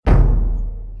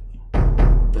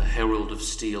Herald of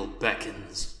Steel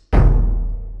beckons.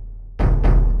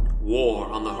 War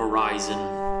on the horizon.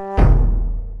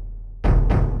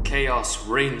 Chaos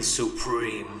reigns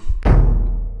supreme.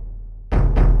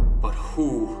 But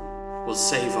who will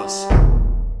save us?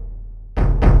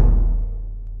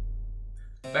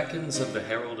 Beckons of the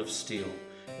Herald of Steel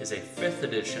is a 5th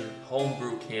edition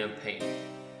homebrew campaign.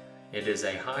 It is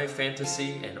a high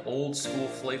fantasy and old school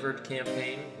flavored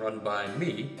campaign run by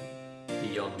me, the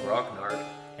young Grognard,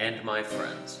 and my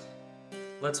friends.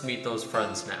 Let's meet those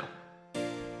friends now.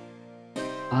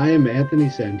 I am Anthony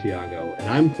Santiago, and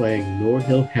I'm playing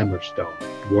Norhill Hammerstone,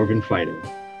 Dwarven Fighter.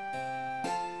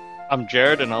 I'm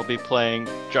Jared, and I'll be playing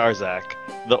Jarzak,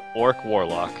 the Orc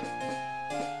Warlock.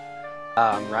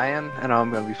 I'm Ryan, and I'm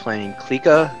going to be playing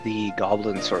Klika, the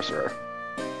Goblin Sorcerer.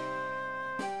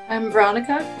 I'm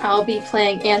Veronica. I'll be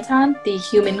playing Anton, the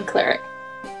Human Cleric.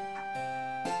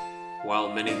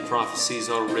 While many prophecies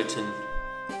are written,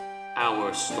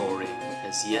 our story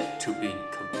has yet to be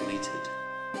completed.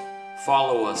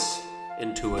 Follow us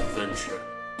into adventure.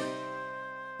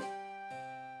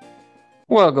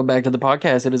 Welcome back to the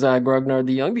podcast. It is I, Grognard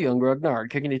the Young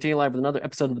Grognard, kicking it to you live with another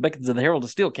episode of the Beckons of the Herald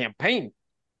of Steel campaign.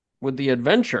 With the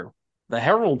adventure, the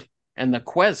Herald, and the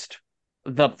quest,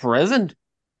 the present.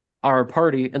 Our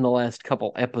party in the last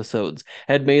couple episodes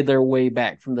had made their way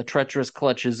back from the treacherous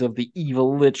clutches of the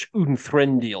evil lich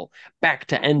Unthrendil back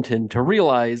to Enton to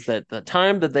realize that the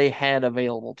time that they had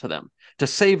available to them to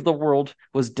save the world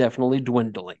was definitely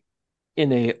dwindling.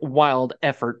 In a wild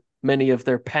effort, many of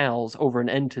their pals over in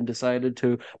Enton decided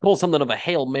to pull something of a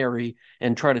Hail Mary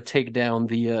and try to take down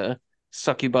the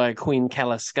succubi Queen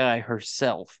Kalaskai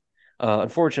herself.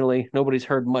 Unfortunately, nobody's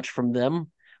heard much from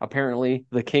them. Apparently,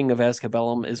 the king of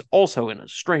Azkaban is also in a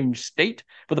strange state,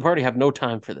 but the party have no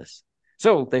time for this.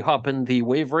 So they hop in the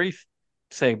Wave Wraith,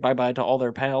 say bye-bye to all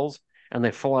their pals, and they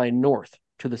fly north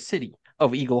to the city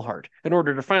of Eagleheart in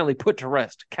order to finally put to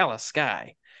rest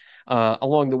Kalaskai.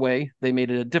 Along the way, they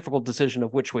made a difficult decision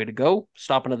of which way to go,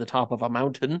 stopping at the top of a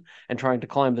mountain and trying to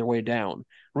climb their way down,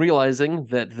 realizing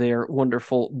that their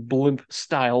wonderful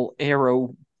blimp-style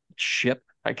arrow ship,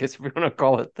 I guess if we want to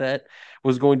call it that,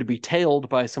 was going to be tailed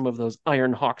by some of those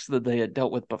Iron Hawks that they had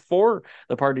dealt with before.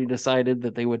 The party decided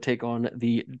that they would take on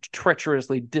the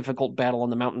treacherously difficult battle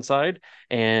on the mountainside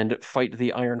and fight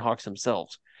the Iron Hawks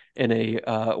themselves in a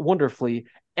wonderfully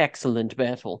excellent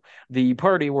battle. The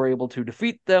party were able to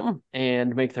defeat them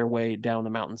and make their way down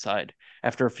the mountainside.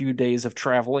 After a few days of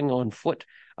traveling on foot,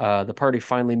 the party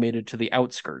finally made it to the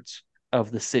outskirts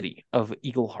of the city of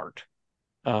Eagleheart.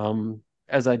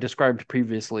 As I described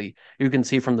previously, you can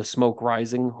see from the smoke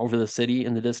rising over the city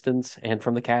in the distance and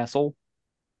from the castle,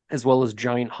 as well as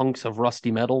giant hunks of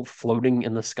rusty metal floating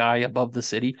in the sky above the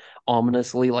city,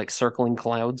 ominously like circling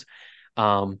clouds.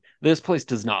 This place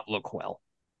does not look well.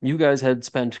 You guys had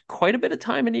spent quite a bit of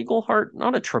time in Eagleheart,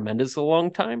 not a tremendous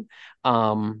long time,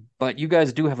 but you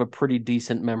guys do have a pretty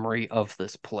decent memory of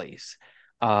this place.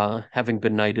 Having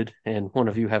been knighted, and one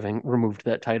of you having removed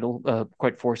that title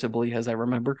quite forcibly, as I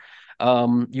remember,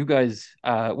 you guys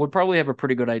would probably have a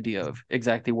pretty good idea of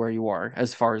exactly where you are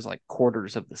as far as like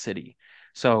quarters of the city.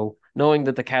 So knowing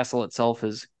that the castle itself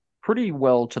is pretty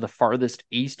well to the farthest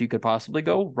east you could possibly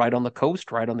go, right on the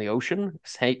coast, right on the ocean,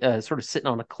 sort of sitting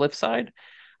on a cliffside,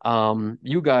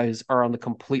 you guys are on the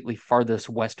completely farthest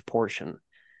west portion.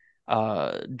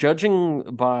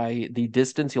 Judging by the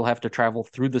distance you'll have to travel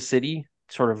through the city,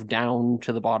 sort of down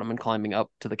to the bottom and climbing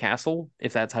up to the castle,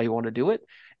 if that's how you want to do it,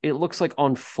 it looks like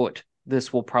on foot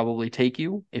this will probably take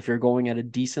you, if you're going at a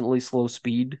decently slow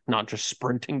speed, not just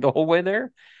sprinting the whole way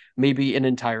there, maybe an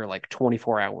entire like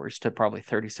 24 hours to probably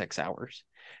 36 hours.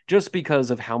 Just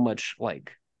because of how much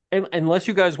like, unless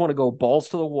you guys want to go balls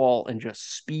to the wall and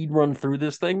just speed run through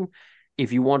this thing,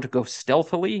 if you want to go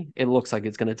stealthily, it looks like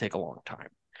it's going to take a long time.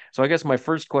 So I guess my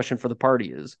first question for the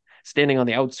party is, standing on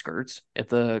the outskirts at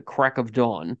the crack of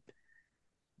dawn,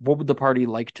 what would the party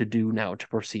like to do now to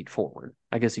proceed forward?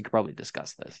 I guess you could probably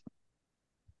discuss this.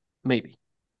 Maybe.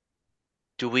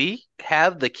 Do we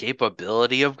have the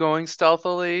capability of going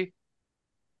stealthily?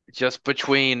 Just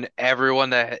between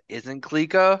everyone that isn't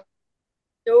Klika?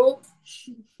 Nope.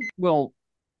 Well,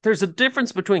 there's a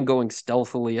difference between going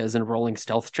stealthily as in rolling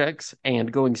stealth checks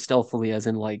and going stealthily as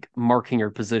in like marking your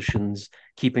positions,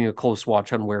 keeping a close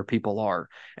watch on where people are,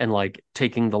 and like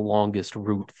taking the longest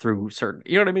route through certain,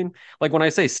 you know what I mean? Like when I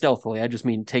say stealthily, I just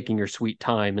mean taking your sweet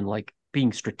time and like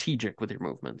being strategic with your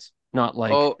movements, not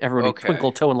like Oh, everybody okay.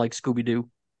 twinkle toeing like Scooby Doo.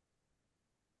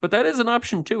 But that is an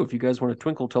option too if you guys want to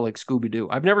twinkle toe like Scooby Doo.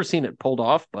 I've never seen it pulled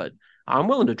off, but I'm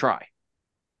willing to try.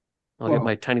 I'll get Well,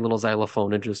 my tiny little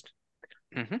xylophone and just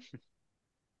hmm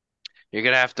You're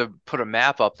gonna have to put a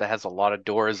map up that has a lot of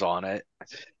doors on it.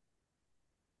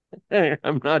 Hey,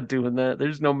 I'm not doing that.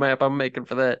 There's no map I'm making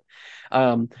for that.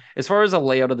 As far as a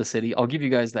layout of the city, I'll give you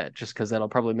guys that just because that'll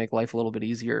probably make life a little bit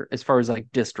easier as far as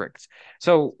like districts.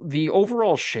 So the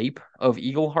overall shape of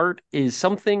Eagleheart is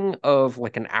something of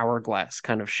like an hourglass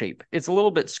kind of shape. It's a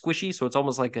little bit squishy, so it's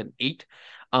almost like an eight.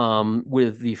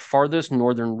 With the farthest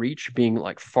northern reach being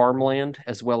like farmland,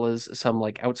 as well as some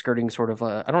like outskirting sort of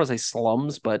I don't want to say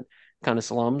slums, but kind of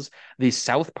slums. The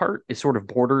south part is sort of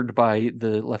bordered by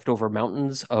the leftover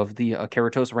mountains of the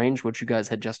Keratos Range, which you guys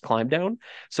had just climbed down.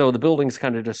 So the buildings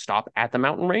kind of just stop at the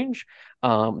mountain range.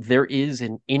 There is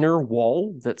an inner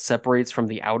wall that separates from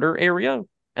the outer area.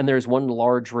 And there's one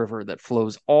large river that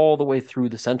flows all the way through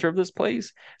the center of this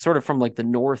place, sort of from like the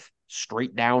north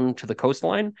straight down to the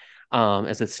coastline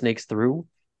as it snakes through.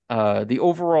 The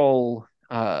overall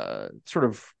sort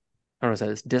of, I don't know,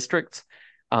 this district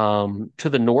to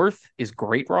the north is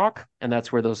Great Rock, and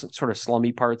that's where those sort of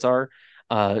slummy parts are.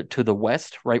 To the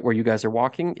west, right where you guys are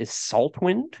walking, is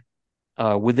Saltwind.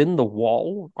 Within the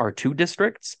wall are two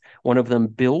districts, one of them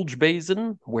Bilge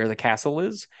Basin, where the castle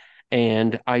is,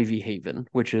 and Ivy Haven,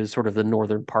 which is sort of the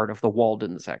northern part of the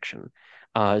walled-in section.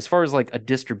 As far as like a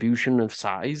distribution of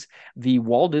size, the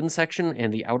walled-in section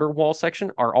and the outer wall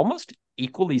section are almost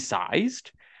equally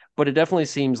sized, but it definitely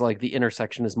seems like the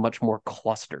intersection is much more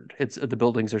clustered. It's the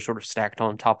buildings are sort of stacked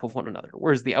on top of one another,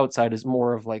 whereas the outside is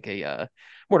more of like a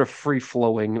more of free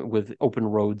flowing with open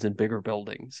roads and bigger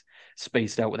buildings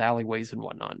spaced out with alleyways and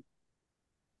whatnot.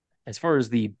 As far as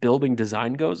the building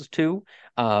design goes, too,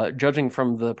 judging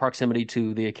from the proximity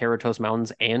to the Keratos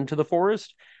Mountains and to the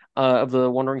forest of the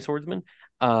Wandering Swordsman,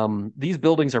 these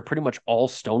buildings are pretty much all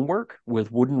stonework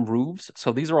with wooden roofs.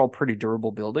 So these are all pretty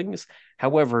durable buildings.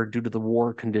 However, due to the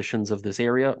war conditions of this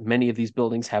area, many of these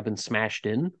buildings have been smashed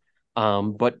in,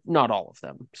 but not all of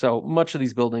them. So much of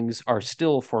these buildings are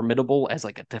still formidable as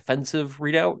like a defensive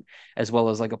redoubt, as well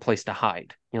as like a place to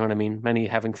hide. You know what I mean? Many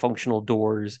having functional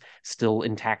doors, still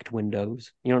intact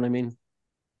windows. You know what I mean?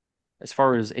 As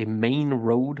far as a main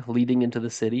road leading into the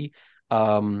city,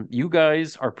 you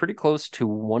guys are pretty close to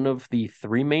one of the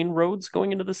three main roads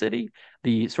going into the city,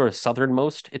 the sort of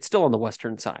southernmost. It's still on the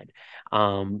western side,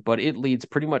 but it leads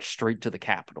pretty much straight to the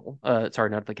capital. Sorry,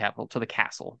 not the capital, to the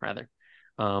castle, rather.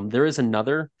 There is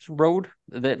another road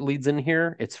that leads in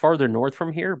here. It's farther north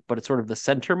from here, but it's sort of the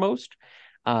centermost.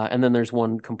 And then there's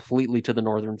one completely to the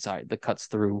northern side that cuts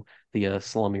through the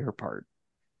slummier part.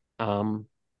 Um,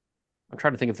 I'm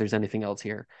trying to think if there's anything else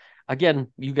here. Again,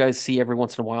 you guys see every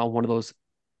once in a while one of those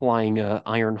flying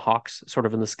iron hawks sort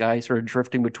of in the sky, sort of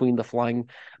drifting between the flying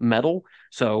metal.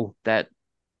 So that,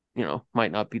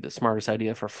 might not be the smartest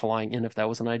idea for flying in if that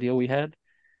was an idea we had.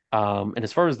 And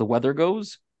as far as the weather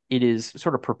goes, it is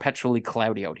sort of perpetually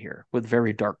cloudy out here with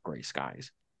very dark gray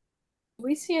skies. Do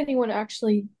we see anyone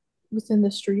actually within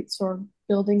the streets or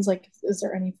buildings? Like, is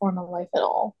there any form of life at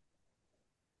all?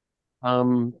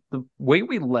 The way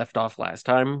we left off last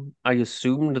time, I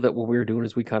assumed that what we were doing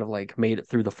is we kind of like made it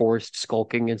through the forest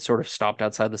skulking and sort of stopped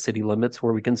outside the city limits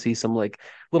where we can see some like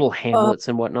little Uh, hamlets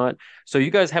and whatnot. So you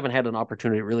guys haven't had an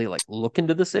opportunity to really like look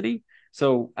into the city.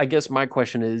 So I guess my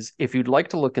question is, if you'd like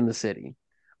to look in the city,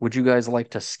 would you guys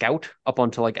like to scout up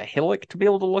onto like a hillock to be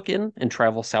able to look in and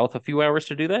travel south a few hours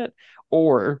to do that?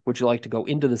 Or would you like to go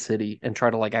into the city and try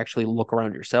to like actually look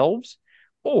around yourselves?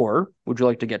 Or would you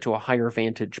like to get to a higher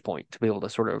vantage point to be able to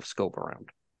sort of scope around?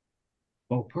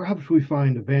 Well, perhaps we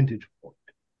find a vantage point.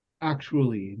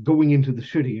 Actually, going into the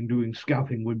city and doing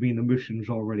scouting would mean the mission's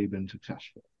already been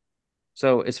successful.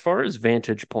 So, as far as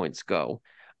vantage points go,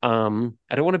 I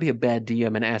don't want to be a bad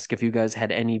DM and ask if you guys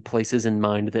had any places in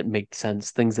mind that make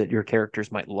sense, things that your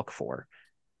characters might look for.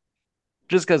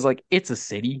 Just because, like, it's a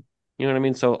city, you know what I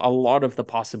mean? So, a lot of the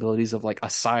possibilities of like a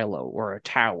silo or a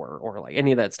tower or like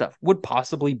any of that stuff would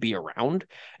possibly be around.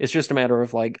 It's just a matter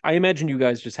of like, I imagine you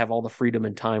guys just have all the freedom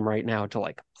and time right now to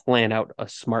like plan out a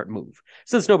smart move.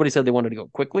 Since nobody said they wanted to go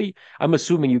quickly, I'm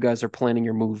assuming you guys are planning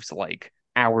your moves like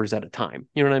hours at a time.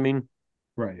 You know what I mean?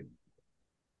 Right.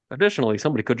 Additionally,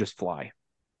 somebody could just fly.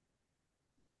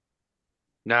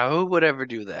 Now, who would ever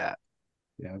do that?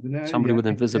 Yeah, but now, Somebody yeah, with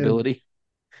and invisibility.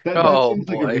 that Oh seems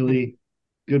like a boy. really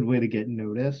good way to get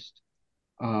noticed.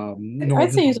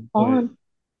 I'd say use a Norhill would farm.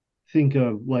 think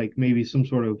of like maybe some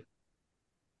sort of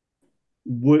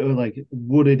wood, like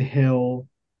wooded hill,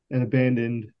 an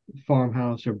abandoned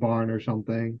farmhouse or barn or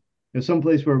something. There's some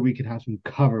place where we could have some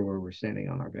cover where we're standing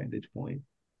on our vantage point.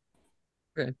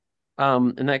 Okay.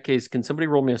 In that case, can somebody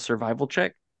roll me a survival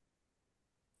check?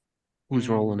 Who's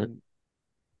rolling it? Mm,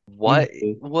 You what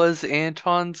do. was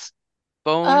Anton's?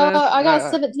 bonus? I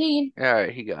got 17. All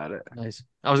right, he got it. Nice.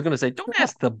 I was gonna say, don't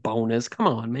ask the bonus. Come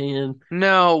on, man.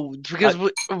 No, because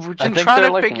we I can think try they're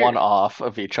to like figure. one off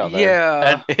of each other.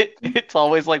 Yeah. And it's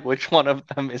always like which one of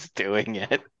them is doing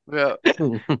it. Yeah.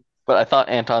 But I thought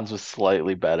Anton's was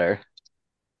slightly better.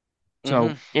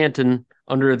 So Anton,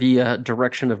 under the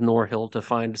direction of Norhill to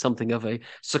find something of a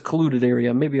secluded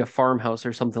area, maybe a farmhouse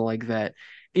or something like that,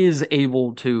 is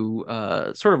able to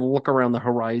sort of look around the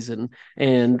horizon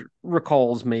and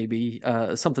recalls maybe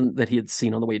something that he had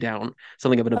seen on the way down,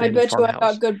 something of an I abandoned bet you I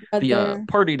farmhouse. got good bread The there.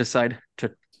 party decide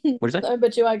to what is that? I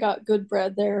bet you I got good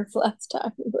bread there last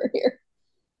time we were here.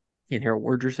 Can't hear a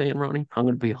word you're saying, Ronnie. I'm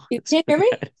gonna be You honest can't hear with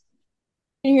me? that.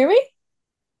 Can you hear me?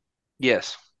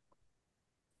 Yes.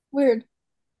 Weird.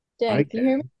 I Dang, can you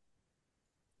hear me?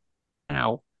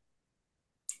 Now,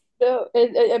 No,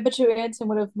 I bet you Anson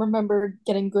would have remembered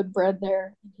getting good bread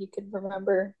there. He could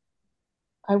remember,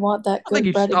 I want that I don't think good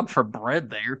you bread again. stopped for bread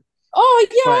there. Oh,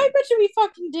 yeah, But I bet you we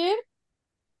fucking did.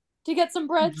 To get some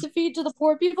bread to feed to the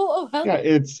poor people? Oh, hell Yeah,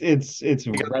 yeah. it's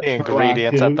You got the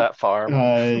ingredients at retroactive that farm.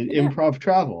 improv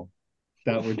travel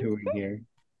that we're doing here.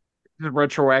 the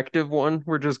retroactive one,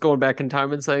 we're just going back in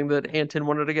time and saying that Anton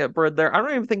wanted to get bread there. I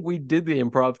don't even think we did the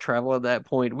improv travel at that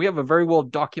point. We have a very well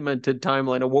documented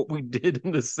timeline of what we did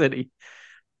in the city.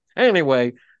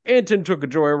 Anyway, Anton took a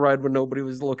joyride when nobody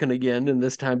was looking again, and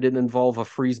this time didn't involve a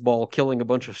freeze ball killing a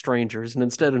bunch of strangers, and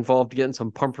instead involved getting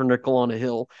some pumpernickel on a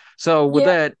hill. So with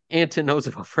Yeah. that, Anton knows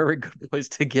of a very good place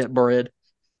to get bread.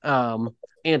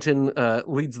 Anton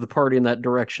leads the party in that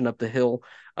direction up the hill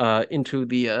into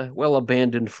the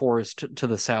well-abandoned forest to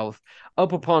the south.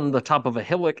 Up upon the top of a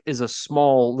hillock is a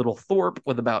small little thorp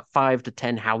with about 5 to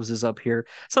 10 houses up here.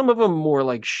 Some of them more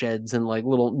like sheds and like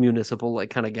little municipal, like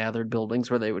kind of gathered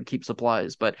buildings where they would keep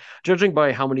supplies. But judging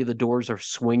by how many of the doors are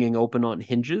swinging open on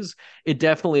hinges, it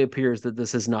definitely appears that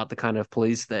this is not the kind of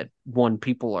place that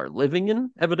people are living in,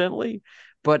 evidently.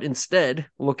 But instead,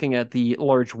 looking at the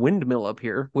large windmill up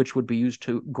here, which would be used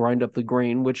to grind up the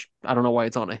grain, which I don't know why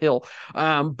it's on a hill.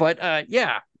 But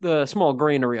yeah, the small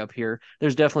granary up here,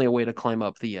 there's definitely a way to climb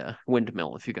up the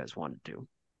windmill if you guys wanted to.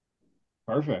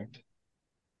 Perfect.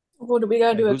 What do we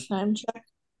gotta Okay, do a who's time check?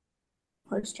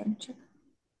 Or strength check?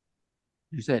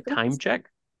 you said time check?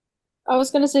 I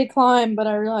was gonna say climb, but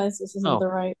I realized this isn't Oh, the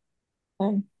right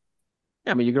thing.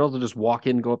 yeah, I mean, you could also just walk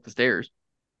in and go up the stairs.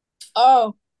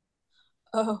 Oh,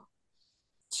 oh.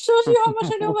 Shows you how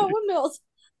much I know about windmills.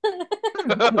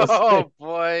 Oh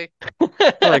boy.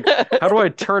 Like, how do I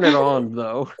turn it on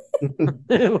though?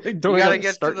 Like, do You I gotta gotta get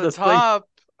to start the this thing? top.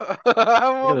 I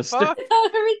Well, gotta fuck. I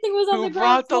thought everything was on Who the ground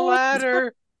brought the floor.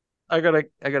 ladder? I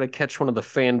gotta catch one of the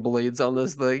fan blades on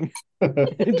this thing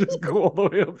and just go all the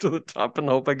way up to the top and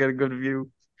hope I get a good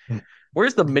view.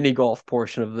 Where's the mini golf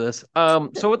portion of this?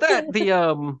 So with that,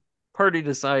 the party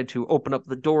decide to open up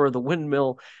the door of the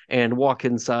windmill and walk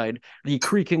inside. The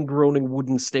creaking, groaning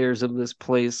wooden stairs of this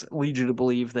place lead you to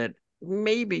believe that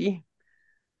maybe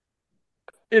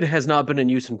it has not been in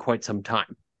use in quite some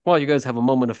time. While you guys have a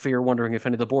moment of fear, wondering if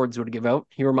any of the boards would give out,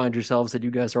 you remind yourselves that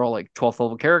you guys are all like 12th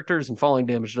level characters and falling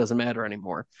damage doesn't matter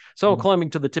anymore. So, climbing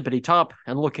to the tippity top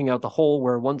and looking out the hole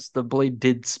where once the blade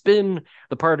did spin,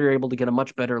 the party are able to get a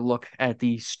much better look at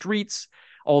the streets,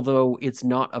 although it's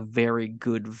not a very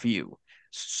good view.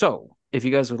 So, if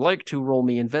you guys would like to roll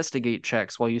me investigate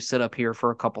checks while you sit up here for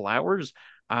a couple hours,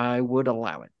 I would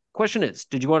allow it. Question is,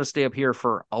 did you want to stay up here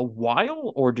for a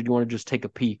while or did you want to just take a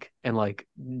peek and like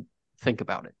think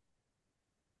about it?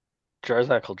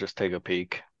 Jarzak will just take a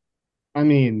peek. I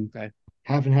mean, Okay.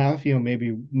 half and half,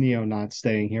 maybe not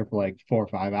staying here for like 4 or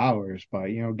 5 hours, but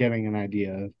getting an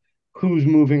idea of who's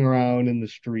moving around in the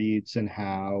streets and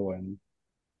how and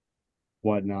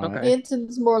whatnot. Okay.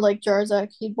 Anson's more like Jarzak.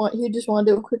 He'd just want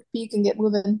to do a quick peek and get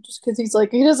moving, just because he's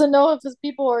like he doesn't know if his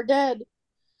people are dead.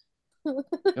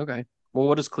 Okay. Well,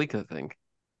 what does Klika think?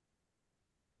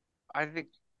 I think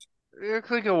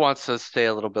Klika wants to stay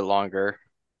a little bit longer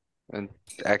and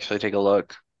actually take a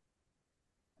look.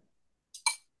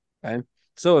 Okay.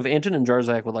 So if Anton and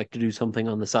Jarzak would like to do something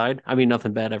on the side, I mean,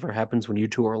 nothing bad ever happens when you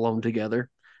two are alone together.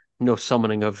 No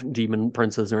summoning of demon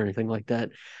princes or anything like that.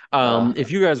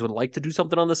 If you guys would like to do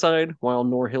something on the side while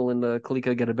Norhill and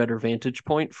Kalika get a better vantage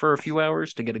point for a few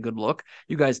hours to get a good look,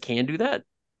 you guys can do that.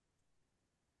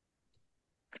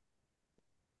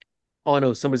 All I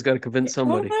know is somebody's got to convince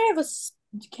somebody. Don't I have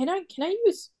can I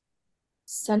use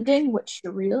sending with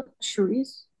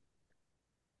Sharice?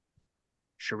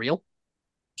 Shariel?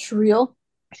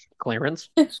 Clarence?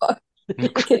 Fuck.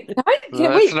 Can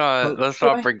Let's wait.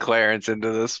 not bring Clarence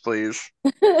into this, please.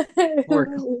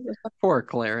 Poor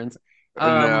Clarence.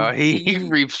 No, he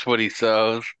reaps what he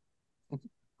sows.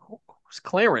 Who's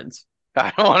Clarence?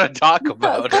 I don't want to talk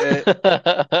about it.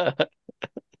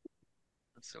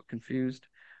 I'm so confused.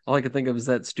 All I can think of is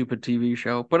that stupid TV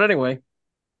show. But anyway,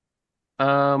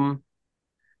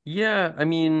 yeah, I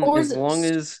mean, Or as is it long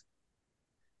as,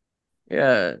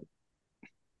 yeah.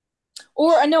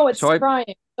 Or I know it's So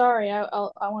scrying. Sorry, I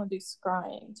want to do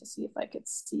scrying to see if I could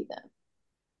see them.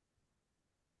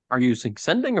 are you using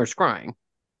sending or scrying?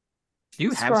 Do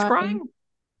you have scrying?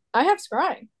 I have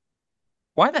scrying.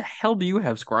 Why the hell do you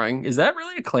have scrying? Is that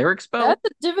really a cleric spell? That's a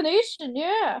divination,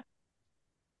 yeah.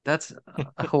 That's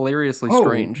hilariously Oh,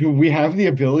 strange. do we have the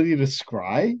ability to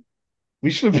scry?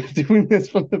 We should have been doing this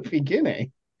from the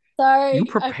beginning. Sorry, You I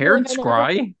feel prepared like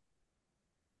scry?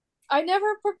 I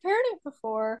never prepared it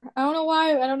before. I don't know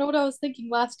why. I don't know what I was thinking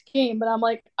last game, but I'm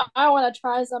like, I want to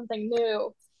try something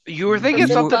new. You were thinking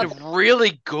You- something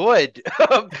really good.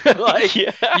 Like,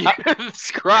 Yeah.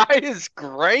 Scry is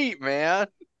great, man.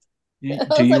 Do I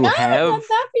was you like, I haven't done have?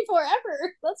 that before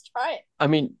ever. Let's try it. I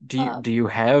mean, do you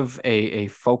have a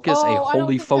focus, a Oh, I don't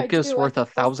holy think I focus do. I worth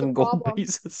think that's the 1,000 gold problem.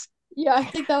 pieces? Yeah, I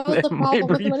think that was That the might problem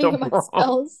with be many the of my problem.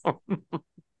 spells.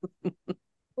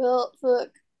 Well,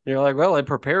 look. You're like, well, I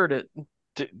prepared it.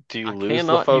 Do you I lose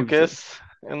the cannot use it. focus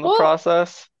in the Well,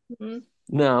 process? mhm.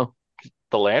 No,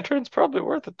 The lantern's probably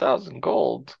worth 1,000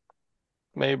 gold,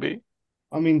 maybe.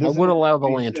 I mean, I doesn't would it allow have the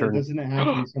to be, lantern. doesn't it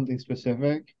have to be something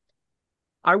specific?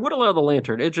 I would allow the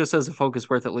lantern. It just says a focus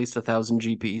worth at least 1,000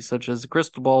 GP, such as a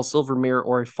crystal ball, silver mirror,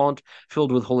 or a font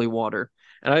filled with holy water.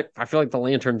 And I feel like the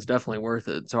lantern's definitely worth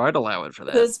it, so I'd allow it for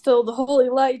that. It's filled with holy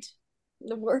light.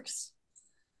 It works.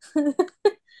 I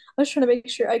was trying to make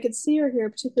sure I could see or hear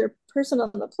a particular person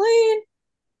on the plane.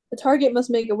 The target must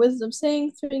make a wisdom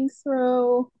saving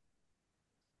throw.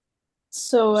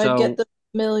 So I get So the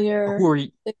familiar. who are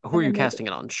you They who are kinda you make casting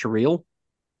it on? Shireel?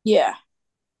 Yeah.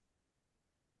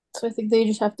 So I think they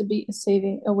just have to beat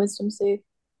a wisdom save.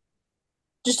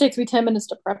 Just takes me 10 minutes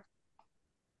to prep.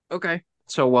 Okay.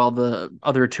 So while the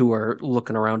other two are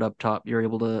looking around up top, you're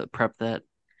able to prep that.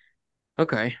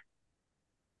 Okay.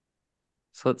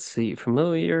 So let's see.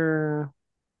 Familiar.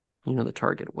 You know the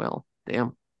target well.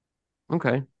 Damn.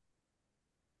 Okay.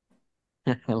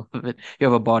 I love it. You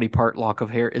have a body part lock of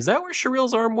hair. Is that where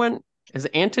Sharil's arm went? Has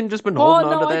Anton just been Oh holding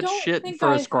on no, to I that don't shit think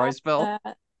for a I scry have spell?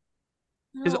 that.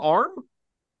 His No, arm?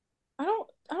 I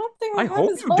don't think I I have hope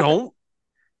his you arm. don't.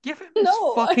 Give him his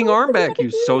No, I fucking don't arm think back, I you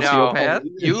do. No, sociopath.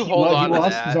 you hold He on to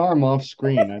lost his that. arm off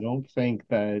screen. I don't think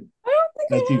that I don't think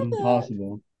that's I have even that.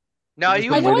 possible. No, Just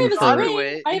you I been know I waiting have hold his for. on to ring.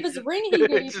 it. I have his ring he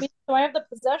gave Just me, so I have the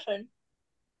possession.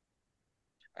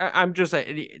 I'm just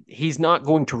he's not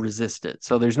going to resist it,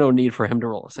 so there's no need for him to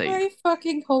roll a save. I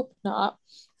fucking hope not.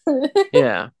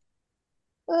 Yeah.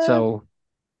 Uh, So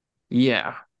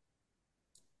yeah.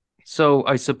 So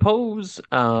I suppose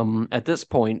at this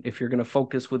point, if you're going to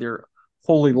focus with your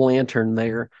holy lantern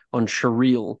there on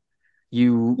Shireel,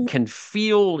 you can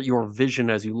feel your vision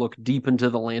as you look deep into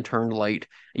the lantern light.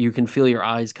 You can feel your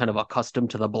eyes kind of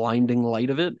accustomed to the blinding light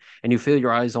of it, and you feel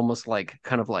your eyes almost like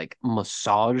kind of like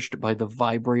massaged by the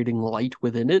vibrating light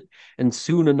within it. And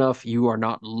soon enough, you are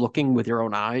not looking with your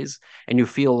own eyes, and you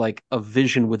feel like a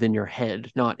vision within your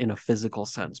head, not in a physical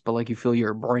sense, but like you feel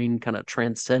your brain kind of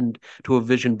transcend to a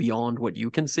vision beyond what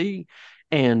you can see.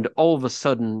 And all of a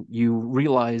sudden, you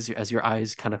realize as your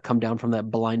eyes kind of come down from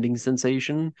that blinding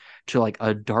sensation to like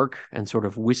a dark and sort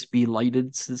of wispy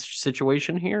lighted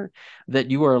situation here,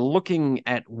 that you are looking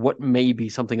at what may be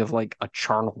something of like a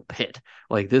charnel pit.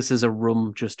 Like this is a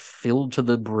room just filled to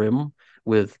the brim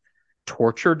with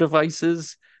torture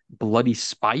devices, bloody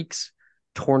spikes,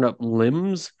 torn up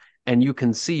limbs, and you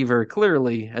can see very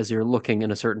clearly as you're looking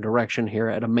in a certain direction here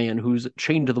at a man who's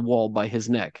chained to the wall by his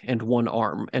neck and one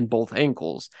arm and both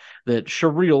ankles, that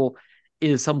Shireel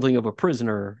is something of a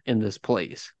prisoner in this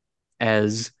place.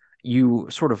 As you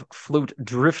sort of float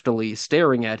driftily,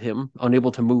 staring at him,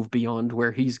 unable to move beyond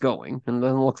where he's going, and it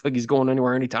doesn't look like he's going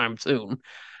anywhere anytime soon.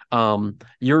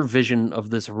 Your vision of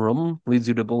this room leads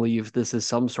you to believe this is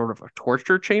some sort of a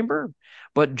torture chamber,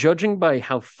 but judging by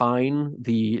how fine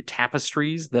the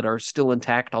tapestries that are still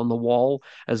intact on the wall,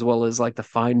 as well as like the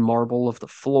fine marble of the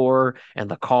floor and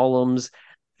the columns,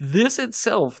 this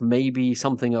itself may be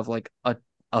something of like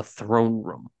a throne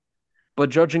room. But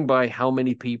judging by how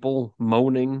many people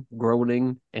moaning,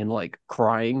 groaning, and like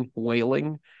crying,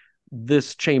 wailing,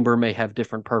 this chamber may have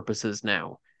different purposes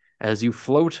now. As you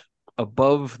float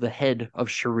above the head of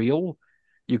Shireel,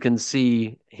 you can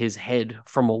see his head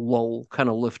from a lull kind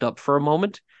of lift up for a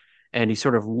moment, and he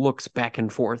sort of looks back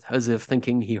and forth as if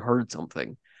thinking he heard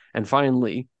something. And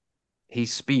finally, he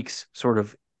speaks sort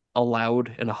of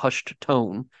aloud in a hushed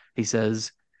tone. He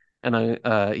says,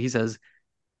 he says,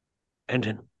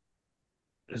 Anton,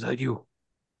 Is that you?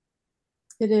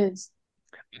 It is.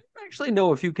 I don't actually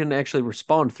know if you can actually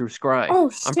respond through Scry.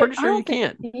 Oh I'm shit! pretty I sure you don't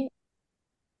think. can.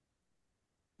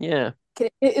 Yeah.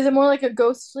 Is it more like a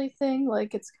ghostly thing?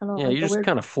 Like it's kind of Yeah, like you're a just weird.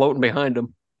 kind of floating behind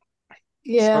him.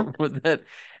 Yeah. So with that,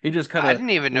 he just kind I of didn't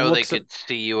even know they looks at could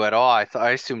see you at all.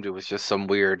 I assumed it was just some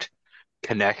weird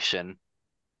connection.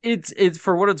 it's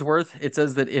for what it's worth. It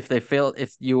says that if they fail,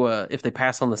 if they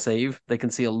pass on the save, they can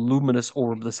see a luminous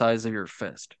orb the size of your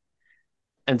fist.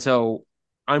 And so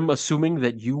I'm assuming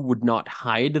that you would not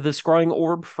hide the scrying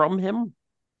orb from him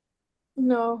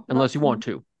No, unless not you from want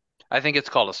to. I think it's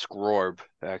called a scrorb,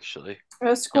 actually. a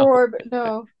No, Scorb.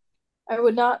 No, I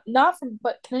would not. Not from.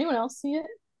 But can anyone else see it?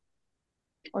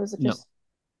 Or is it no, just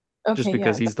just okay?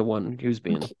 because Yeah. he's the one who's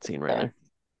being seen right Yeah. there.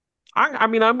 I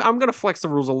mean, I'm gonna flex the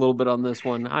rules a little bit on this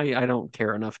one. I don't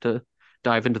care enough to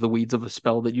dive into the weeds of a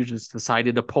spell that you just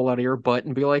decided to pull out of your butt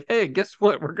and be like, hey, guess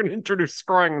what? We're gonna introduce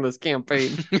scrying in this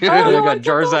campaign. I don't And I know. I got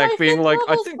kept all my Jarzak being fifth like,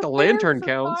 I levels think the prepared lantern for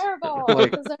counts. Fireball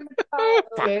Like, because I'm a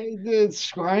child. The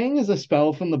scrying is a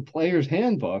spell from the player's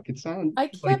handbook. It's not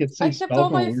like it's I some kept spell all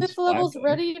from a my weird fifth splat levels book.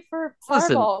 ready for listen,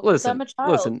 Fireball because listen, I'm a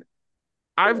child. listen.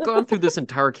 I've gone through this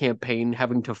entire campaign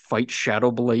having to fight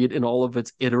Shadowblade in all of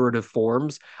its iterative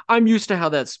forms. I'm used to how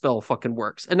that spell fucking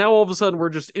works. And now all of a sudden we're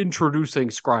just introducing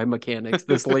scry mechanics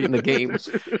this late in the game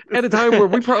at a time where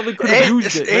we probably could have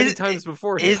used it many times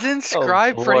beforehand. Isn't Oh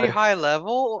Scribe pretty boy. high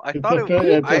level? I It's thought a it.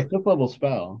 it's a I fifth level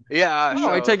spell. yeah. Oh,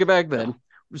 I So take it back then.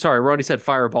 Sorry, Ronnie said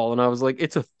fireball, and I was like,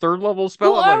 it's a third level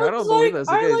spell. Well, I'm I like, I was don't believe like, that's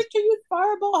the I case. like to use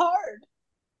Fireball hard.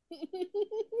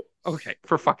 Okay,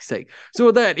 for fuck's sake. So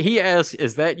with that, he asks,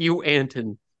 is that you,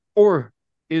 Anton? Or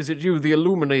is it you, the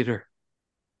Illuminator?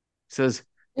 He says,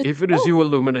 It's if it is both. you,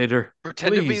 Illuminator,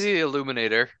 pretend to be please. the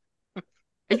Illuminator.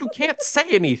 And you can't say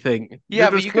anything. You're Yeah,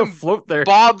 but just you gonna can float there.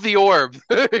 bob the orb.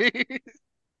 The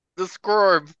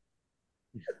scrorb.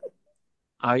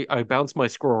 I bounce my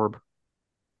scrorb.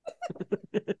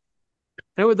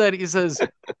 And with that, he says,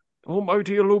 oh,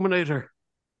 mighty Illuminator,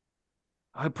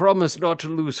 I promise not to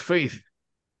lose faith.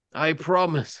 I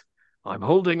promise. I'm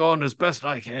holding on as best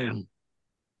I can.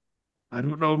 I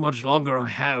don't know how much longer I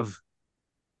have.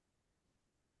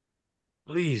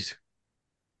 Please,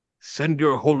 send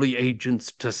your holy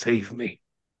agents to save me.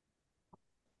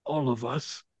 All of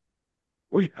us.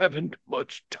 We haven't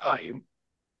much time.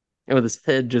 And with his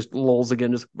head just lolls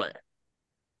again, just bleh.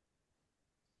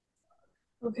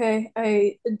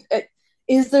 Okay,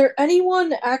 is there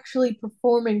anyone actually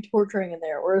performing torturing in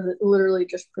there, or is it literally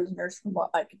just prisoners from what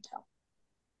I can tell?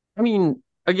 I mean,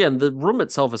 again, the room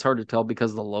itself is hard to tell because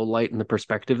of the low light and the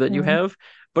perspective that you Mhm. have,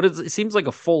 but it seems like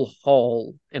a full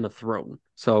hall and a throne.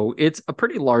 So it's a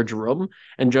pretty large room,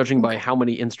 and judging by how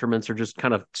many instruments are just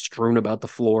kind of strewn about the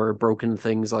floor, broken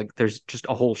things, like there's just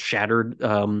a whole shattered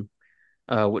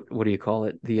what do you call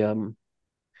it?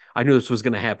 I knew this was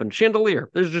going to happen. Chandelier.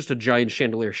 There's just a giant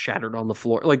chandelier shattered on the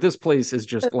floor. Like this place is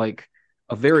just like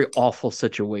a very awful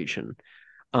situation.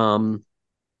 Um,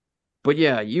 but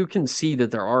yeah, you can see that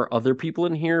there are other people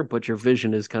in here, but your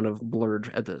vision is kind of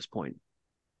blurred at this point,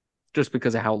 just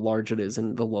because of how large it is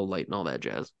and the low light and all that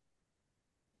jazz.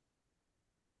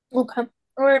 Okay.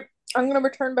 All right. I'm gonna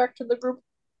return back to the group.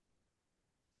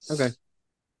 Okay.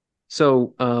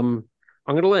 So,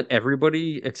 I'm gonna let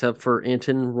everybody except for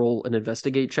Anton roll an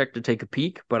investigate check to take a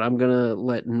peek, but I'm gonna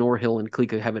let Norhill and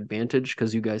Klika have advantage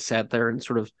because you guys sat there and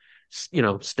sort of,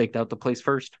 staked out the place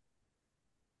first.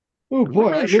 Oh I'm not boy,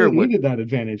 I really sure really what. needed that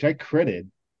advantage. I critted.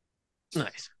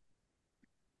 Nice.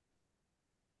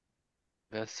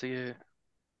 Let's see it.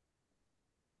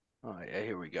 Oh yeah,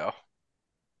 here we go.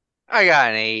 I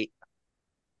got an 8.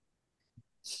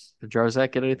 Did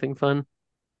Jarzak get anything fun?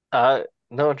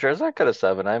 No, Jarzak got a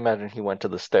 7. I imagine he went to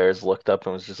the stairs, looked up,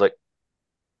 and was just like,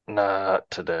 not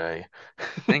today.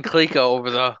 And Klika, over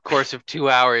the course of 2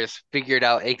 hours, figured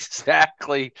out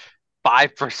exactly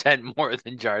 5% more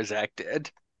than Jarzak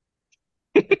did.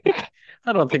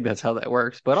 I don't think that's how that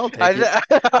works, but I'll take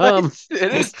it.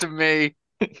 It is to me.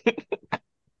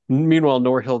 Meanwhile,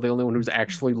 Norhill, the only one who's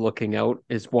actually looking out,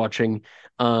 is watching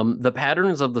the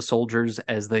patterns of the soldiers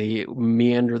as they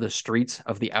meander the streets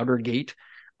of the outer gate.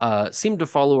 Seem to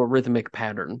follow a rhythmic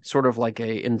pattern, sort of like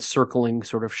a encircling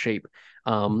sort of shape,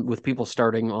 with people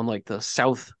starting on like the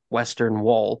southwestern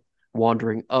wall,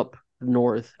 wandering up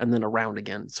north and then around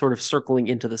again, sort of circling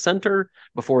into the center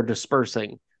before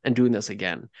dispersing and doing this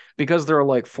again. Because there are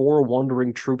like 4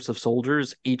 wandering troops of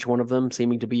soldiers, each one of them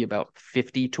seeming to be about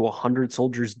 50 to 100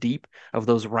 soldiers deep of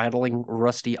those rattling,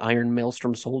 rusty iron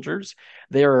maelstrom soldiers.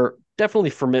 They're definitely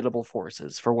formidable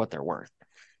forces for what they're worth.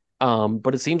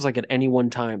 But it seems like at any one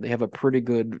time they have a pretty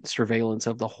good surveillance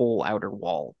of the whole outer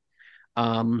wall.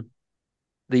 Um,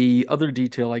 The other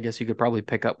detail I guess you could probably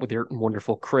pick up with your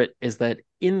wonderful crit is that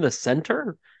in the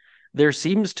center, there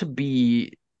seems to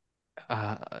be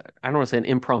I don't want to say an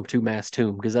impromptu mass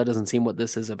tomb because that doesn't seem what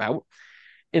this is about.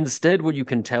 Instead, what you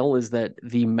can tell is that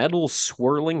the metal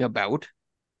swirling about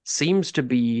seems to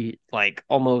be like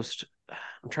almost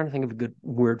I'm trying to think of a good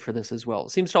word for this as well.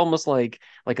 It seems to almost like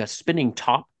a spinning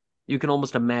top. You can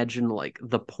almost imagine like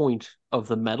the point of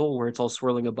the metal where it's all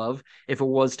swirling above. If it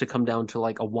was to come down to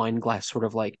like a wine glass sort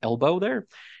of like elbow there,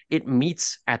 it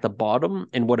meets at the bottom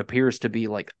in what appears to be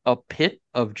like a pit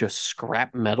of just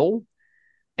scrap metal,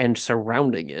 and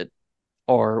surrounding it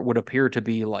are what appear to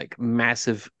be like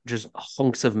massive just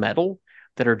hunks of metal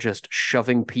that are just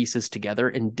shoving pieces together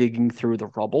and digging through the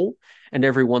rubble. And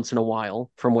every once in a while,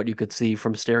 from what you could see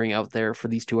from staring out there for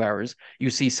these 2 hours, you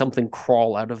see something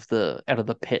crawl out of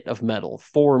the pit of metal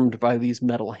formed by these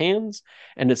metal hands,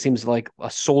 and it seems like a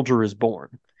soldier is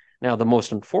born. Now, the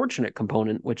most unfortunate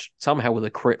component, which somehow with a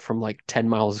crit from like 10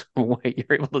 miles away,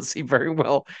 you're able to see very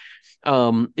well,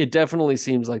 it definitely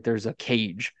seems like there's a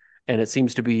cage, and it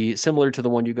seems to be similar to the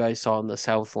one you guys saw in the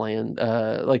Southland,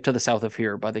 like to the south of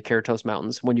here by the Keratos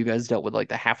Mountains when you guys dealt with like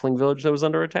the halfling village that was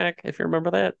under attack, if you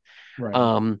remember that. Right.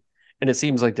 And it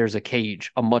seems like there's a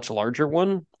cage, a much larger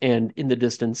one, and in the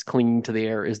distance, clinging to the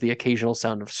air, is the occasional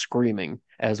sound of screaming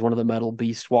as one of the metal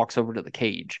beasts walks over to the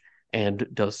cage and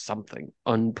does something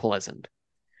unpleasant.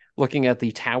 Looking at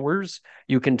the towers,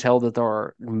 you can tell that there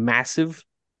are massive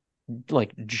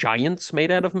like giants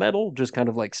made out of metal, just kind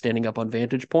of like standing up on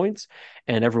vantage points.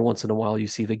 And every once in a while, you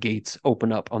see the gates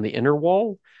open up on the inner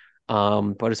wall.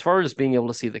 But as far as being able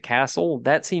to see the castle,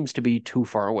 that seems to be too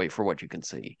far away for what you can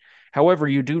see. However,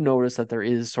 you do notice that there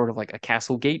is sort of like a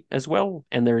castle gate as well,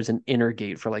 and there is an inner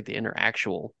gate for like the inner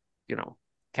actual,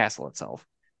 castle itself.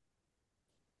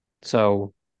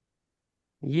 So,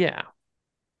 yeah.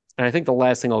 And I think the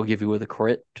last thing I'll give you with a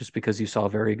crit, just because you saw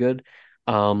very good,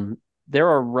 um, there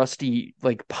are rusty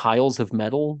like piles of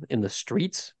metal in the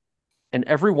streets, and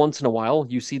every once in a while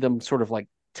you see them sort of like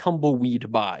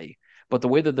tumbleweed by. But the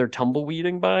way that they're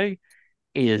tumbleweeding by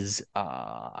is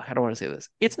how do I want to say this?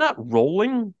 It's not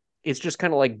rolling, it's just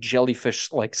kind of like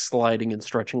jellyfish like sliding and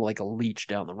stretching like a leech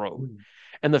down the road.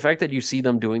 And the fact that you see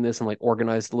them doing this in like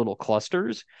organized little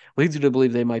clusters leads you to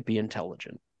believe they might be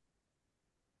intelligent.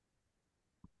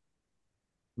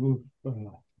 Oof,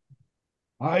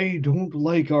 I don't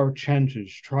like our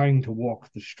chances trying to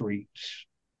walk the streets.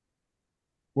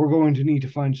 We're going to need to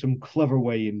find some clever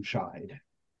way inside.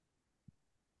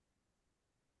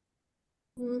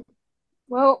 Mm,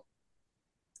 Well,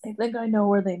 I think I know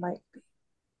where they might be.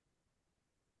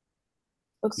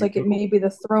 Looks You like it do? may be the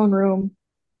throne room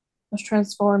was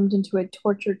transformed into a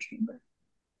torture chamber.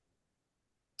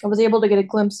 I was able to get a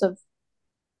glimpse of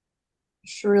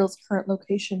Sharil's current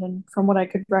location, and from what I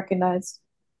could recognize,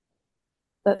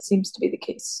 that seems to be the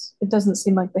case. It doesn't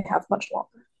seem like they have much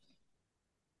longer.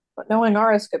 But knowing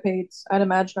our escapades, I'd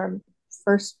imagine our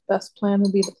first best plan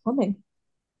would be the plumbing.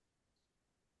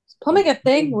 Is plumbing a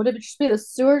thing? Would it just be the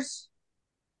sewers?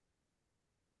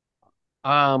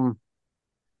 Um,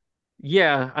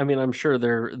 yeah, I mean, I'm sure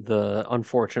the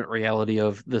unfortunate reality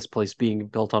of this place being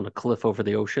built on a cliff over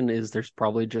the ocean is there's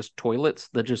probably just toilets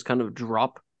that just kind of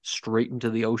drop straight into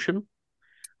the ocean.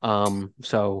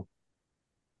 So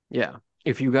yeah,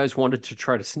 if you guys wanted to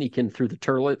try to sneak in through the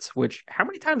turlets, which how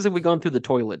many times have we gone through the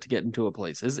toilet to get into a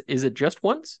place? Is it just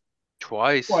once?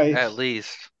 Twice at Twice.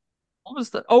 least. What was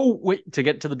the? Oh, wait, to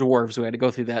get to the dwarves, we had to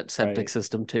go through that septic Right.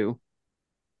 system too.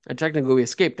 And technically, we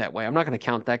escaped that way. I'm not going to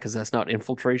count that because that's not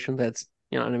infiltration. That's,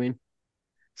 you know what I mean?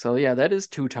 So yeah, that is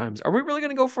 2 times. Are we really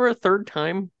going to go for a third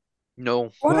time?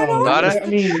 No. Why Well, Not not? if Just I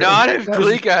to mean, try. not if that's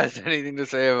Gleek has anything to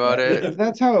say about yeah. it. If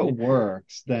that's how it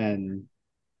works, then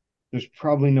there's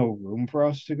probably no room for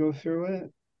us to go through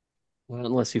it. Well,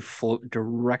 unless you float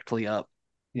directly up.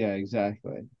 Yeah,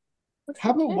 exactly. Which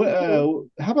How we about can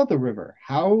do. how about the river?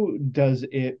 How does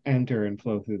it enter and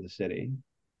flow through the city?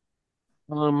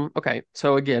 Okay.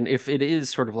 So again, if it is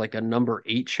sort of like a number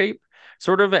 8 shape,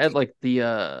 sort of at like the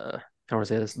how do I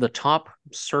say this? The top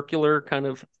circular kind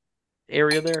of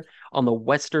area there on the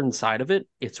western side of it,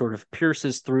 it sort of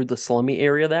pierces through the slummy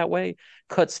area that way,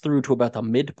 cuts through to about the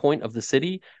midpoint of the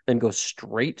city, then goes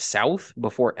straight south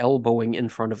before elbowing in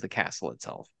front of the castle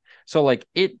itself. So like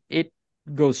it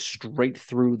goes straight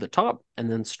through the top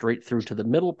and then straight through to the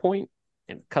middle point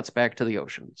and cuts back to the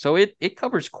ocean. So it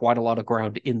covers quite a lot of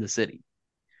ground in the city.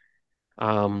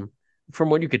 Um, from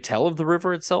what you could tell of the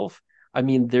river itself, I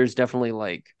mean, there's definitely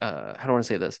like how do I want to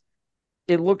say this?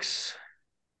 It looks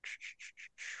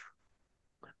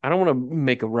I don't want to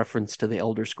make a reference to the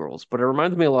Elder Scrolls, but it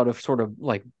reminds me a lot of sort of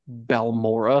like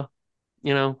Balmora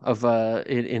of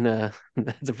in a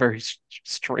that's a very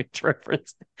strange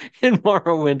reference in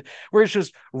Morrowind, where it's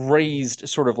just raised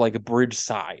sort of like a bridge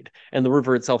side, and the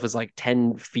river itself is like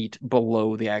 10 feet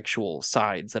below the actual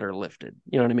sides that are lifted.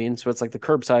 You know what I mean? So it's like the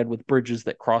curbside with bridges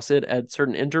that cross it at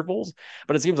certain intervals,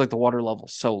 but it seems like the water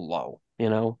level's so low,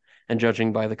 and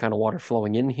judging by the kind of water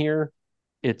flowing in here,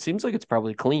 it seems like it's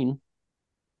probably clean.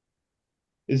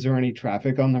 Is there any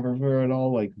traffic on the river at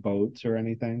all, like boats or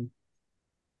anything?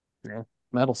 Yeah.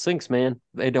 Metal sinks, man.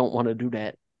 They don't want to do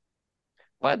that.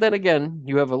 But then again,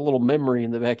 you have a little memory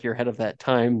in the back of your head of that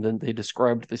time that they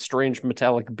described the strange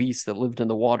metallic beast that lived in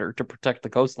the water to protect the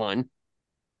coastline.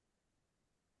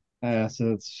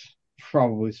 So it's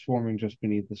probably swarming just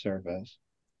beneath the surface.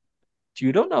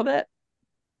 You don't know that.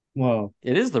 Well,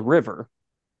 It is the river.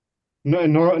 no,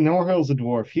 Norhill's a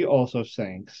dwarf. He also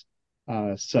sinks.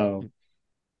 So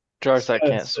Jarzak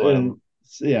can't swim.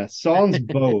 yeah, Son's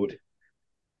boat.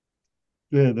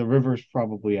 The river's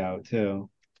probably out too.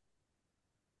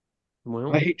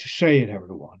 Well, I hate to say it,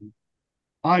 everyone.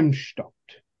 I'm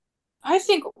stumped. I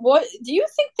think, what do you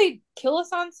think they'd kill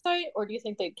us on sight, or do you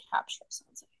think they'd capture us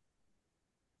on sight?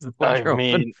 what I you're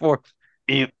hoping mean, for.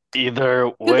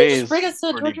 either Could they way just is bring us to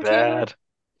the pretty torture chamber? bad.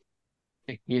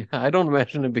 Yeah, I don't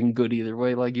imagine it being good either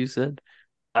way, like you said.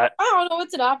 I don't know.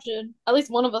 It's an option. At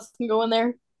least one of us can go in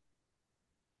there.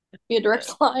 Be a direct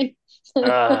line.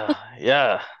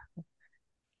 Yeah.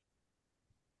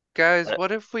 Guys, Uh,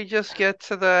 what if we just get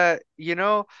to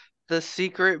the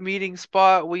secret meeting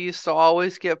spot we used to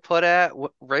always get put at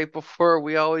right before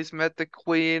we always met the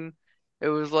queen? It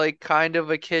was like kind of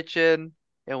a kitchen,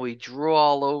 and we drew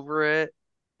all over it.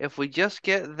 If we just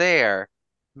get there,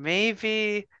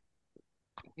 maybe,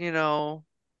 you know,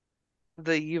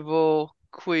 the evil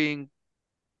queen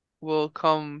will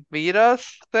come meet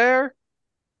us there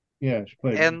Yes,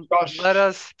 but and let just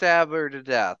us stab her to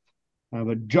death.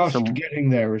 Some getting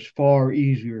there is far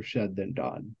easier said than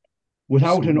done.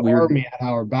 Without some an weird army at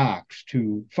our backs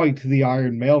to fight the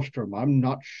Iron Maelstrom, I'm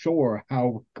not sure how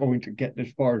we're going to get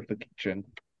as far as the kitchen.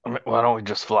 I mean, why don't we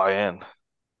just fly in?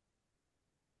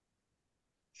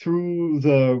 Through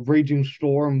the raging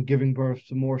storm, giving birth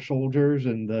to more soldiers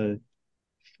and the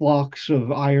flocks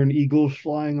of iron eagles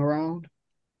flying around.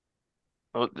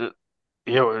 Oh,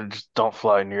 yeah, just don't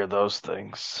fly near those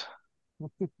things.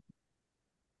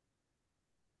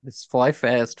 Just fly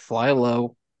fast, fly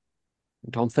low,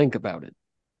 don't think about it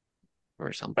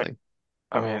or I, something.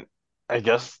 I mean, I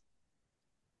guess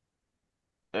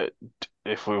uh,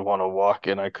 if we want to walk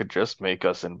in, I could just make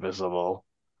us invisible.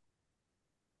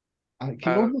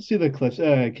 Can Uh, Norhill see the cliffs?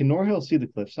 Can Norhill see the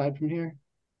cliffside from here?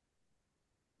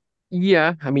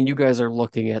 Yeah, I mean, you guys are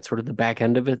looking at sort of the back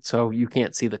end of it, so you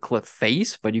can't see the cliff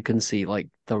face, but you can see like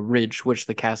the ridge which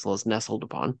the castle is nestled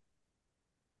upon.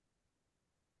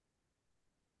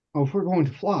 Oh, if we're going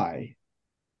to fly,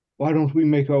 why don't we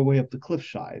make our way up the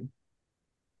cliffside?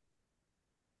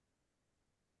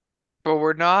 but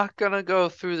we're not gonna go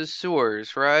through the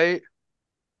sewers, right?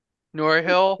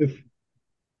 Norhill? If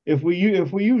if we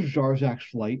use Jarzak's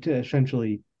flight to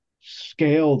essentially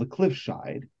scale the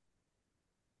cliffside,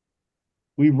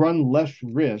 we run less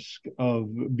risk of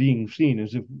being seen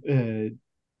as if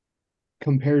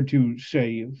compared to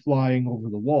say flying over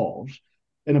the walls,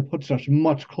 and it puts us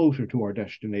much closer to our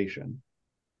destination.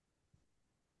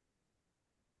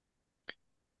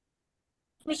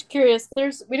 I'm just curious.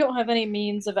 We don't have any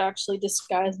means of actually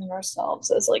disguising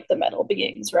ourselves as like the metal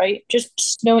beings, right?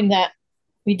 Just knowing that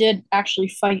we did actually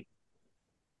fight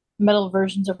metal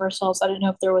versions of ourselves. I didn't know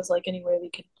if there was like any way we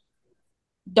could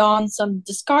don some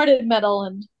discarded metal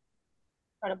and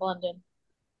try to blend in.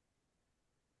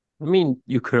 I mean,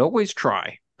 you could always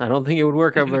try. I don't think it would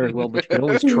work out very well, but you could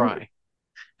always try.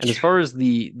 And as far as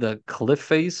the cliff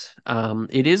face,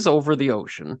 it is over the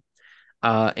ocean.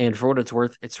 And for what it's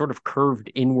worth, it's sort of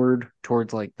curved inward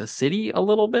towards like the city a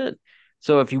little bit.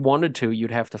 So if you wanted to,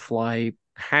 you'd have to fly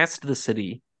past the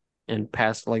city and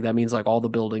past like that means like all the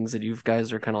buildings that you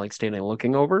guys are kind of like standing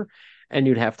looking over, and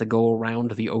you'd have to go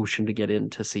around the ocean to get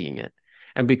into seeing it.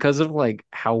 And because of like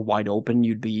how wide open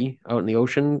you'd be out in the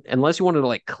ocean, unless you wanted to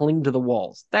like cling to the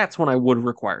walls, that's when I would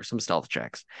require some stealth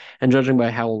checks. And judging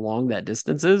by how long that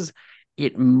distance is,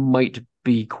 it might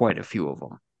be quite a few of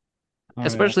them, All right,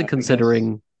 especially I guess.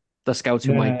 considering the scouts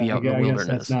who might Nah, be out in the I guess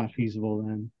that's wilderness. not feasible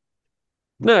then.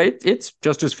 No, it's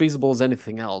just as feasible as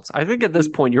anything else. I think at this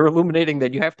point you're illuminating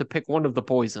that you have to pick one of the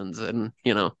poisons, and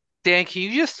Dan, can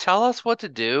you just tell us what to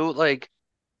do? Like,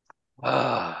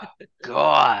 oh,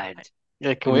 God.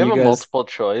 Yeah, I can we mean, have you a guys, multiple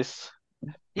choice?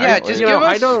 Yeah, That just way give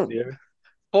I us it's don't. easier.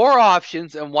 4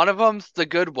 options, and one of them's the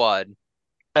good one.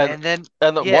 And then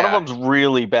one of yeah. them's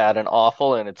really bad and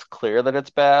awful, and it's clear that it's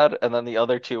bad, and then the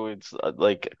other two, it's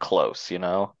like close,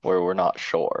 where we're not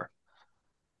sure.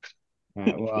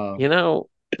 Well, You know,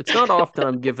 it's not often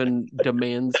I'm given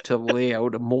demands to lay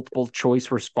out a multiple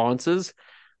choice responses.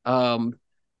 Um,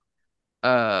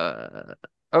 uh,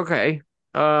 okay.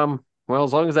 Well,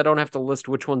 as long as I don't have to list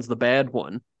which one's the bad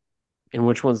one and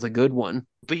which one's the good one.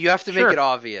 But you have to make it Sure.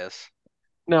 obvious.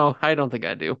 No, I don't think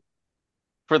I do.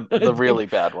 For the really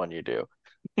bad one, you do.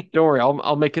 Don't worry,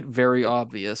 I'll make it very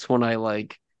obvious when I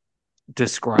like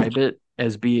describe it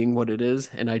as being what it is,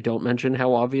 and I don't mention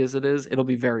how obvious it is. It'll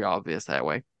be very obvious that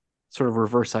way. Sort of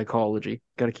reverse psychology.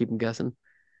 Got to keep them guessing.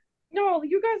 No,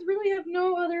 you guys really have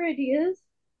no other ideas?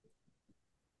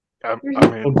 I There's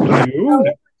mean, do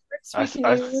you? tricks we can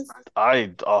use.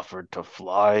 I offered to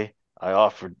fly. I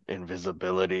offered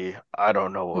invisibility. I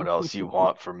don't know what else you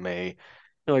want from me.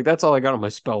 Like that's all I got on my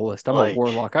spell list. I'm a Like,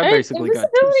 warlock. I basically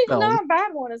got 2 Invisibility is spells. not a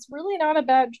bad one. It's really not a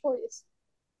bad choice.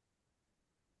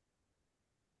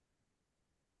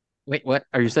 Wait, what?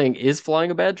 Are you saying is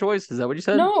flying a bad choice? Is that what you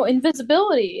said? No,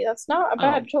 invisibility. That's not a Oh,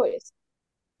 bad choice.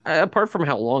 apart from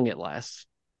how long it lasts.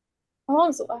 How long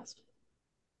does it last?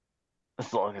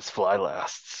 as long as fly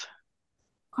lasts.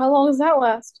 How long does that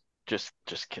last?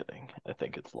 Just kidding. I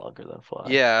think it's longer than fly.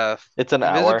 Yeah. It's an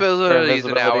hour. Invisibility is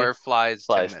an hour, flies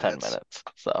 10 Flies 10 minutes. minutes.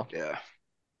 So Yeah.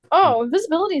 Oh,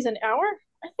 invisibility is an hour?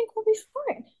 I think we'll be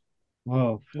fine.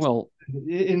 Well,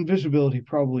 invisibility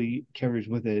probably carries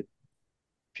with it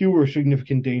fewer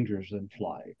significant dangers than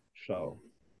fly. So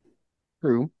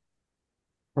True.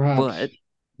 perhaps But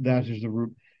that is the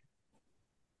route.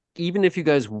 even if you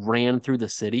guys ran through the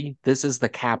city, this is the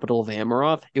capital of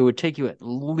Amaroth. It would take you at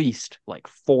least like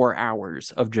 4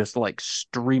 hours of just like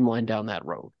streamline down that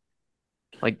road.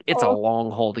 Like it's a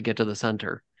long haul to get to the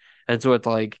center. And so it's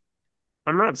like,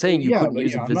 I'm not saying you couldn't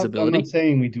use I'm invisibility. not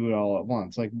saying we do it all at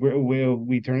once. Like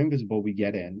we turn invisible, we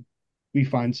get in, we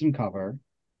find some cover,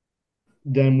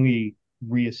 then we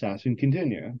reassess and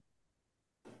continue.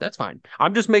 That's fine.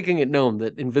 I'm just making it known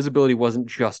that invisibility wasn't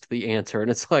just the answer. And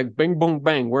it's like, bing, boom,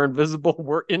 bang, we're invisible,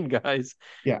 we're in, guys.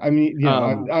 Yeah, I mean,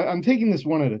 Um, I'm taking this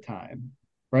one at a time,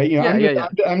 right? yeah.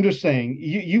 I'm just saying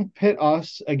you pit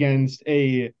us against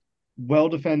a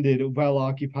well-defended,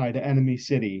 well-occupied enemy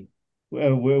city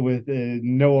with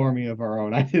no army of our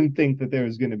own. I didn't think that there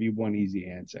was going to be one easy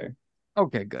answer.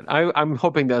 Okay, good. I'm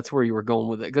hoping that's where you were going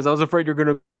with it because I was afraid you're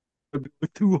going to be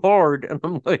too hard. And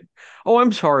I'm like, oh,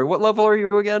 I'm sorry. What level are you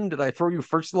again? Did I throw you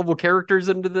first level characters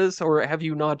into this, or have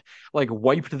you not like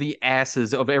wiped the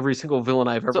asses of every single villain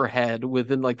I've So ever had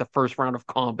within like the first round of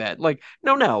combat? Like,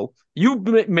 no, you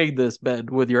made this bed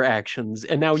with your actions,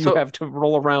 and now you so have to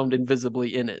roll around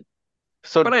invisibly in it.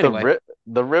 so But anyway,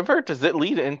 the river, does it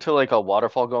lead into like a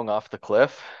waterfall going off the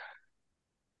cliff?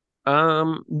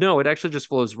 no, it actually just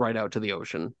flows right out to the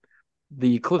ocean.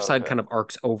 The cliffside Okay. kind of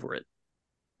arcs over it.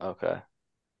 Okay.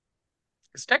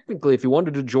 Because technically, if you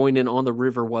wanted to join in on the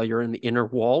river while you're in the inner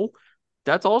wall,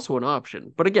 that's also an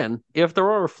option. But again, if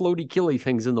there are floaty killy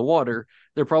things in the water,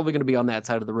 they're probably going to be on that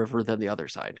side of the river than the other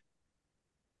side.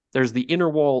 There's the inner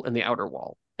wall and the outer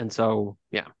wall. And so,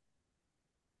 yeah.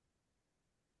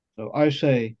 So I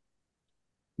say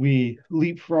we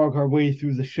leapfrog our way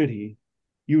through the city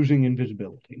using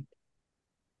invisibility.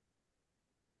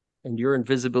 And your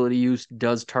invisibility use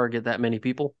does target that many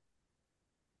people.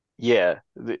 Yeah.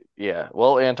 Yeah.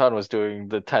 Well, Anton was doing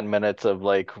the 10 minutes of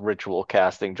like ritual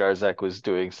casting. Jarzak was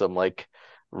doing some like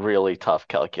really tough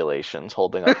calculations,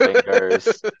 holding up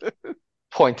fingers,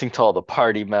 pointing to all the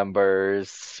party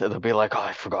members. And they'll be like, oh,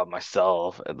 I forgot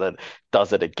myself. And then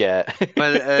does it again.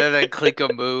 But and then Klika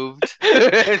moved.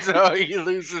 So he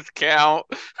loses count.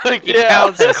 Like he Yeah.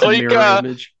 counts That's a mirror Klika,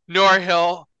 image.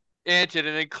 Norhill, Anton,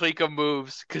 and then Klika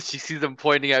moves because she sees him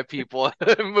pointing at people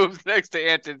and moves next to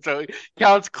Anton. So he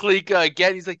counts Klika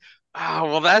again. He's like, oh,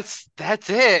 well, that's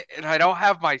it. And I don't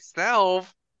have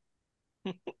myself.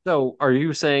 So are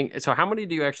you saying, so how many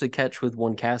do you actually catch with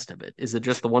one cast of it? Is it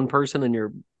just the one person and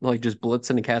you're like just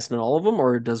blitzing and casting all of them,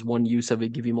 or does one use of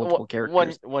it give you multiple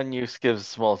characters? One use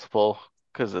gives multiple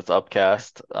because it's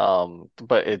upcast.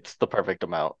 But it's the perfect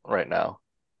amount right now.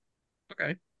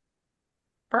 Okay.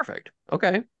 Perfect.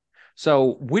 Okay.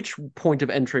 So which point of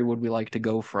entry would we like to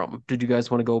go from? Did you guys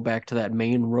want to go back to that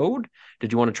main road?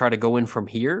 Did you want to try to go in from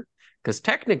here? Because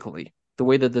technically, the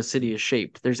way that the city is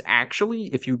shaped, there's actually,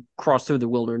 if you cross through the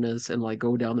wilderness and like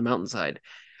go down the mountainside,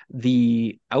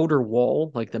 the outer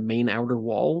wall, like the main outer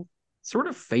wall, sort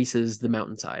of faces the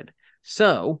mountainside.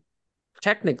 So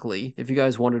technically, if you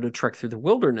guys wanted to trek through the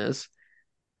wilderness,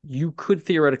 you could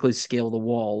theoretically scale the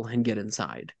wall and get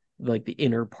inside, like the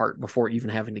inner part, before even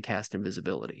having to cast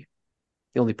invisibility.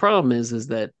 The only problem is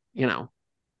that,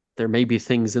 there may be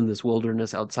things in this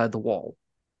wilderness outside the wall.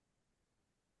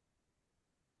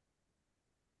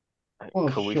 Well,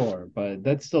 Could we sure, but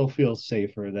that still feels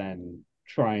safer than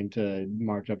trying to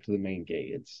march up to the main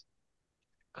gates.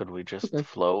 could we just Okay.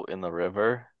 float in the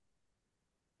river?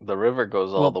 The river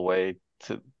goes all Well, the way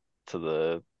to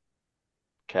the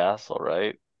castle,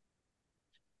 right?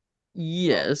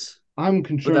 yes, I'm but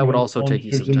concerned that would about the also take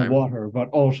you monsters some in the time. water, but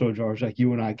also, George, like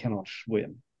you and I cannot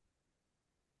swim.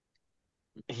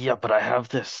 Yeah, but I have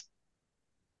this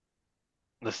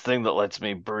thing that lets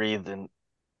me breathe and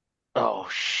oh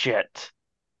shit.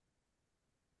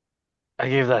 I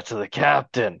gave that to the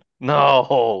captain.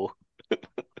 No.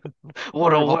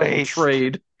 What a Awful waste.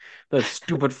 trade. That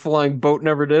stupid flying boat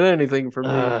never did anything for me.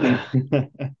 Uh,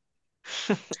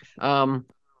 Um,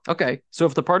 okay, so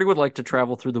if the party would like to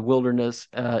travel through the wilderness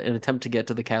and attempt to get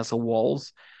to the castle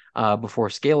walls before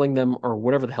scaling them or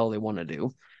whatever the hell they want to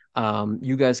do,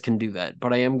 you guys can do that.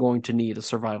 But I am going to need a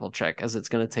survival check as it's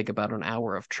going to take about an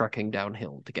hour of trekking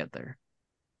downhill to get there.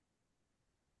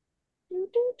 Do,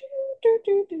 do, do,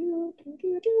 do, do, do,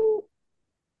 do, do.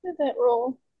 Did that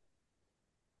roll?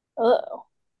 Oh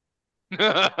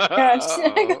gosh,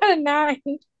 I got a 9.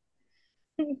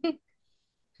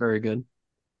 Very good.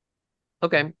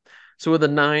 Okay. So with a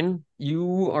 9,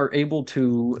 you are able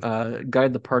to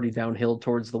guide the party downhill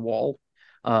towards the wall.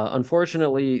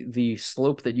 Unfortunately, the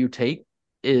slope that you take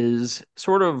is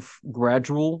sort of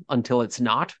gradual until it's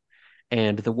not.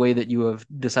 And the way that you have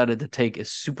decided to take is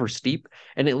super steep,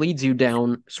 and it leads you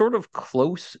down sort of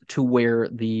close to where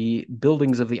the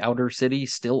buildings of the outer city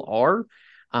still are.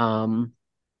 Um,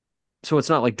 so it's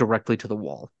not like directly to the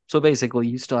wall. So basically,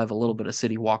 you still have a little bit of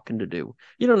city walking to do.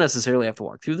 You don't necessarily have to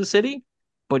walk through the city,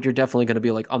 but you're definitely going to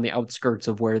be like on the outskirts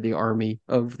of where the army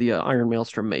of the Iron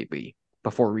Maelstrom may be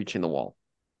before reaching the wall,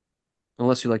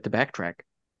 unless you like to backtrack.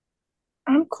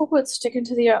 I'm cool with sticking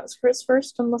to the outskirts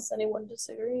first, unless anyone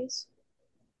disagrees.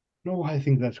 No, I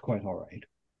think that's quite all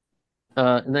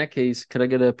right. In that case, could I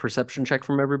get a perception check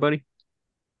from everybody?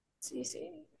 It's easy.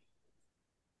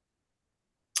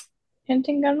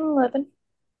 Hinting got an 11.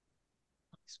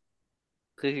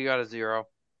 Cookie got a 0.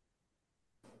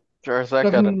 Jarzak got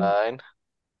a Seven, 9.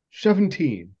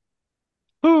 17.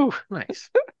 Ooh, nice.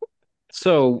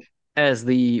 So, as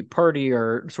the party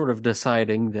are sort of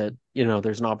deciding that,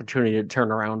 there's an opportunity to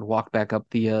turn around, walk back up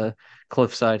the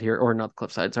cliffside here, or not the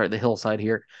cliffside, sorry, the hillside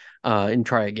here, and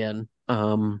try again.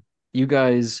 You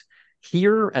guys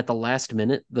hear at the last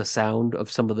minute the sound of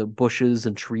some of the bushes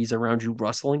and trees around you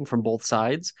rustling from both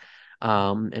sides.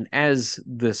 And as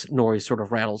this noise sort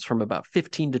of rattles from about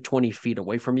 15 to 20 feet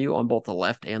away from you on both the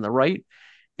left and the right,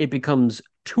 it becomes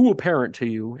too apparent to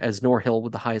you as Norhill,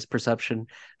 with the highest perception,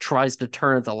 tries to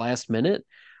turn at the last minute.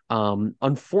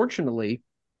 Unfortunately,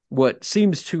 what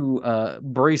seems to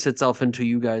brace itself into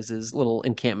you guys' little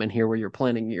encampment here where you're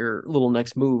planning your little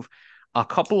next move, a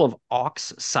couple of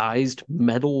ox-sized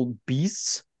metal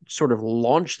beasts sort of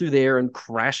launch through the air and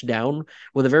crash down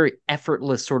with a very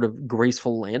effortless sort of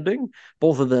graceful landing,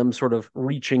 both of them sort of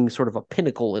reaching sort of a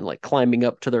pinnacle and like climbing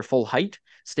up to their full height,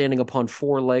 standing upon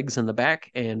 4 legs in the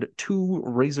back, and 2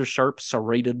 razor sharp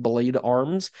serrated blade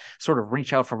arms sort of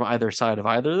reach out from either side of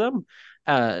either of them,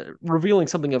 revealing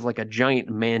something of like a giant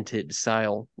mantid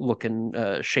style looking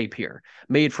shape here,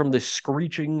 made from this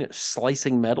screeching,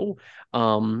 slicing metal,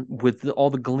 with all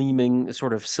the gleaming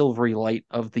sort of silvery light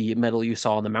of the metal you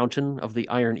saw on the mountain of the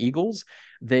Iron Eagles.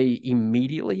 They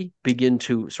immediately begin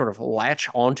to sort of latch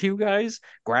onto you guys,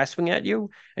 grasping at you,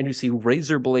 and you see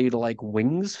razor blade like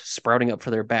wings sprouting up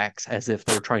for their backs as if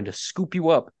they're trying to scoop you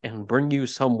up and bring you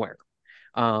somewhere.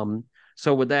 Um,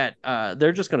 so with that,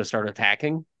 they're just going to start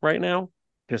attacking right now,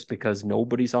 just because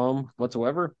nobody saw them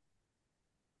whatsoever.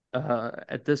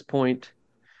 At this point,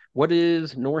 what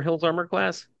is Norhill's armor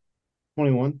class?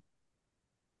 21.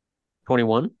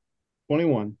 21.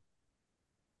 21.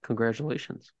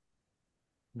 Congratulations.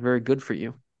 Very good for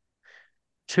you.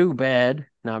 Too bad.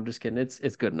 No, I'm just kidding.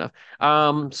 It's good enough.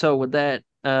 So with that,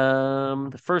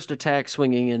 the first attack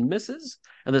swinging in misses,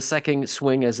 and the second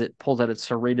swing as it pulls out its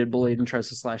serrated blade and tries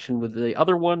to slash in with the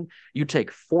other one, you take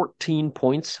 14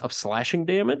 points of slashing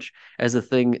damage as the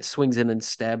thing swings in and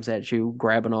stabs at you,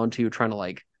 grabbing onto you, trying to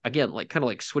like again, like kind of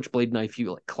like switchblade knife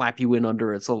you, like clap you in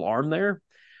under its little arm there.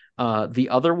 The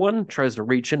other one tries to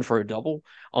reach in for a double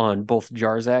on both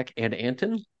Jarzak and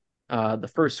Anton. The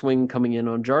first swing coming in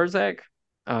on Jarzak.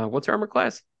 What's your armor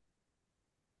class?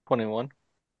 21.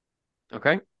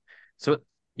 Okay. So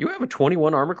you have a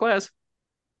 21 armor class?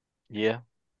 Yeah.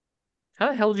 How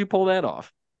the hell did you pull that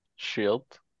off? Shield.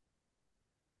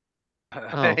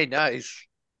 Oh, Hey, nice.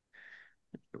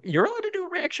 You're allowed to do a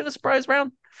reaction to surprise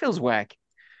round? Feels whack.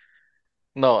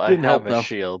 No, I Didn't have help a though.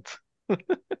 shield.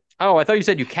 Oh, I thought you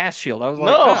said you cast shield. I was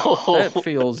like, oh, that No.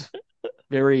 feels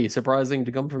very surprising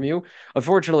to come from you.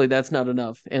 Unfortunately, that's not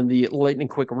enough. And the lightning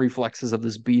quick reflexes of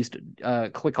this beast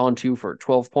click onto you for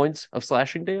 12 points of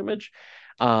slashing damage.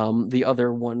 The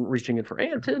other one reaching in for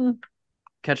Anton,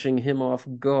 catching him off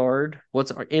guard.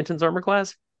 What's Anton's armor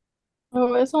class?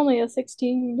 Oh, it's only a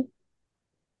 16.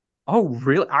 Oh,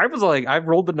 really? I was like, I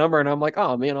rolled the number and I'm like,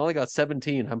 oh man, I only got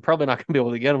 17. I'm probably not gonna be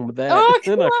able to get him with that. Oh,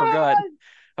 Then I forgot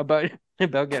come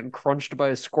about getting crunched by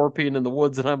a scorpion in the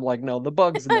woods, and I'm like, no, the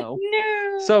bugs on! no.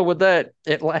 No. So with that,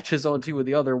 it latches onto you with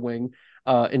the other wing,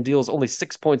 and deals only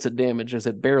 6 points of damage as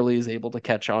it barely is able to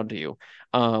catch onto you.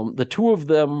 The two of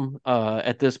them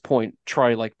at this point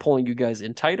try like pulling you guys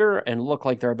in tighter and look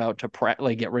like they're about to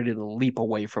like get ready to leap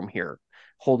away from here,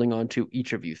 holding on to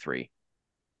each of you three.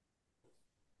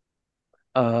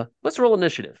 Let's roll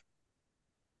initiative.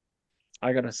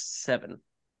 I got a 7.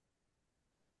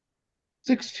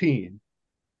 16.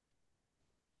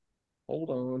 Hold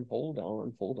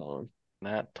on.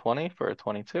 Nat 20 for a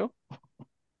 22.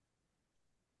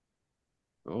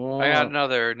 I got Oh,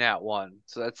 another nat 1,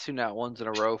 so that's 2 nat 1s in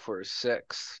a row for a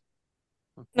 6.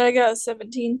 I got a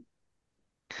 17.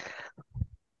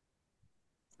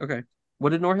 okay. What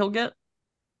did Norhill get?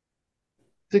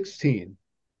 16.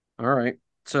 All right.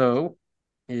 So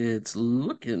it's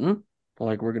looking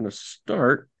like we're going to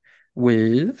start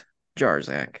with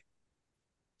Jarzak.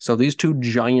 So these two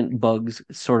giant bugs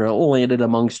sort of landed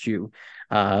amongst you,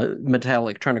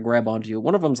 metallic, trying to grab onto you.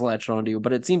 One of them's latched onto you,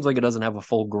 but it seems like it doesn't have a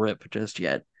full grip just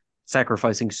yet,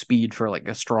 sacrificing speed for like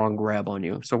a strong grab on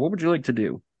you. So what would you like to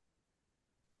do?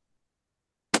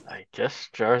 I guess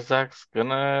Jarzak's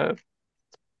gonna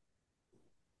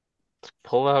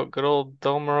pull out good old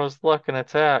Delmaro's luck and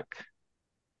attack.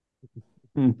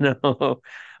 No.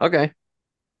 Okay.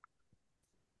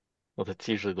 Well, that's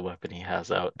usually the weapon he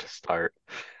has out to start.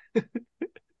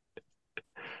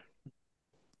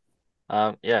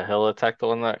 Yeah, he'll attack the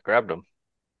one that grabbed him.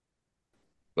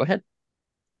 Go ahead.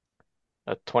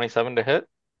 A 27 to hit.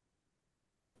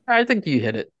 I think you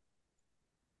hit it.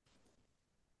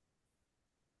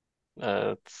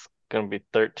 It's gonna be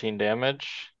 13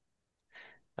 damage.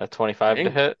 A 25 to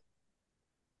Dang. hit.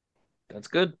 That's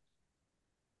good.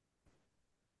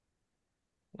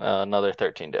 Another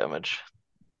 13 damage.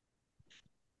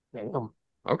 Damn.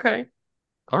 Okay.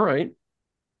 All right.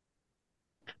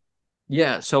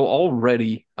 Yeah, so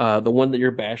already the one that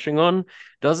you're bashing on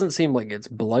doesn't seem like it's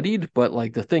bloodied, but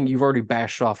like the thing you've already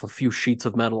bashed off a few sheets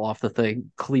of metal off the thing,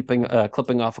 clipping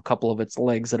off a couple of its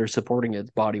legs that are supporting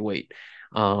its body weight.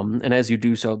 And as you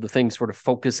do so, the thing sort of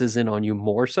focuses in on you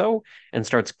more so and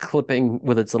starts clipping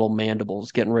with its little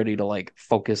mandibles, getting ready to like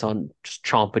focus on just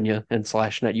chomping you and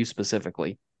slashing at you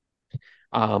specifically.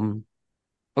 Um,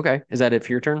 okay, is that it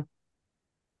for your turn?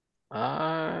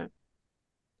 Uh,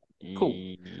 Cool.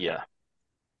 yeah.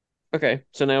 Okay,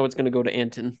 so now it's going to go to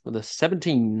Anton with a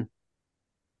 17.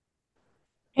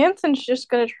 Hanson's just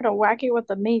gonna try to whack it with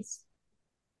the mace.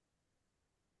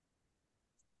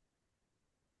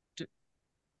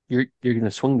 You're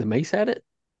gonna swing the mace at it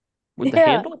with the Yeah,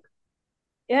 handle?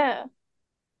 yeah.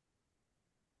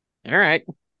 All right.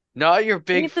 Not your I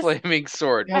big need this. flaming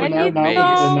sword, Yeah, I but now your need now with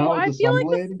mace. the no. now with I the feel like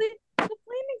sunblade. the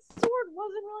flaming sword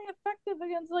wasn't really effective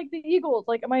against like the eagles.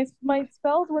 Like my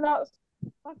spells were not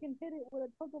fucking hit it with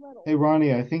a chunk of metal. Hey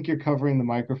Ronnie, I think you're covering the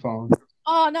microphone.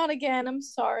 Oh, not again. I'm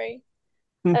sorry.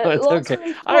 No, it's Long okay.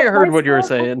 story I short, my heard what you were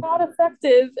spells were saying. not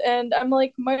effective, and I'm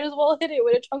like, might as well hit it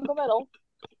with a chunk of metal.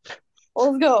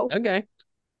 Let's go. Okay.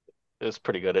 It was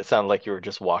pretty good. It sounded like you were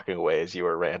just walking away as you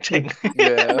were ranting.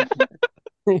 Yeah.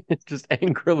 Just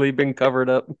angrily been covered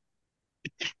up.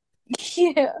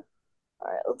 Yeah.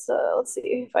 All right. Let's see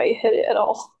if I hit it at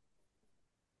all.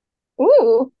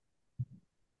 Ooh,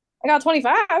 I got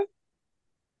 25.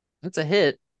 That's a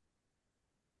hit.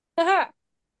 Haha.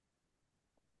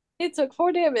 It took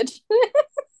 4 damage.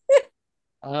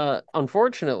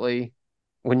 Unfortunately,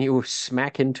 when you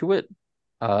smack into it,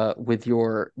 with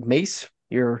your mace,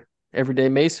 your everyday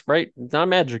mace, right? It's not a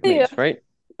magic Yeah. mace, right?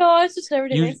 No, it's just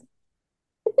everyday You, mace.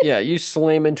 yeah, you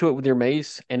slam into it with your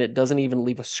mace, and it doesn't even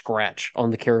leave a scratch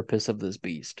on the carapace of this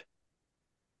beast.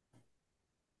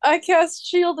 I cast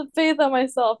Shield of Faith on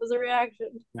myself as a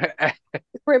reaction.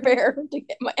 Prepare to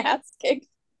get my ass kicked.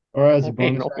 Or as a You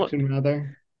bonus know what? action,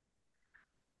 rather.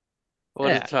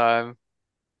 What a Yeah. time.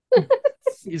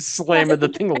 You slam it, the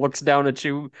thing looks down at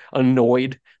you,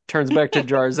 annoyed, turns back to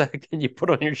Jarzak, and you put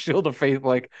on your shield of faith,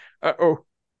 like, uh-oh.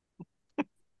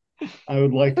 I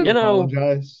would like to You know,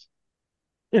 apologize.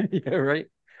 yeah, right.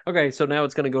 Okay, so now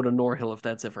it's gonna go to Norhill if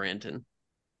that's it for Anton.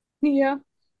 Yeah.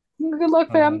 Good luck,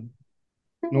 Uh, fam.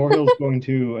 Norhill's going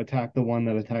to attack the one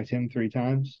that attacked him 3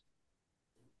 times.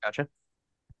 Gotcha.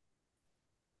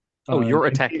 Oh, you're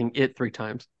 19, attacking it 3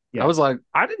 times. I was yes. like,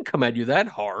 I didn't come at you that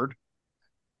hard.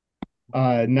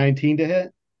 19 to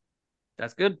hit.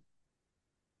 That's good.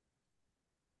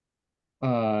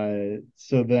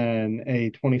 So then a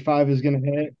 25 is going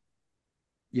to hit.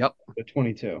 Yep. A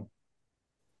 22.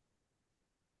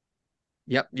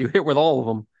 Yep. You hit with all of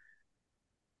them.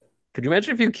 Could you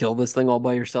imagine if you kill this thing all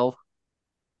by yourself?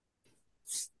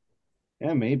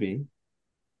 Yeah, maybe.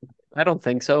 I don't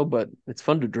think so, but it's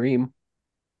fun to dream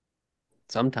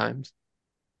sometimes.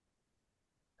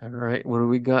 All right, what do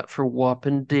we got for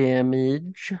whopping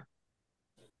damage?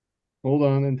 Hold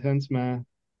on, intense math.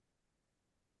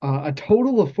 A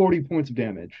total of 40 points of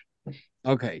damage.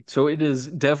 Okay, so it is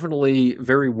definitely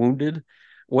very wounded.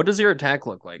 What does your attack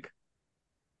look like?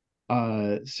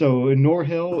 So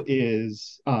Norhill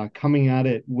is coming at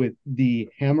it with the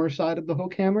hammer side of the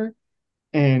hook hammer,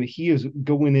 and he is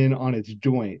going in on its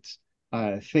joints,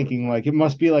 thinking like it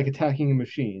must be like attacking a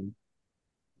machine.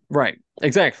 Right,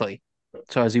 exactly.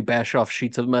 So as you bash off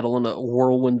sheets of metal in a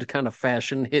whirlwind kind of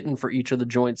fashion, hitting for each of the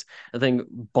joints, the thing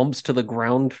bumps to the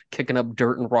ground, kicking up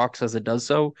dirt and rocks as it does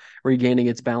so, regaining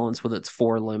its balance with its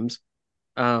four limbs.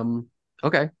 Um,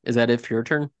 okay, is that it for your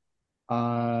turn?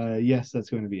 Yes, that's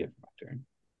going to be it for my turn.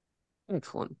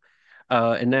 Excellent.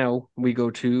 And now we go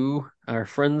to our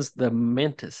friends, the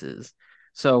mantises.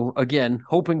 So again,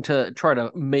 hoping to try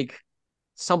to make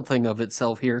something of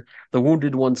itself here. The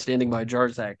wounded one standing by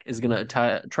Jarzak is going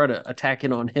to try to attack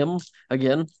in on him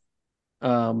again.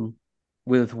 Um,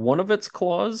 with one of its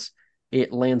claws,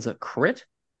 it lands a crit,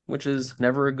 which is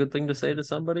never a good thing to say to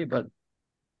somebody, but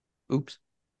oops.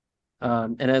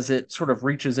 And as it sort of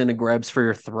reaches in and grabs for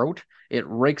your throat, it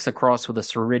rakes across with a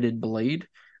serrated blade,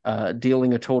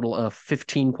 dealing a total of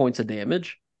 15 points of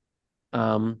damage.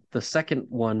 The second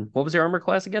one, what was your armor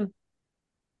class again?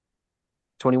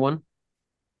 21?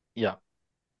 Yeah.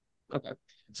 Okay.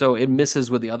 So it misses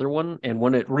with the other one, and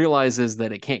when it realizes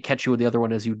that it can't catch you with the other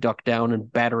one as you duck down and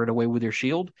batter it away with your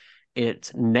shield,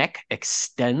 its neck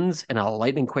extends in a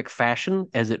lightning quick fashion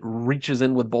as it reaches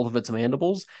in with both of its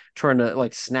mandibles, trying to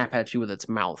like snap at you with its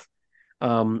mouth.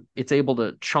 It's able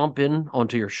to chomp in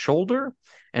onto your shoulder,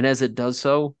 and as it does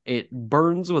so, it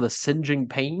burns with a singeing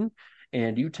pain,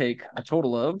 and you take a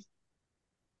total of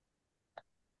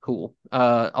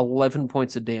 11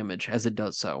 points of damage as it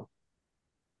does so.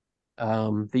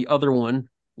 The other one,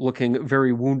 looking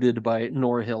very wounded by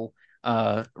Norhill,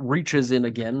 reaches in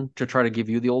again to try to give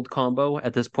you the old combo.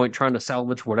 At this point, trying to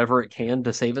salvage whatever it can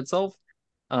to save itself.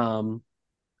 Um,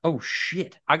 oh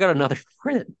shit! I got another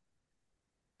crit.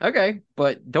 Okay,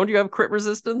 but don't you have crit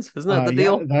resistance? Isn't that the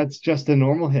Yeah, deal? that's just a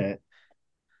normal hit.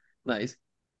 Nice.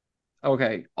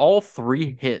 Okay, all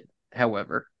three hit,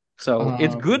 however. So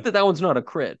it's good Um, that that one's not a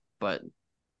crit, but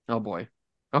oh boy.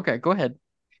 Okay, go ahead.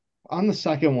 on the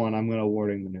second one, I'm going to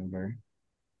warding maneuver.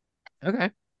 Okay.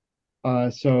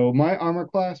 So my armor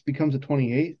class becomes a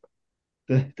 28.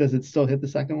 Does it still hit the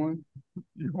second one?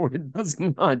 No, it does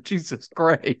not. Jesus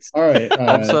Christ. All right. All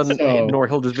of a sudden,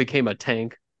 Norhill just became a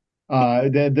tank.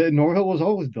 The Norhill was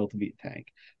always built to be a tank.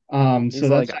 So He's that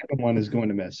like, second one is going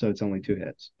to miss. So it's only 2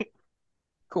 hits.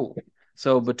 cool.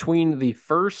 So between the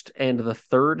first and the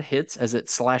third hits, as it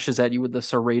slashes at you with the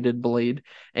serrated blade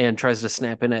and tries to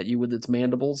snap in at you with its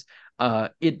mandibles,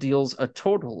 it deals a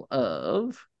total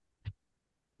of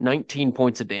 19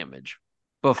 points of damage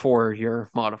before your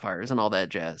modifiers and all that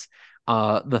jazz.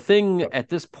 The thing at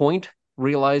this point,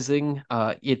 realizing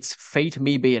its fate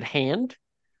may be at hand,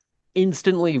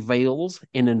 instantly veils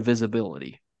in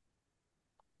invisibility.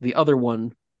 The other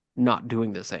one not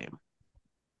doing the same.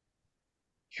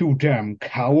 You damn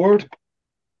coward!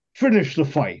 Finish the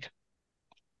fight.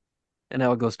 And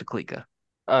now it goes to Klika.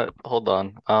 Hold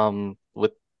on.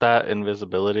 With that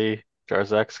invisibility,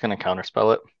 Jarzak's gonna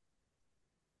counterspell it.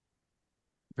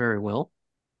 Very well.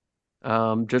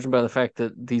 Judging by the fact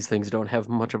that these things don't have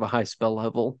much of a high spell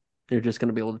level, you're just going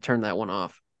to be able to turn that one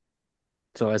off.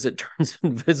 So as it turns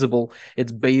invisible,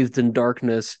 it's bathed in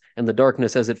darkness, and the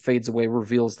darkness, as it fades away,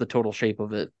 reveals the total shape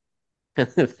of it. And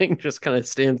the thing just kind of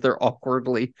stands there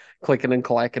awkwardly, clicking and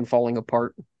clacking, falling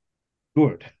apart.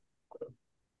 Good.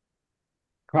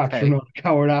 Perhaps you're Okay. not a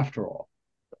coward after all.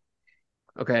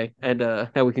 Okay. And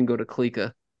now we can go to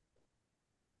Klika.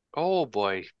 Oh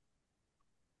boy.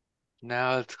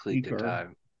 Now it's Cleeka Weaker.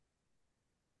 time.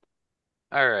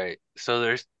 All right. So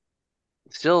there's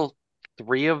still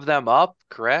three of them up,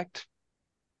 correct?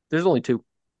 There's only two.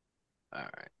 All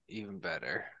right. Even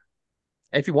better.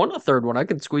 If you want a third one, I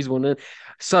can squeeze one in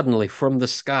suddenly from the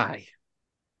sky.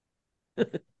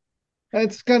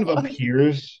 It's kind of Fuck.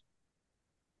 appears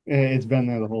it's been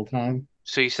there the whole time.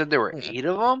 So you said there were Yeah. 8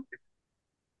 of them?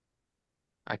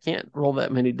 I can't roll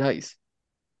that many dice.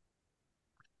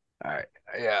 All right.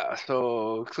 Yeah.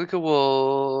 So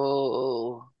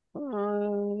clickable.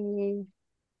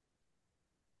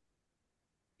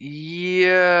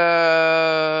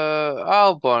 Yeah.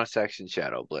 I'll bonus action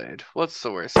Shadow Blade. What's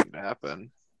the worst thing to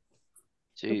happen?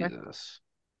 Okay. Jesus.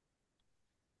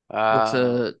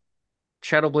 What's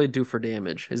Shadow Blade do for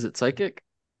damage? Is it psychic?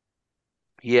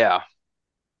 Yeah.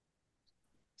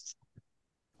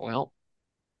 Well,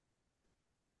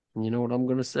 you know what I'm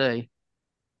gonna say.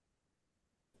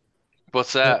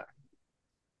 What's that?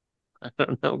 I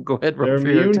don't know. Go ahead, They're roll for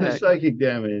your immune to attack. psychic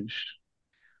damage.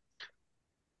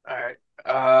 All right.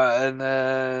 And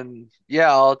then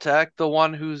yeah, I'll attack the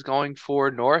one who's going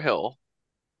for Norhill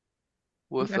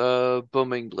with Okay. a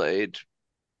booming blade.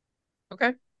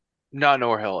 Okay. Not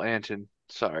Norhill, Anton.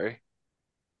 Sorry.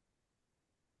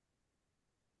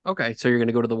 Okay. So you're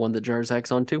gonna go to the one that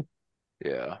Jarzak's onto?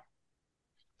 Yeah.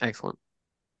 Excellent.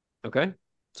 Okay.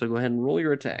 So go ahead and roll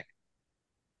your attack.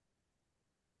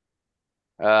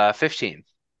 15.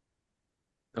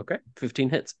 Okay. 15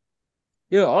 hits.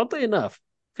 Yeah, oddly enough,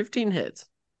 15 hits.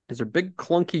 These are big,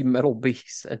 clunky metal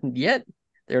beasts, and yet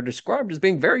they're described as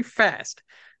being very fast.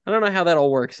 I don't know how that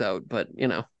all works out, but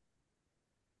Well,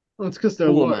 it's because they're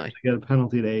who am large. I? They get a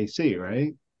penalty to AC,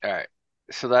 right? All right.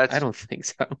 So I that's don't think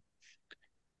so.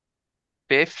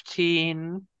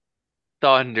 15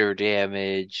 thunder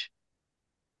damage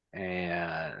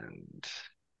and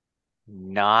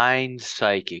 9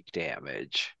 psychic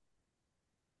damage.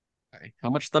 Okay. How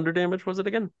much thunder damage was it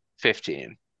again?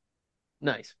 15.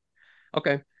 Nice.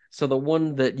 Okay. So the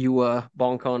one that you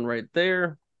bonk on right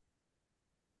there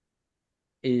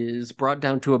is brought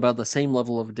down to about the same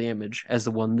level of damage as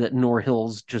the one that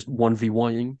Norhill's just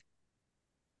 1v1ing.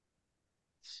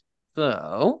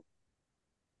 So,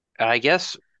 And I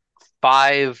guess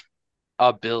 5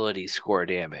 ability score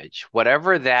damage.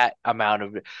 Whatever that amount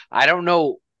of I don't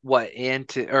know what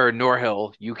or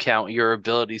Norhill you count your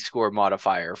ability score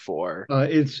modifier for.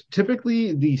 It's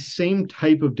typically the same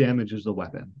type of damage as the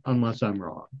weapon, unless I'm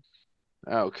wrong.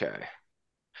 Okay.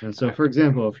 And so, for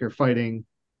example, if you're fighting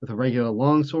with a regular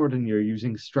longsword and you're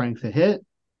using strength to hit,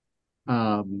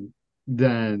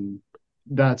 then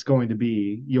that's going to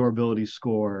be your ability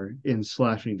score in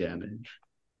slashing damage.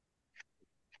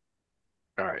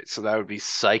 All right, so that would be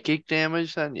psychic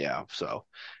damage then? Yeah, so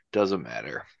doesn't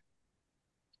matter.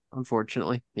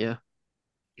 unfortunately, yeah.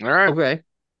 All right. Okay.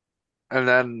 And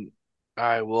then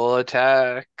I will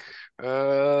attack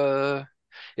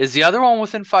is the other one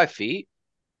within 5 feet?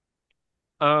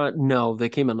 No, they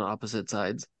came on opposite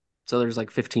sides. So there's like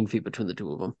 15 feet between the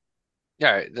two of them.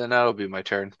 All right, then that'll be my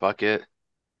turn. Fuck it.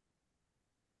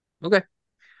 Okay.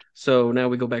 So now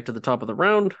we go back to the top of the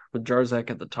round with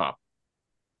Jarzak at the top.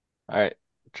 All right.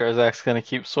 Jarzak's gonna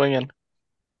keep swinging.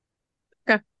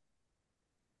 Okay.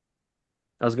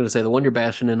 I was going to say the one you're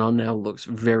bashing in on now looks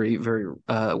very, very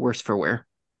worse for wear.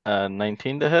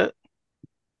 19 to hit.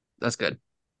 That's good.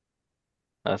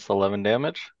 That's 11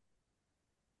 damage.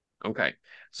 Okay.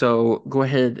 So go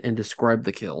ahead and describe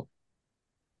the kill.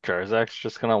 Jarzak's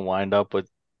just gonna wind up with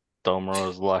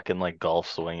Domro's luck and like golf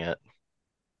swing it.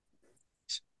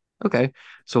 Okay.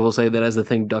 So we'll say that as the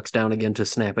thing ducks down again to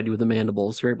snap at you with the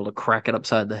mandibles, you're able to crack it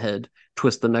upside the head,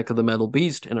 twist the neck of the metal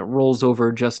beast, and it rolls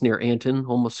over just near Anton,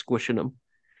 almost squishing him.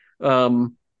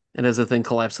 And as the thing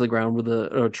collapses to the ground with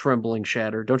a trembling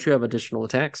shatter, don't you have additional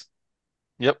attacks?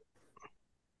 Yep.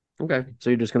 Okay.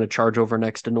 So you're just going to charge over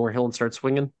next to Norhill and start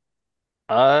swinging?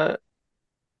 I'll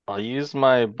use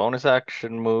my bonus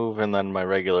action move and then my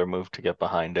regular move to get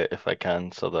behind it if I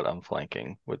can, so that I'm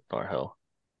flanking with Norhill.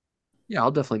 Yeah,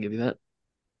 I'll definitely give you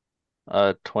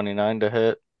that. 29 to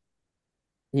hit,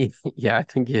 Yeah, I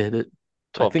think you hit it.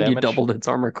 I 12 think you damage. doubled its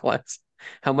armor class.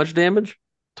 How much damage?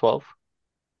 12.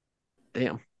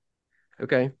 Damn.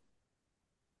 Okay.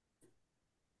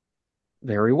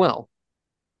 Very well.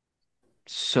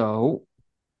 So,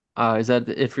 is that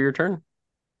it for your turn?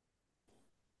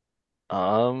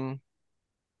 Um,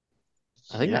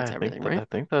 I think yeah, that's everything, right? I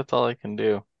think that's all I can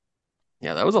do.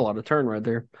 Yeah, that was a lot of turn right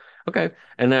there. Okay.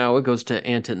 And now it goes to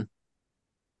Anton.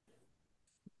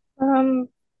 I'm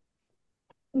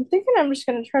thinking I'm just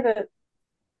gonna try to.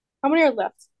 How many are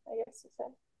left? I guess you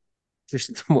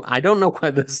said. I don't know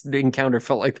why this encounter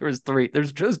felt like there was three.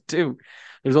 There's just two.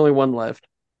 There's only one left.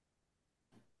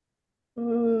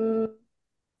 Mm,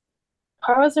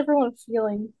 how is everyone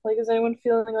feeling? Like, is anyone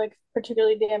feeling like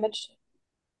particularly damaged?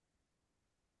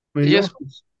 I mean, Yes,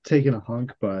 Norman's taking a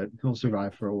hunk, but he'll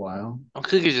survive for a while. I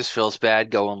think it just feels bad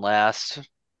going last.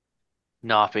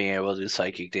 not being able to do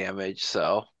psychic damage,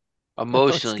 so I was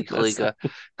emotionally, gonna say.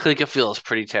 Kalika feels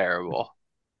pretty terrible.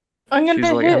 I'm She's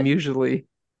gonna like, I'm hit. usually.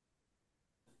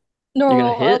 No, You're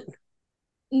gonna hit?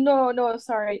 no,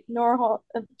 sorry. Norhol.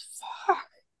 Fuck.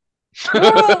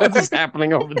 What's Norhol.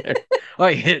 happening over there?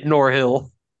 I hit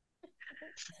Norhill.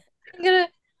 I'm gonna,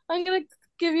 I'm gonna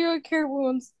give you a cure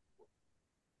wounds.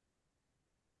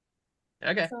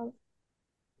 Okay. So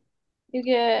you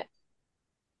get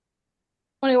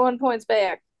 21 points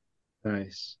back.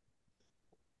 Nice.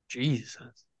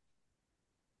 Jesus.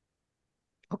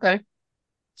 Okay.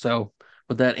 So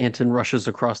with that, Anton rushes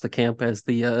across the camp as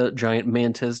the giant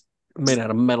mantis made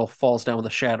out of metal falls down with a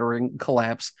shattering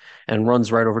collapse and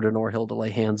runs right over to Norhill to lay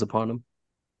hands upon him.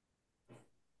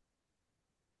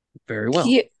 Very well.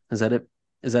 Yeah, Is that it?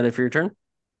 Is that it for your turn?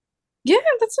 yeah,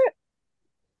 that's it.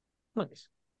 Nice.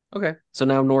 Okay. So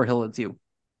now Norhill, it's you.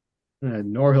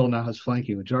 Norhill now has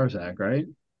flanking with Jarzak, right?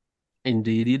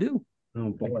 Indeed, you do. Oh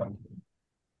boy. All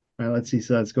right, let's see.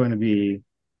 So that's going to be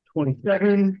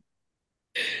 27,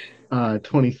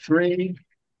 23,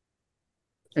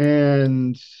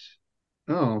 and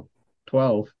oh,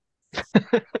 12.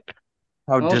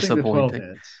 How I don't think the 12 disappointing.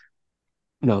 hits.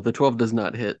 No, the 12 does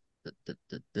not hit.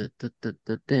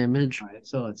 The damage. All right,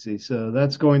 so let's see. So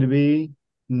that's going to be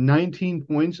 19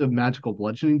 points of magical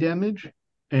bludgeoning damage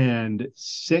and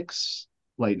 6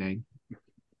 lightning.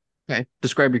 Okay.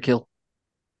 Describe your kill.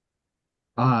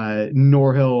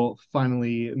 Norhill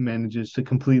finally manages to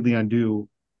completely undo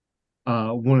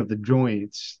one of the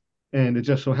joints, and it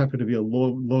just so happened to be a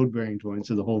load bearing joint,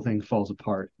 so the whole thing falls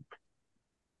apart.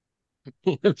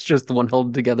 It's just the one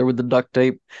held together with the duct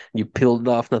tape. You peeled it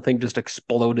off, and the thing just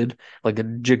exploded like a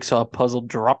jigsaw puzzle,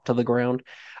 dropped to the ground.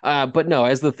 But no,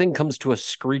 as the thing comes to a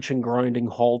screeching, grinding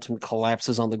halt and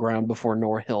collapses on the ground before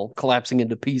Norhill, collapsing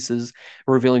into pieces,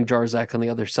 revealing Jarzak on the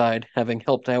other side, having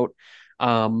helped out.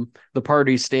 The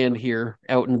party stand here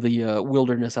out in the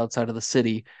wilderness outside of the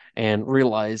city and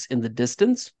realize in the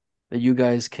distance that you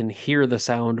guys can hear the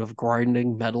sound of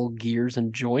grinding metal gears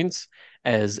and joints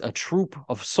as a troop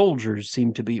of soldiers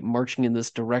seem to be marching in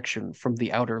this direction from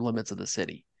the outer limits of the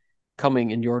city,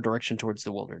 coming in your direction towards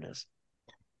the wilderness.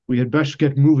 We had best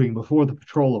get moving before the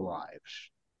patrol arrives.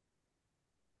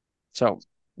 So,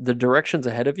 the directions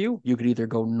ahead of you, you could either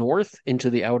go north into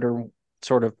the outer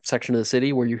sort of section of the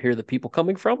city where you hear the people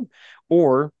coming from,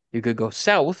 or you could go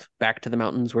south back to the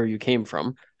mountains where you came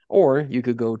from, or you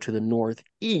could go to the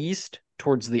northeast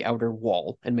towards the outer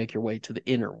wall and make your way to the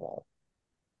inner wall.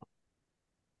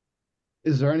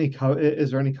 Is there any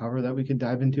cover that we could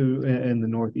dive into in the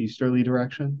northeasterly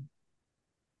direction?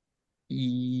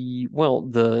 Well,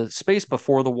 the space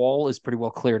before the wall is pretty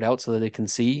well cleared out so that they can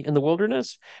see in the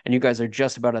wilderness, and you guys are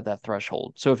just about at that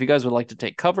threshold. So if you guys would like to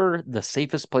take cover, the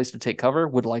safest place to take cover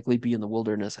would likely be in the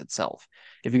wilderness itself.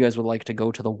 If you guys would like to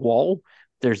go to the wall,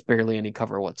 there's barely any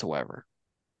cover whatsoever.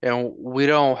 And we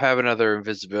don't have another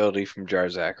invisibility from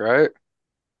Jarzak, right?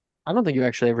 I don't think you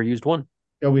actually ever used one.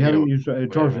 Yeah, we Yeah, haven't used we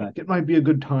Jarzak. haven't. It might be a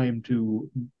good time to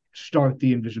start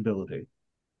the invisibility.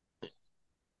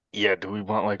 Yeah, do we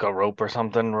want like a rope or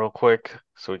something real quick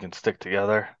so we can stick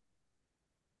together?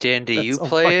 Dan, do That's you so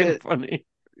play fucking it? funny.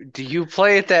 Do you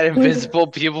play it that invisible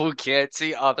people who can't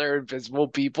see other invisible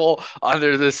people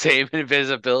under the same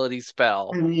invisibility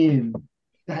spell? I mean,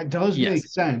 that does make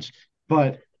Yes. sense,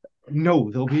 but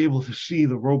no, they'll be able to see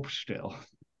the rope still.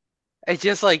 It's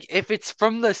just like if it's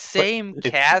from the same it's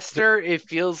caster, it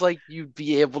feels like you'd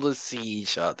be able to see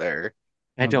each other.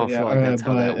 I But don't yeah, feel like that's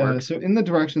how that but works. so in the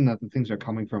direction that the things are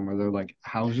coming from, are there like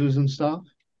houses and stuff?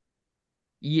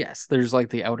 Yes, there's like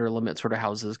the outer limit sort of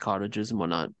houses, cottages, and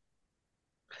whatnot.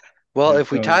 Well, Right,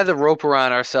 if we so tie the rope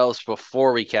around ourselves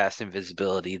before we cast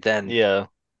invisibility, then yeah.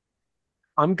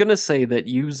 I'm gonna say that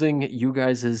using you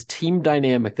guys' team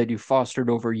dynamic that you fostered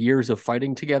over years of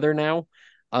fighting together now,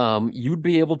 you'd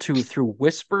be able to, through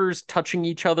whispers, touching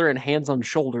each other, and hands on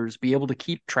shoulders, be able to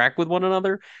keep track with one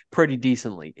another pretty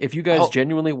decently. If you guys oh,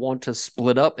 genuinely want to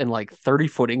split up in like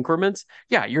 30-foot increments,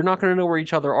 yeah, you're not gonna know where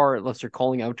each other are unless you're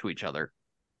calling out to each other.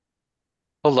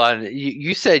 hold on.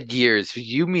 You said years.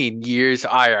 You mean years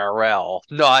IRL,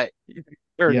 not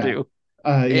Sure yeah, do.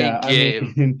 yeah. in I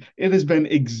game. mean, it has been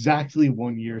exactly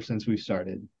 1 year since we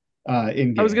started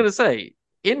in I was game. gonna say,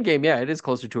 in game, yeah, it is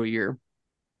closer to a year.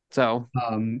 So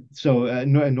So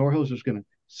Norhill's just gonna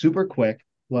super quick,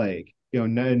 like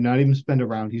not even spend a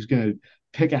round. He's gonna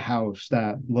pick a house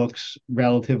that looks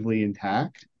relatively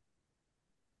intact,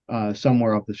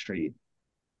 somewhere up the street.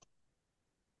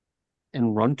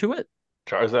 and run to it.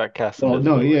 Jarzak casts Well,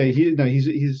 no, yeah, invisibility.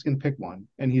 he's just gonna pick one,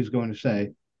 and he's going to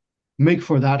say, "Make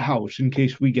for that house in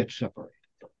case we get separated."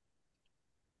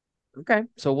 Okay,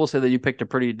 so we'll say that you picked a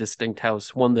pretty distinct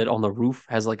house, one that on the roof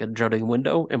has like a jutting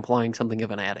window, implying something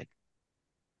of an attic.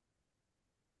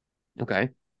 Okay,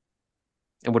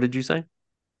 and what did you say,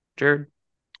 Jared?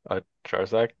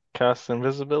 Jarzak casts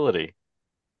invisibility.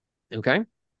 Okay,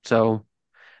 so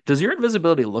does your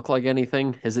invisibility look like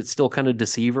anything? Is it still kind of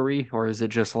deceivery, or is it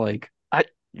just like I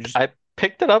you just I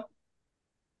picked it up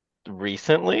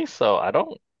recently, so I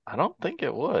don't think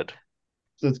it would.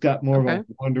 So it's got more of okay? a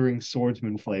wandering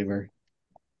swordsman flavor.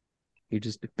 You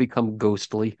just become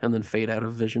ghostly and then fade out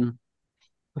of vision.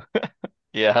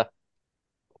 Yeah.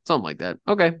 Something like that.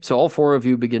 Okay, so all four of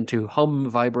you begin to hum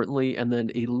vibrantly and then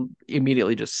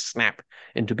immediately just snap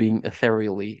into being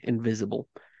ethereally invisible.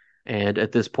 And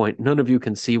at this point, none of you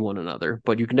can see one another,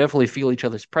 but you can definitely feel each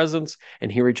other's presence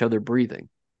and hear each other breathing.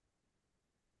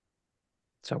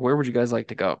 So, where would you guys like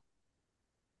to go?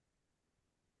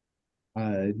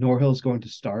 Norhill's going to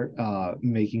start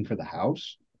making for the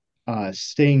house,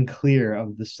 staying clear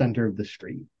of the center of the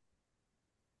street.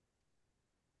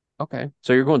 Okay,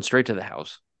 so you're going straight to the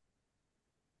house.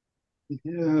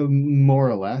 More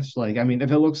or less. Like, I mean,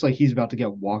 if it looks like he's about to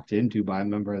get walked into by a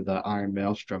member of the Iron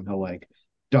Maelstrom, he'll like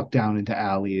duck down into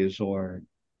alleys or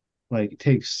like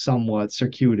take somewhat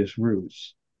circuitous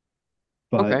routes.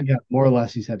 But Okay, yeah, more or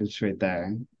less, he's headed straight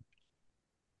there.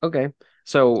 okay.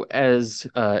 So, as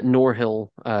Norhill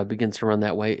begins to run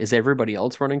that way, is everybody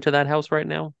else running to that house right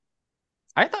now?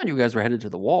 I thought you guys were headed to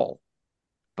the wall,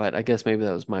 but I guess maybe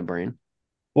that was my brain.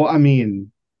 Well, I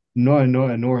mean,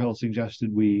 Norhill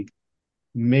suggested we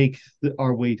make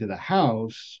our way to the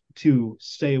house to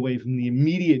stay away from the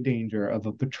immediate danger of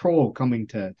a patrol coming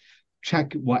to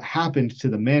check what happened to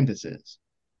the mantises,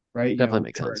 right? Definitely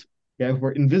makes sense. Yeah, if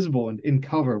we're invisible and in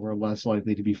cover, we're less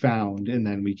likely to be found, and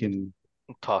then we can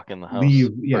Talk in the house leave.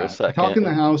 for a Yeah, talk second. in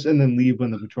the house and then leave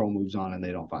when the patrol moves on and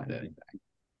they don't find anything.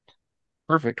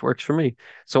 Perfect, works for me.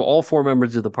 So all four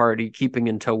members of the party keeping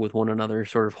in tow with one another,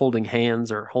 sort of holding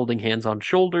hands or holding hands on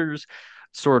shoulders,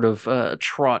 sort of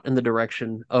trot in the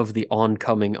direction of the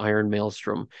oncoming Iron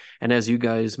Maelstrom. And as you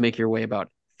guys make your way about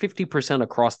 50%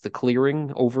 across the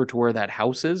clearing over to where that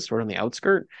house is, sort of on the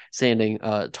outskirt, standing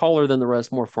taller than the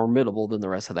rest, more formidable than the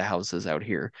rest of the houses out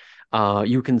here.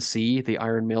 You can see the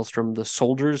Iron Maelstrom, the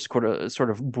soldiers sort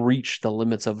of breach the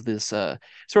limits of this sort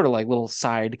of like little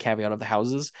side caveat of the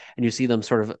houses, and you see them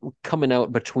sort of coming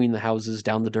out between the houses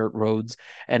down the dirt roads.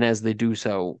 And as they do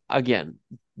so, again,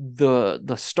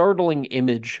 the startling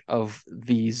image of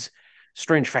these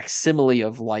strange facsimile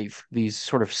of life, these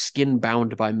sort of skin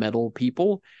bound by metal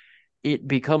people, it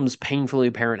becomes painfully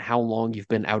apparent how long you've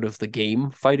been out of the game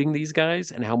fighting these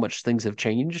guys and how much things have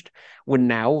changed when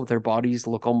now their bodies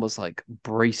look almost like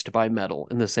braced by metal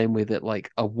in the same way that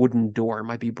like a wooden door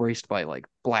might be braced by like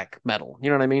black metal. You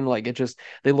know what I mean? Like it just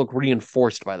they look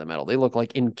reinforced by the metal. They look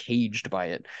like encaged by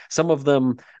it. Some of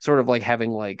them sort of like having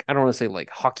like I don't want to say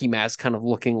like hockey mask kind of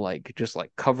looking like just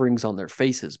like coverings on their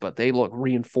faces, but they look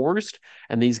reinforced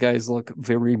and these guys look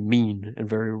very mean and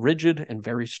very rigid and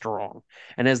very strong.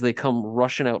 And as they come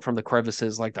rushing out from the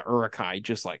crevices like the Urukai,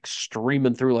 just like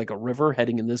streaming through like a river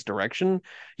heading in this direction,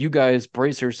 you guys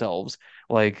brace yourselves,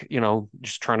 like,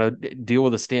 just trying to deal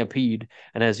with a stampede.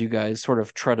 And as you guys sort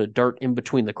of try to dart in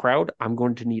between the crowd, I'm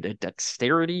going to need a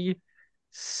dexterity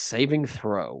saving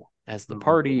throw as the Oh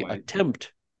party boy.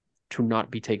 attempt to not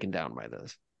be taken down by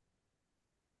this.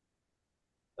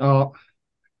 Oh,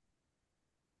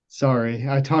 sorry.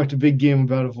 I talked a big game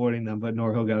about avoiding them, but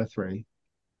Norhill got a 3.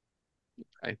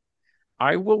 Okay.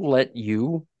 I will let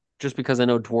you, just because I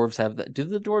know dwarves have that. Do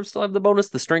the dwarves still have the bonus,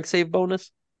 the strength save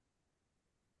bonus?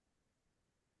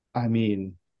 I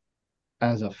mean,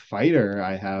 as a fighter,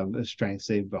 I have a strength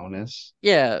save bonus.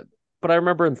 Yeah, but I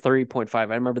remember in 3.5, I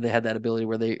remember they had that ability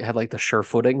where they had like the sure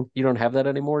footing. You don't have that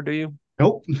anymore, do you?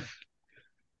 Nope.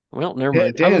 Well, never mind. I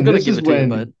was Dan, gonna this give is it to you,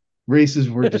 but when races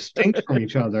were distinct from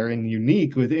each other and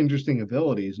unique with interesting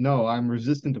abilities. No, I'm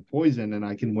resistant to poison and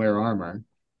I can wear armor.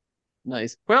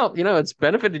 nice. Well, it's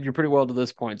benefited you pretty well to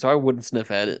this point, so I wouldn't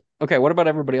sniff at it. Okay, what about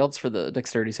everybody else for the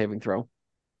dexterity saving throw?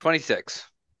 26.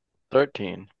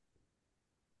 13.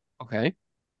 Okay.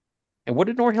 And what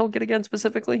did Norhill get again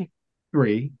specifically?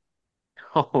 3.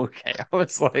 Oh, okay. I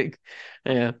was like,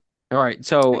 yeah. All right.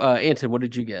 So, Anton, what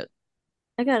did you get?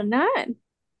 I got a 9.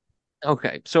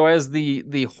 Okay, so as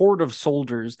the horde of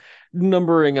soldiers,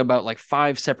 numbering about like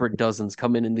 5 separate dozens,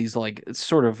 come in these like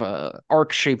sort of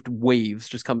arc-shaped waves,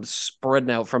 just come spreading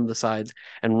out from the sides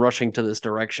and rushing to this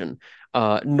direction.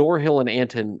 Norhill and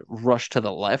Anton rush to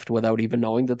the left without even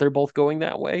knowing that they're both going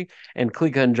that way, and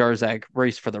Klika and Jarzak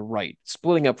race for the right,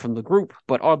 splitting up from the group,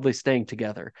 but oddly staying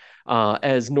together.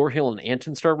 As Norhill and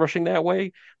Anton start rushing that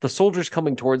way, the soldiers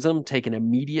coming towards them take an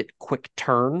immediate quick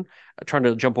turn, trying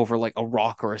to jump over like a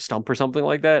rock or a stump or something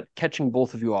like that, catching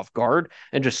both of you off guard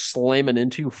and just slamming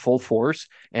into you full force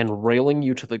and railing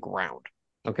you to the ground.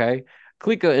 Okay?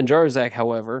 Klika and Jarzak,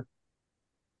 however,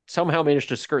 somehow managed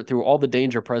to skirt through all the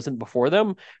danger present before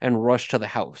them and rush to the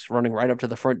house, running right up to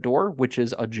the front door, which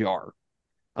is ajar.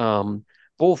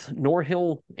 Both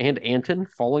Norhill and Anton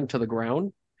falling to the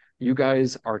ground. You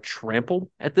guys are trampled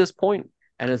at this point,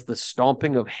 and as the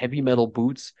stomping of heavy metal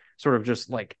boots sort of just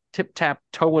like tip tap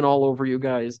toeing all over you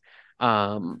guys,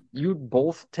 you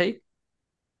both take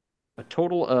a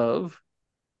total of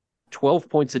 12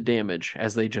 points of damage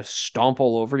as they just stomp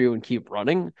all over you and keep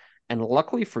running. And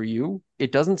luckily for you,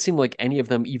 it doesn't seem like any of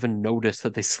them even noticed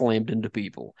that they slammed into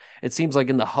people. It seems like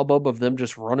in the hubbub of them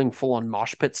just running full on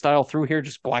mosh pit style through here,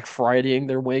 just Black Fridaying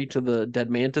their way to the dead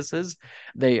mantises,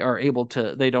 they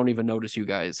don't even notice you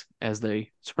guys as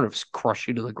they sort of crush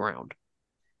you to the ground.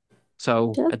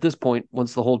 So at this point,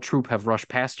 once the whole troop have rushed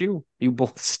past you, you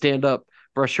both stand up,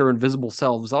 brush your invisible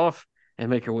selves off, and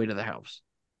make your way to the house.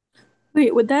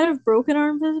 Wait, would that have broken our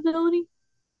invisibility?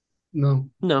 No.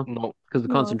 No, No. because the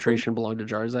Oh, okay. concentration belonged to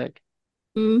Jarzak.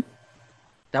 Mm.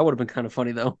 That would have been kind of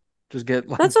funny though. Just get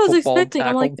like That's what I was football expecting.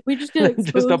 I'm like, tackled, we just get just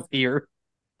exposed. up here.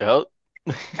 Yep.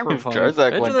 Never If funny.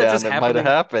 Jarzak Imagine went that down, just it might have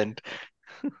happening.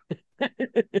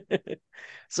 happened.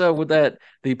 So with that,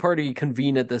 the party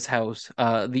convene at this house.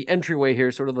 The entryway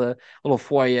here, sort of the little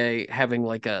foyer, having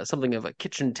like something of a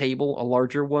kitchen table, a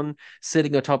larger one,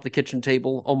 sitting atop the kitchen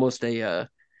table, almost a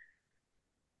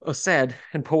sad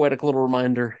and poetic little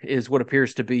reminder is what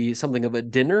appears to be something of a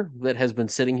dinner that has been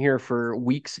sitting here for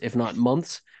weeks, if not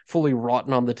months, fully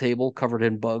rotten on the table, covered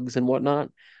in bugs and whatnot.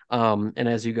 And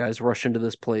as you guys rush into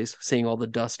this place, seeing all the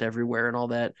dust everywhere and all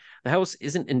that, the house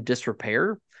isn't in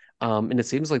disrepair. And it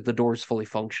seems like the door is fully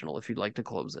functional if you'd like to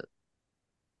close it.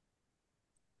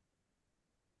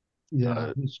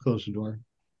 Yeah, let's close the door.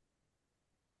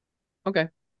 Okay.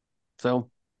 So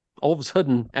all of a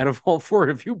sudden, out of all four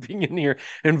of you being in here,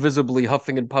 invisibly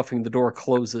huffing and puffing, the door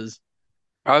closes.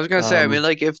 I was gonna say, I mean,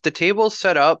 like if the table's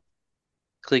set up,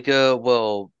 Klika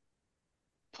will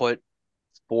put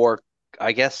four,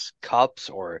 I guess, cups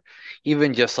or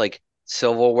even just like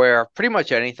silverware, pretty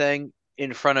much anything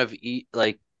in front of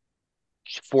like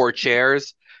four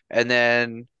chairs, and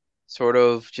then sort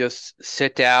of just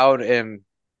sit down and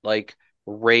like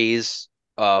raise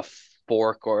a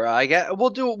fork, or I guess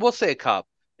we'll say a cup.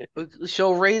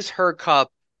 She'll raise her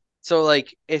cup. So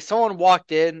like if someone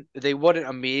walked in, they wouldn't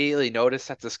immediately notice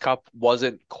that this cup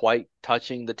wasn't quite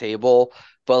touching the table,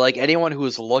 but like anyone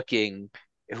who's looking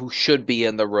who should be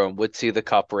in the room would see the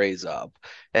cup raise up.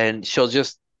 And she'll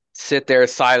just sit there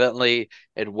silently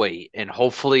and wait, and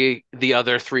hopefully the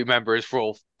other three members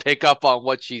will pick up on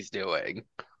what she's doing.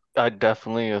 I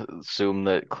definitely assume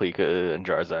that Klika and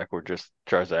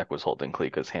Jarzak was holding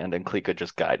Klika's hand and Klika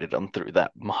just guided him through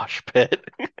that mosh pit.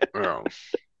 Oh.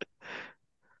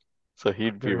 So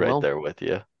he'd be Very right well. there with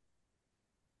you.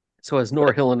 So as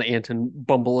Norhill and Anton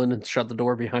bumble in and shut the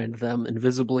door behind them,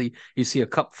 invisibly, you see a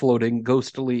cup floating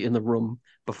ghostily in the room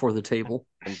before the table.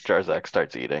 And Jarzak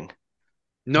starts eating.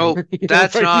 Nope, Yeah,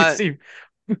 that's right, not you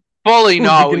see fully food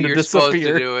not what begin to you're supposed to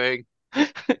disappear. doing.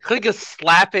 Klika's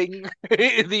slapping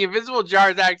the invisible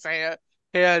Jarzak's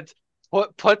hands,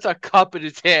 puts a cup in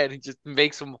his hand and just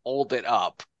makes him hold it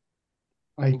up.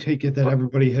 I take it that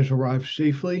everybody has arrived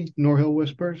safely, Norhill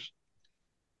whispers.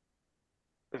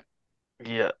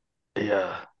 Yeah,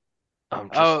 yeah. I'm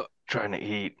just Oh, trying to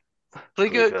eat.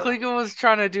 Klika was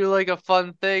trying to do like a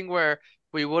fun thing where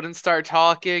we wouldn't start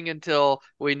talking until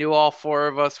we knew all four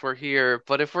of us were here.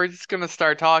 But if we're just gonna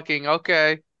start talking,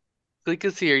 okay.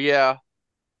 Klika's here, yeah.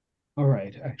 All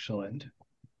right, excellent.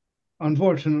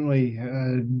 Unfortunately,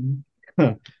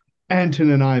 Anton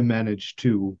and I managed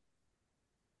to.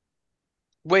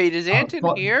 Wait, is Anton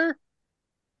But here?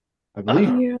 I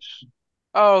believe. Yeah.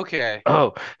 Oh, okay.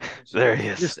 Oh, there he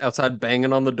is. Just outside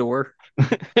banging on the door.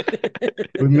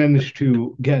 We managed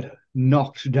to get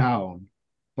knocked down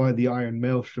by the Iron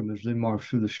Maelstrom as they marched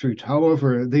through the streets.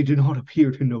 However, they did not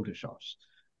appear to notice us.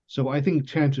 So I think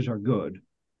chances are good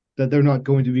that they're not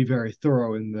going to be very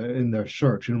thorough in their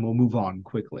search and will move on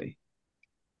quickly.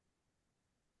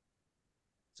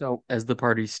 So, as the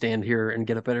parties stand here and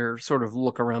get a better sort of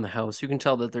look around the house, you can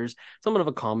tell that there's somewhat of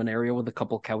a common area with a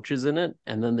couple couches in it,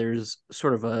 and then there's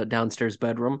sort of a downstairs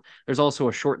bedroom. There's also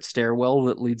a short stairwell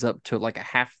that leads up to like a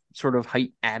half sort of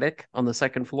height attic on the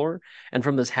second floor. And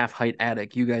from this half height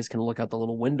attic, you guys can look out the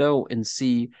little window and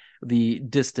see the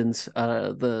distance,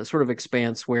 the sort of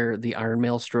expanse where the Iron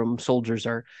Maelstrom soldiers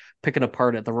are picking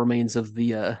apart at the remains of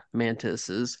the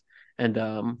mantises. And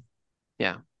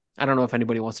yeah. I don't know if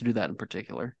anybody wants to do that in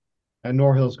particular. And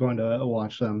Norhill's going to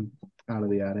watch them out of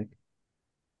the attic.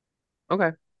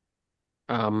 Okay.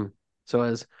 Um, so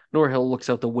as Norhill looks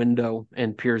out the window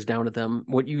and peers down at them,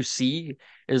 what you see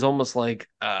is almost like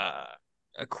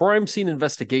a crime scene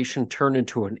investigation turned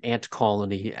into an ant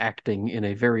colony acting in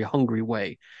a very hungry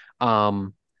way.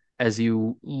 Um, as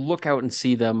you look out and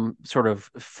see them sort of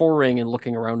foraying and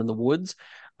looking around in the woods,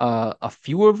 a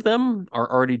few of them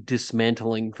are already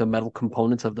dismantling the metal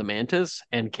components of the mantis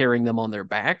and carrying them on their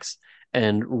backs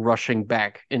and rushing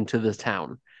back into the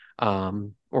town.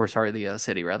 Or sorry, the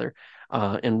city rather,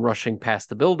 and rushing past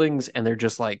the buildings, and they're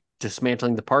just like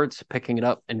dismantling the parts, picking it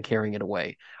up, and carrying it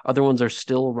away. Other ones are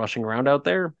still rushing around out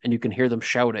there, and you can hear them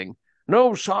shouting,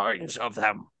 "No signs of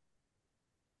them!"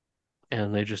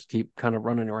 And they just keep kind of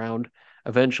running around.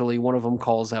 Eventually, one of them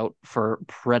calls out for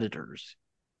predators.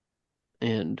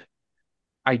 And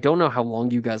I don't know how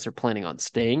long you guys are planning on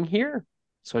staying here,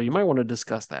 so you might want to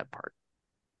discuss that part.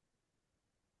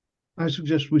 I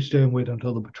suggest we stay and wait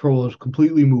until the patrol has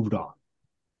completely moved on.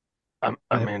 I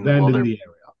They have mean, abandoned the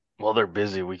area. while they're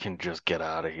busy, we can just get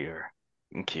out of here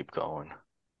and keep going.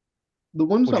 The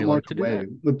ones Would that you like march to do away that?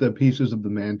 with the pieces of the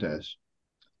mantis,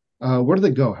 where do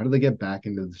they go? How do they get back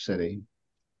into the city?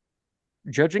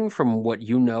 Judging from what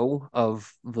you know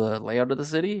of the layout of the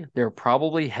city, they're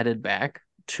probably headed back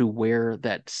to where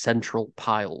that central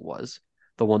pile was,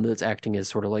 the one that's acting as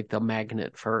sort of like the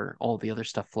magnet for all the other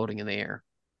stuff floating in the air.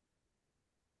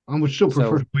 I would still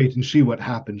prefer So to wait and see what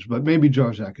happens, but maybe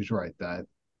Jarzak is right that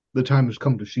the time has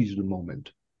come to seize the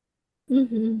moment.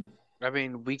 Mm-hmm. I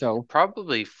mean, we So could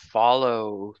probably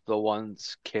follow the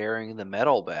ones carrying the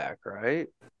metal back, right?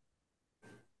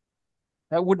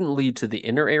 that wouldn't lead to the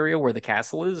inner area where the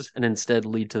castle is, and instead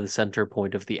lead to the center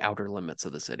point of the outer limits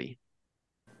of the city.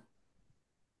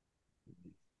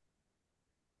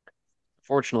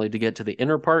 Fortunately, to get to the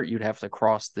inner part, you'd have to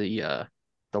cross the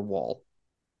wall.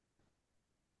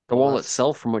 The Well, wall that's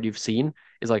itself, from what you've seen,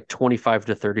 is like 25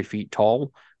 to 30 feet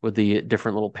tall, with the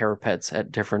different little parapets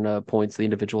at different points, the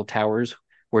individual towers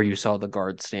where you saw the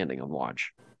guards standing on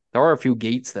watch. There are a few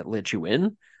gates that let you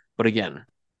in, but again,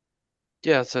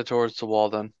 yeah, so towards the wall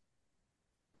then.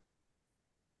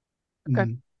 okay.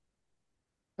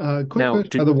 Mm. Quick Now,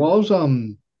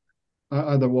 question: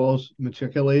 are the walls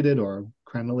matriculated or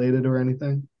crenellated or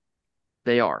anything?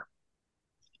 they are.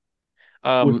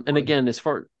 Which And one? again, as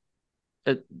far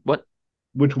what?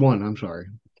 Which one? I'm sorry.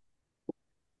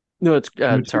 No, it's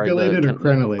sorry, the Matriculated or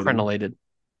crenellated? crenellated,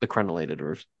 the crenellated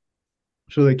roofs.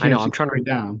 So they I can't know. see straight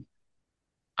down.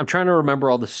 I'm trying to remember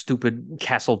all the stupid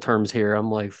castle terms here.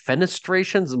 I'm like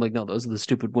fenestrations. I'm like, no, those are the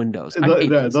stupid windows. I hate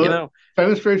this, you The know.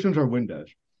 fenestrations are windows.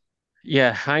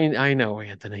 Yeah, I know,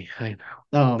 Anthony. I know.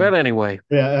 But Um, anyway,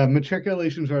 yeah,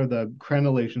 matriculations are the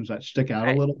crenellations that stick out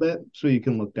a I, little bit, so you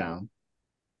can look down.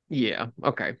 yeah,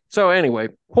 okay. So anyway,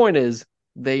 point is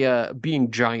they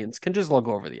being giants can just look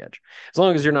over the edge. As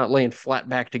long as you're not laying flat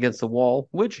backed against the wall,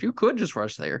 which you could just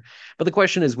rush there. But the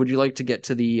question is, would you like to get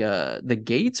to the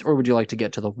gates or would you like to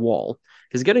get to the wall?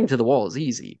 Because getting to the wall is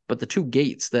easy, but the two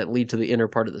gates that lead to the inner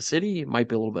part of the city might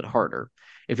be a little bit harder.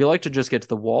 If you like to just get to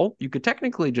the wall, you could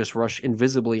technically just rush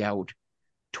invisibly out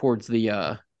towards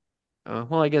the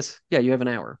well, I guess yeah, you have an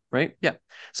hour, right? Yeah.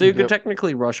 So you could Yep.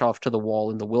 technically rush off to the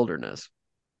wall in the wilderness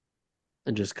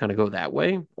and just kind of go that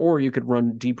way, or you could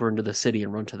run deeper into the city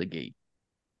and run to the gate.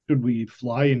 Should we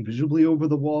fly invisibly over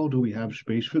the wall? Do we have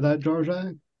space for that,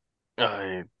 Jarzak?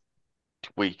 I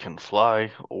we can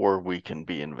fly or we can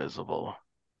be invisible.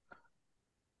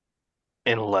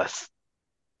 Unless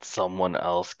someone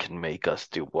else can make us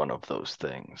do one of those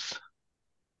things.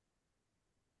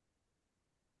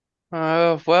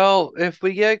 Well, if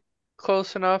we get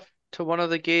close enough to one of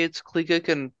the gates, Klika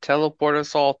can teleport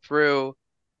us all through,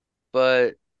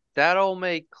 but that'll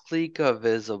make Klika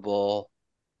visible.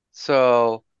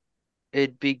 So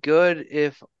it'd be good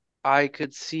if I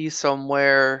could see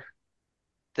somewhere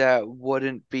that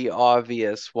wouldn't be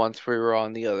obvious once we were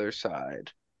on the other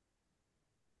side.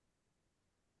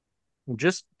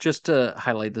 Just to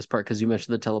highlight this part, because you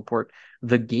mentioned the teleport,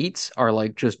 the gates are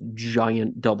like just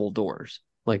giant double doors.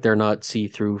 Like they're not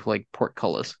see-through like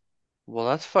portcullis. Well,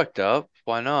 that's fucked up.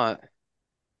 Why not?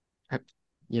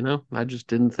 I just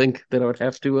didn't think that I would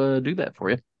have to do that for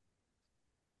you.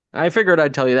 I figured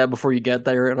I'd tell you that before you get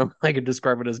there, and I could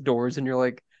describe it as doors, and you're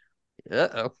like,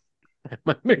 uh-oh, I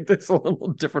might make this a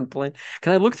little different plan.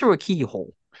 Can I look through a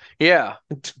keyhole? Yeah.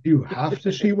 Do you have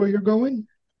to see where you're going?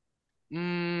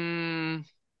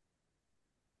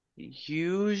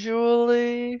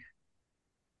 Usually,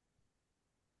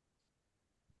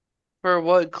 for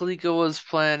what Klika was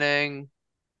planning,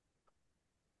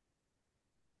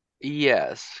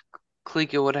 yes.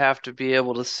 Klika would have to be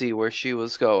able to see where she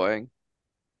was going.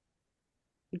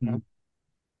 Hmm.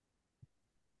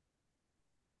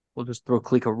 We'll just throw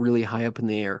Klika really high up in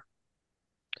the air.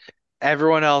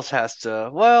 Everyone else has to,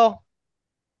 well,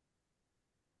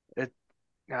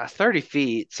 30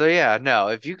 feet. So yeah, no,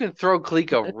 if you can throw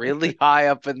Klika really high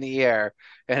up in the air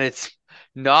and it's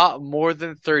not more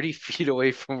than 30 feet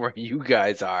away from where you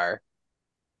guys are.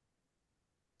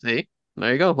 See?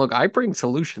 There you go. Look, I bring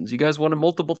solutions. You guys want a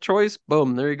multiple choice?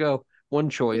 Boom, there you go. One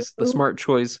choice, the smart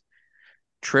choice.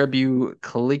 Trebu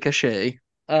Kalika Shay.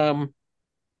 Well,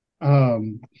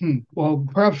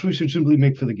 perhaps we should simply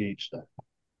make for the gates then.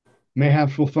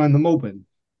 Mayhaps we'll find them open.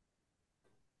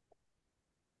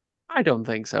 I don't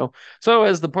think so. So,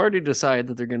 as the party decide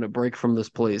that they're going to break from this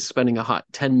place, spending a hot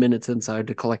 10 minutes inside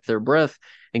to collect their breath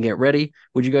and get ready,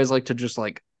 would you guys like to just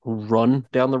run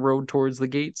down the road towards the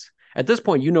gates? At this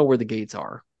point, you know where the gates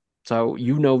are. So,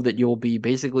 you know that you'll be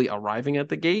basically arriving at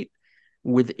the gate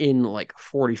within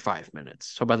 45 minutes.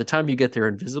 So, by the time you get there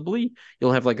invisibly,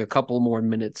 you'll have a couple more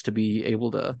minutes to be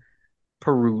able to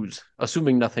peruse,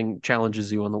 assuming nothing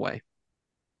challenges you on the way.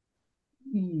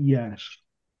 Yes,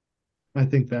 I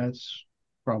think that's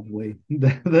probably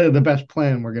the best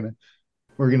plan we're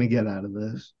gonna get out of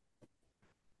this.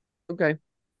 Okay.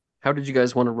 How did you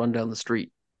guys want to run down the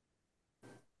street?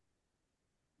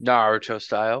 Naruto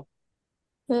style.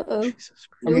 Uh-oh. Jesus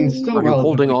Christ. I mean, No. still Are you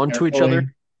holding relatively on to each other?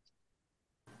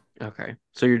 carefully. Okay.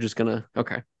 So you're just gonna,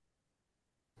 okay.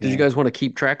 Did you Yeah. guys want to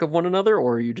keep track of one another,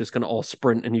 or are you just gonna all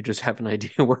sprint and you just have an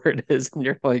idea where it is and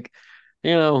you're like,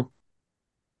 you know,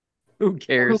 who Several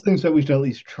cares? things that we should at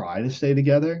least try to stay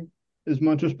together as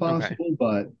much as Okay. possible,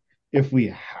 but if we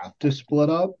have to split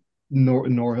up,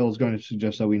 Norhill is going to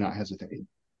suggest that we not hesitate.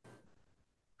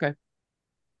 Okay.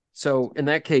 So in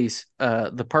that case,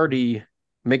 the party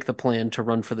make the plan to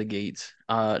run for the gates.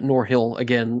 Norhill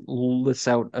again lists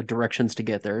out directions to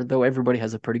get there, though everybody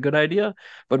has a pretty good idea,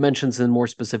 but mentions in more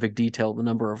specific detail the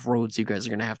number of roads you guys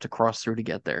are going to have to cross through to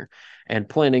get there. And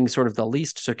planning sort of the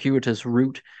least circuitous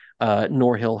route,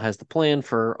 Norhill has the plan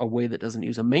for a way that doesn't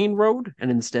use a main road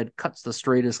and instead cuts the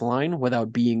straightest line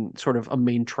without being sort of a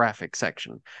main traffic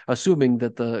section, assuming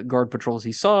that the guard patrols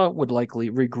he saw would likely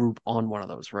regroup on one of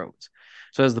those roads.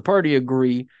 So as the party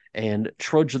agree and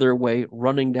trudge their way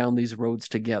running down these roads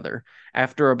together,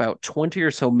 after about 20 or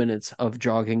so minutes of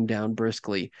jogging down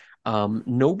briskly,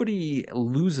 nobody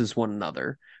loses one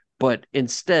another, but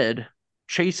instead,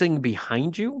 chasing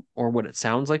behind you, or what it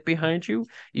sounds like behind you,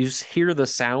 you hear the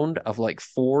sound of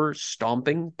four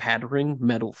stomping, pattering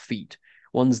metal feet,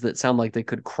 ones that sound like they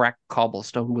could crack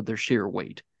cobblestone with their sheer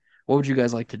weight. What would you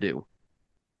guys like to do?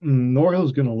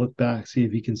 Norhill's going to look back, see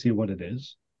if he can see what it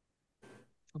is.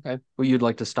 Okay. Well, you'd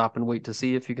like to stop and wait to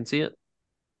see if you can see it?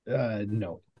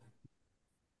 No.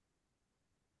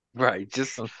 Right.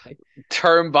 Just Okay.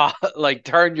 turn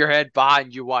your head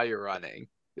behind you while you're running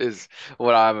is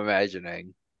what I'm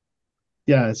imagining.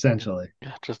 Yeah, essentially.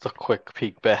 Yeah, just a quick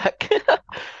peek back.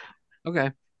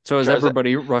 Okay. So as Jarzak,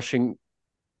 everybody rushing,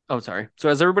 oh, sorry. So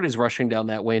as everybody's rushing down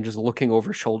that way and just looking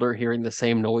over shoulder, hearing the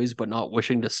same noise, but not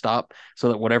wishing to stop so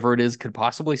that whatever it is could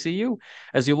possibly see you,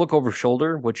 as you look over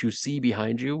shoulder, what you see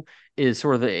behind you is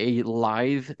sort of a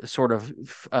lithe, sort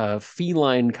of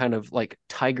feline kind of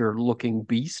tiger looking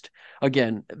beast.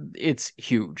 Again, it's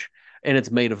huge and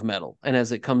it's made of metal. And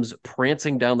as it comes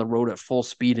prancing down the road at full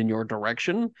speed in your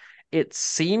direction, it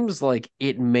seems like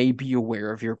it may be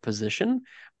aware of your position,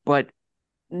 but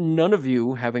none of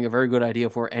you having a very good idea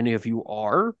of where any of you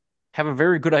are have a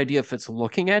very good idea if it's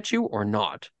looking at you or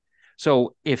not.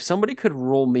 So if somebody could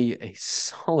roll me a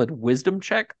solid wisdom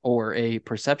check or a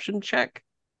perception check,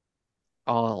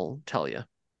 I'll tell you.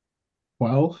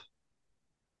 12?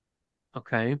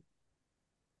 Okay.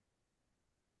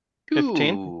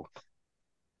 15? Ooh.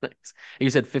 Thanks. You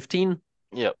said 15?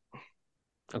 Yep.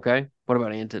 Okay. What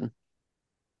about Anton?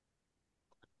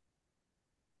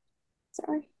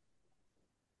 Sorry.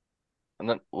 And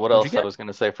then what What'd you else I get? was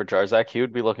gonna say for Jarzak, he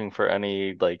would be looking for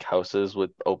any houses with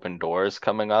open doors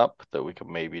coming up that we could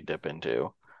maybe dip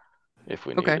into if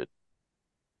we Okay. needed.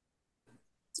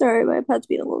 Sorry, my iPad's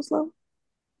being a little slow.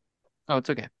 Oh,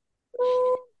 it's okay.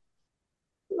 Oh,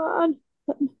 come on.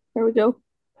 There we go.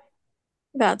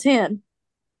 Got 10.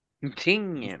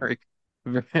 Ting. Very,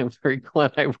 very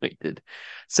glad I waited.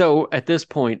 So at this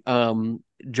point,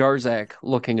 Jarzak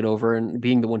looking it over and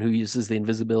being the one who uses the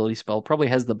invisibility spell probably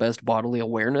has the best bodily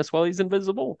awareness while he's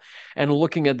invisible. And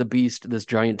looking at the beast, this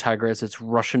giant tiger as it's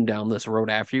rushing down this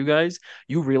road after you guys,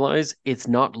 you realize it's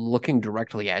not looking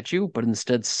directly at you, but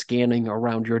instead scanning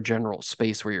around your general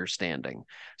space where you're standing.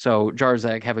 So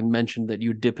Jarzak, having mentioned that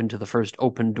you dip into the first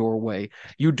open doorway,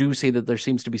 you do see that there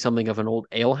seems to be something of an old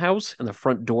alehouse, and the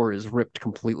front door is ripped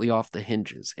completely off the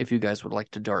hinges. If you guys would like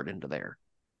to dart into there.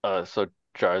 So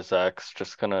Jarzak's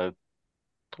just gonna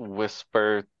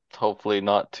whisper, hopefully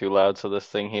not too loud so this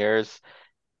thing hears,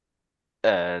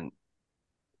 and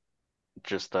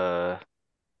just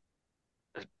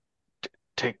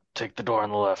take the door on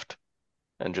the left,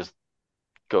 and just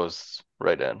goes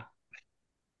right in.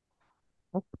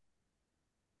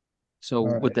 So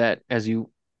All with right. that, as you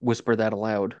whisper that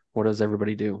aloud, what does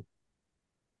everybody do?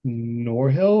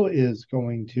 Norhill is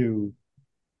going to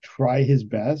try his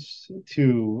best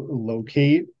to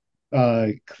locate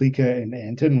Klika and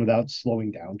Anton without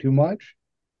slowing down too much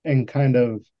and kind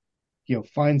of,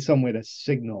 find some way to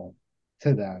signal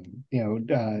to them, go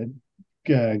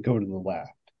to the left.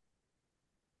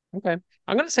 Okay.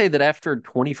 I'm going to say that after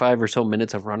 25 or so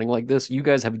minutes of running like this, you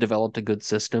guys have developed a good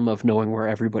system of knowing where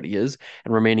everybody is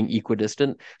and remaining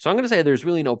equidistant. So I'm going to say there's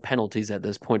really no penalties at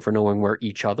this point for knowing where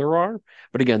each other are.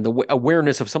 But again, the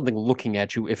awareness of something looking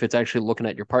at you, if it's actually looking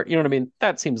at your part, you know what I mean?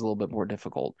 That seems a little bit more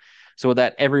difficult. So with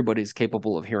that, everybody's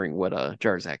capable of hearing what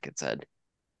Jarzak had said.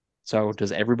 So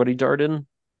does everybody dart in?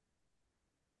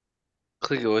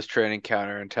 Kliga was training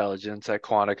counterintelligence at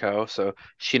Quantico, so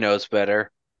she knows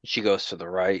better. She goes to the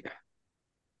right.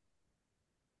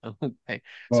 Okay.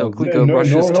 So Well, Kliko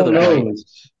rushes to Norhill the right.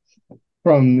 knows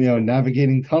from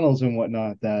navigating tunnels and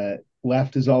whatnot that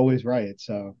left is always right.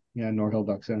 So yeah, Norhill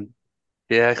ducks in.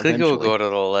 Yeah, Kliga will Eventually. go to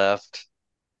the left.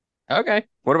 Okay.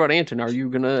 What about Anton? Are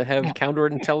you gonna have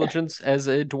counterintelligence as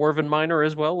a dwarven miner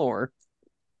as well, or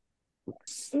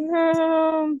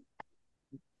Um,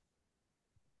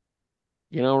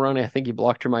 Ronnie? I think you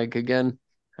blocked your mic again.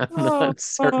 I'm oh not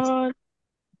certain. God.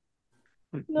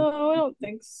 No, I don't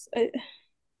think so.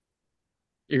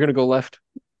 You're gonna go left.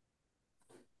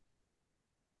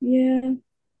 Yeah.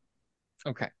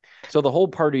 Okay. So the whole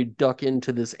party duck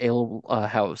into this ale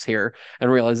house here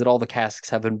and realize that all the casks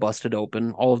have been busted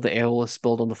open. All of the ale is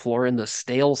spilled on the floor, and the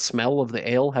stale smell of the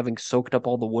ale, having soaked up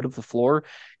all the wood of the floor,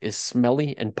 is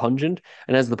smelly and pungent.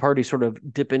 And as the party sort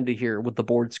of dip into here with the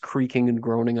boards creaking and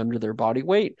groaning under their body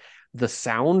weight, the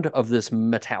sound of this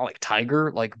metallic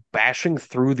tiger like bashing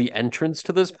through the entrance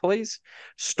to this place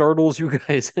startles you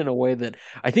guys in a way that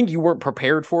I think you weren't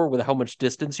prepared for with how much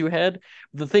distance you had.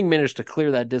 The thing managed to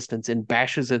clear that distance and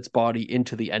bashes its body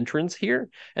into the entrance here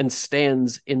and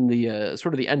stands in the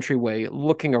sort of the entryway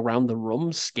looking around the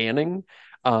room scanning,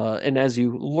 and as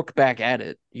you look back at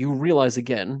it you realize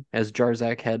again, as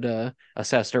Jarzak had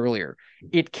assessed earlier,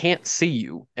 it can't see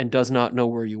you and does not know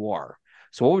where you are.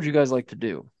 So what would you guys like to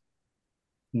do?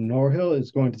 Norhill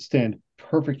is going to stand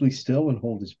perfectly still and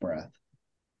hold his breath.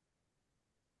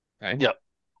 Okay. Yep.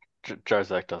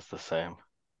 Jarzak does the same.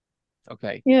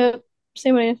 Okay. Yeah.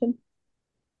 Same with Anton.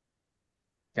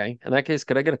 Okay. In that case,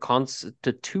 could I get a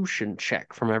constitution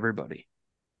check from everybody?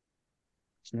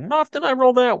 It's not often I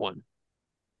roll that one.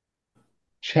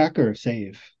 Check or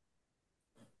save?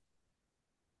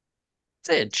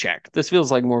 Say a check. This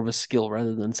feels like more of a skill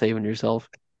rather than saving yourself.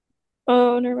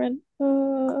 Oh, never mind.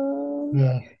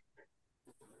 Uh,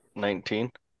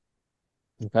 19.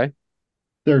 Okay.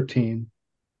 13.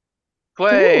 Oh,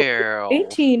 Well,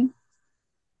 18.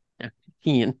 Yeah.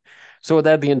 Ian. So with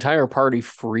that, the entire party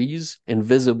freeze,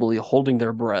 invisibly holding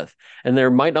their breath, and there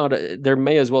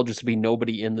may as well just be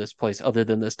nobody in this place other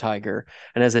than this tiger.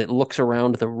 And as it looks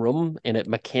around the room and it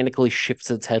mechanically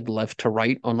shifts its head left to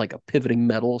right on like a pivoting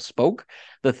metal spoke,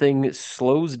 the thing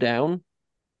slows down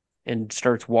and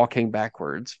starts walking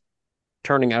backwards,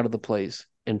 turning out of the place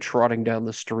and trotting down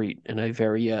the street in a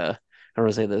very how do I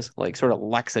say this, like sort of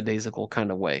lackadaisical kind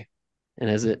of way. And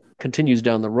as it continues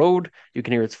down the road, you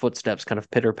can hear its footsteps kind of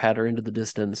pitter patter into the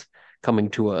distance, coming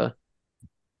to a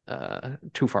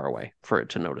too far away for it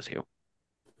to notice you.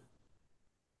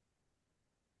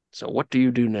 So what do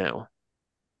you do now?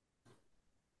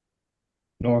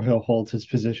 Norhill holds his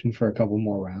position for a couple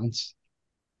more rounds.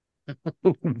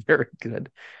 Very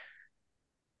good.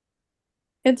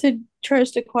 Anton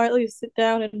tries to quietly sit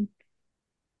down and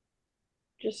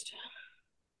just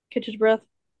catch his breath.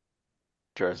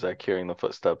 Jarzak hearing the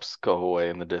footsteps go away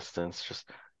in the distance, just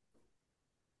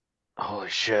holy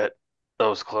shit, that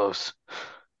was close.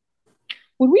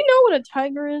 Would we know what a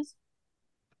tiger is?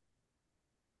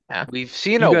 Yeah. We've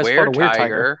seen You a guys fought a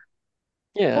were-tiger.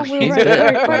 Yeah, Oh, we're he's right,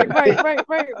 dead.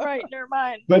 right. Never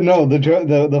mind. But no,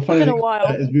 the funny Been a thing about while.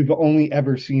 that is we've only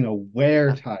ever seen a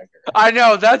were-tiger. I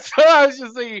know, that's what I was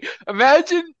just thinking.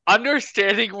 Imagine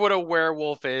understanding what a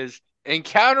werewolf is,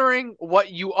 encountering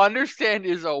what you understand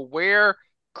is a were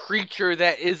creature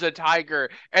that is a tiger,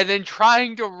 and then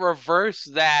trying to reverse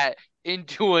that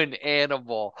into an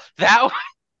animal.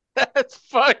 That's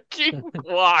fucking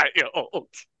wild.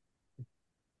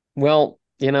 Well,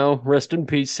 rest in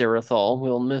peace, Sarathol.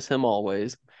 We'll miss him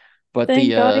always. But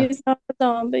Thank God he's not a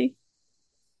zombie.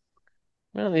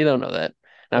 well, you don't know that.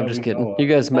 No, I'm That just we kidding. know You of.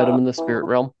 guys met him in the spirit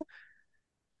realm.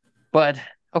 But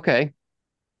okay.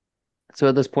 So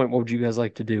at this point, what would you guys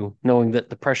like to do, knowing that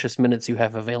the precious minutes you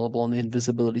have available on the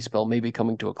invisibility spell may be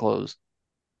coming to a close?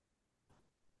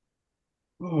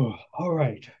 Oh, all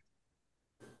right.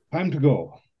 Time to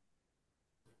go.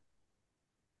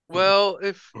 Well,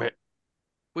 if Ma-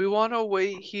 we want to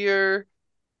wait here,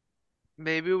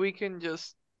 maybe we can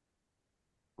just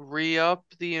re-up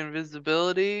the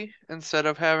invisibility instead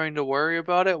of having to worry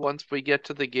about it once we get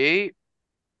to the gate.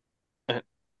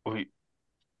 We,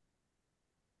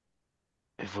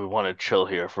 if we want to chill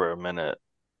here for a minute,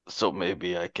 so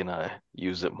maybe I can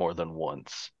use it more than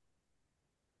once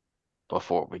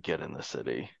before we get in the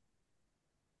city.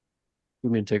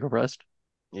 You mean take a rest?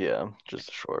 Yeah, just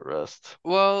a short rest.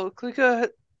 Well, Klika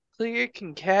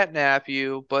can catnap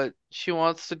you, but she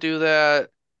wants to do that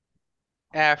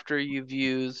after you've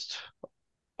used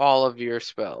all of your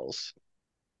spells.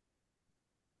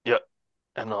 Yep,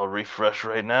 and I'll refresh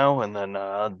right now, and then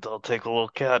I'll take a little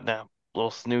cat nap, little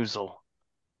snoozle.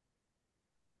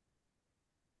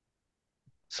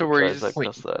 So But we're Jarzak just Wait.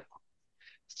 does that.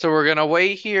 so we're gonna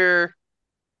wait here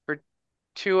for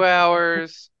 2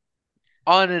 hours,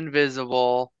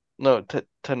 uninvisible. No,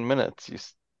 10 minutes. You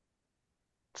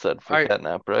said for Are cat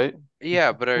nap, right?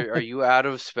 Yeah, but are you out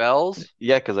of spells?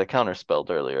 Yeah, because I counterspelled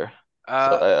earlier.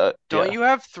 So Uh, don't yeah, you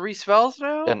have 3 spells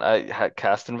now? and I had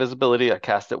cast invisibility. I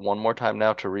cast it one more time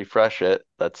now to refresh it.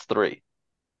 That's three.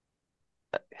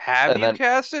 Have And you then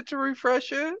cast it to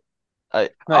refresh it? I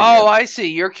Not Oh, yet. I see.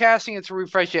 You're casting it to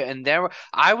refresh it, and then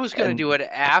I was gonna do and it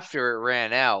after it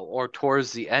ran out or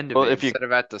towards the end of well, it instead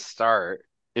of at the start.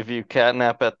 if you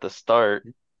catnap at the start,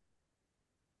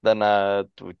 then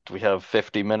we have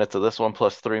 50 minutes of this one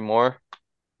plus three more.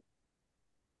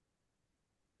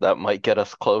 That might get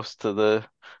us close to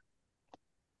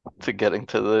getting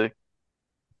to the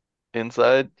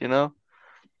inside, you know?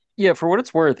 Yeah, for what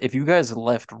it's worth, if you guys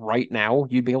left right now,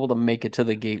 you'd be able to make it to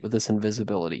the gate with this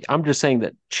invisibility. I'm just saying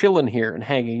that chilling here and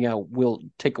hanging out will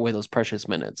take away those precious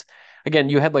minutes. Again,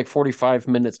 you had like 45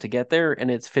 minutes to get there,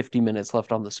 and it's 50 minutes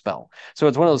left on the spell. So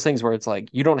it's one of those things where it's like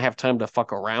you don't have time to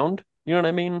fuck around. You know what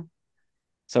I mean?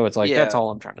 So it's like that's Yeah,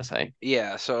 all I'm trying to say.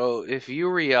 yeah. So if you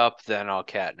re-up, then I'll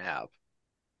catnap.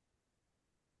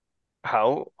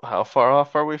 How far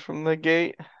off are we from the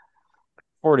gate?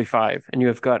 45, and you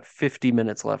have got 50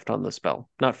 minutes left on the spell.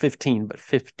 Not 15, but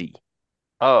 50.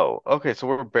 Oh, okay, so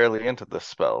we're barely into the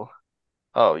spell.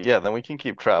 Oh, yeah, then we can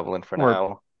keep traveling for Or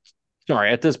now.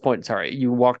 sorry, at this point, sorry,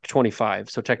 you walked 25,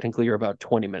 so technically you're about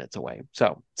 20 minutes away.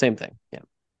 So same thing. Yeah.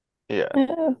 Yeah.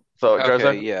 Yeah. So Okay,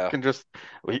 Jarzak yeah. can just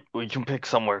we can pick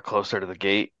somewhere closer to the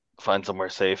gate, find somewhere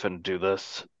safe and do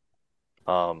this.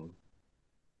 Um,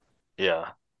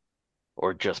 yeah.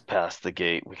 Or just past the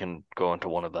gate. We can go into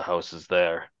one of the houses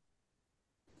there.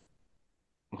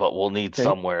 But we'll need Okay.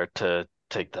 somewhere to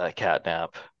take that cat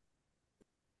nap.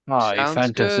 High Sounds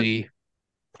good. fantasy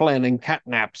planning cat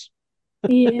naps.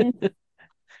 Yeah.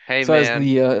 Hey, So as man,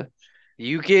 the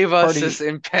you gave us party, this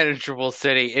impenetrable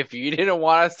city. If you didn't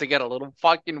want us to get a little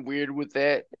fucking weird with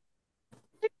it,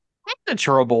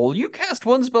 terrible, you cast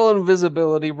one spell of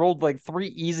invisibility, rolled like 3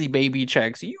 easy baby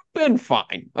checks. You've been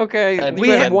fine. Okay, And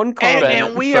you had been one been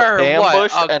and we so are what?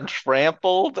 ambushed and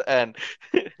trampled and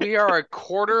We are a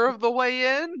quarter of the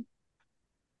way in?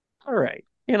 All right,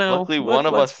 luckily one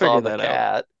of let's us saw figure the that out.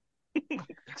 cat.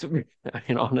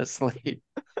 Honestly.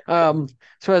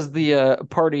 So as the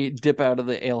party dip out of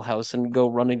the alehouse and go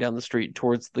running down the street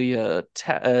towards the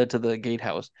to the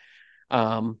gatehouse,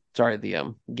 sorry,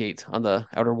 the gate on the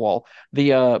outer wall,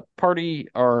 the party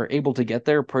are able to get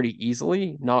there pretty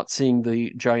easily, not seeing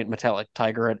the giant metallic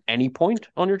tiger at any point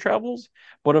on your travels.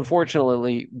 But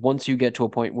unfortunately, once you get to a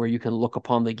point where you can look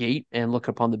upon the gate and look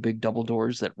upon the big double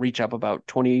doors that reach up about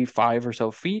 25 or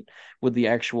so feet, with the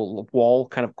actual wall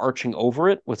kind of arching over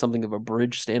it, with something of a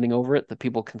bridge standing over it that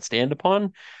people can stand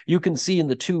upon, you can see in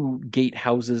the two gate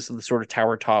houses, the sort of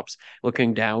tower tops,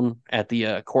 looking down at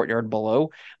the courtyard below,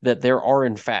 that there are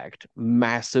in fact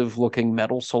massive looking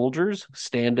metal soldiers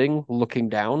standing looking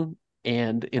down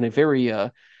and in a very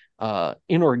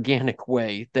inorganic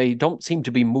way. They don't seem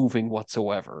to be moving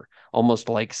whatsoever, almost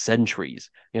like sentries,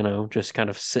 just kind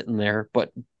of sitting there.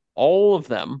 But all of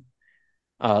them,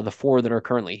 the four that are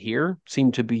currently here,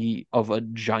 seem to be of a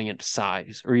giant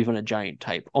size or even a giant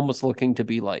type, almost looking to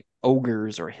be like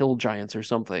ogres or hill giants or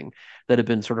something that have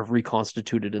been sort of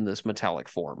reconstituted in this metallic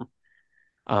form.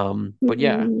 But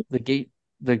yeah,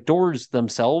 the doors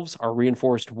themselves are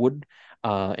reinforced wood,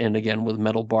 and again with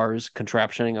metal bars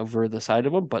contraptioning over the side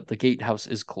of them, but the gatehouse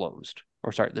is closed.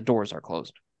 Or sorry, the doors are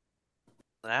closed.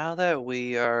 Now that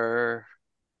we are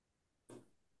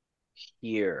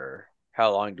here,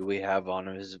 how long do we have on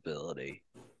invisibility?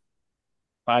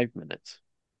 5 minutes.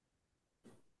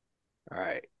 All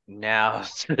right,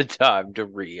 now's the time to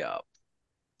re-up.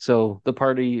 So the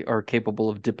party are capable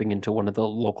of dipping into one of the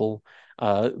local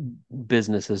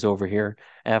businesses over here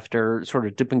after sort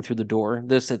of dipping through the door.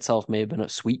 This itself may have been a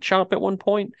sweet shop at one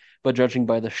point, but judging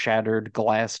by the shattered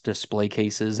glass display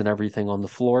cases and everything on the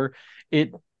floor,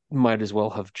 it might as well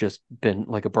have just been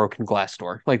like a broken glass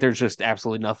door. Like there's just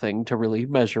absolutely nothing to really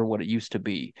measure what it used to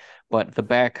be. But the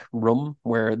back room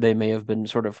where they may have been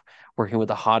sort of working with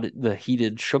the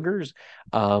heated sugars,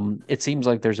 it seems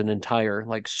like there's an entire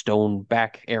like stone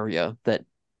back area that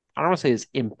I don't want to say is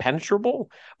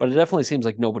impenetrable, but it definitely seems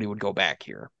like nobody would go back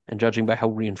here. And judging by how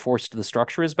reinforced the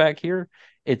structure is back here,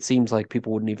 it seems like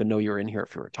people wouldn't even know you're in here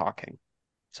if you were talking.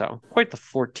 So quite the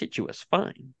fortuitous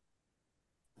find.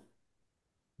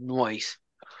 Nice.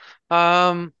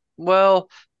 Well,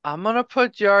 I'm gonna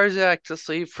put Jarzak to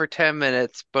sleep for 10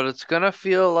 minutes, but it's gonna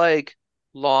feel like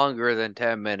longer than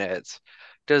 10 minutes.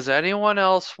 Does anyone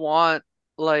else want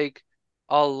like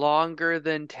a longer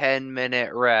than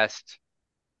 10-minute rest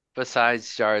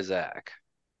besides Jarzak?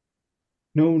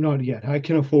 No, not yet. I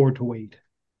can afford to wait.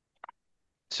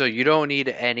 So you don't need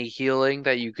any healing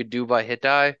that you could do by hit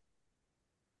die?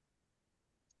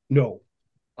 No,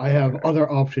 I have Alright, other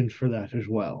options for that as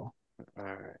well.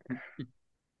 alright.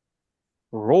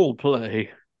 Role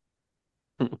play.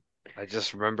 I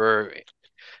just remember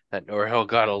that Norhill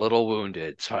got a little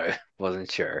wounded, so I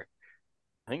wasn't sure.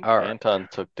 I think Alright. Anton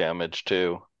took damage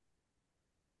too.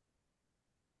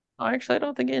 Actually, I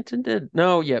don't think Anton did.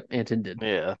 No, yep, Anton did.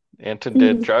 Yeah, Anton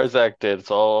did. Jarzak did.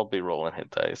 So I'll be rolling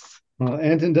hit dice. Well,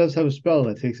 Anton does have a spell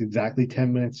that takes exactly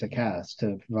 10 minutes to cast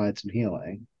to provide some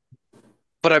healing.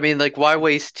 But I mean, like, why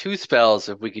waste two spells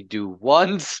if we could do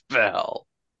one spell?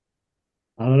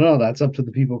 I don't know. That's up to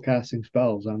the people casting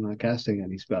spells. I'm not casting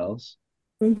any spells.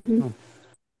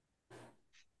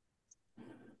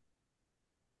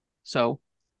 So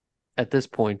at this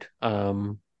point,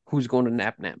 who's going to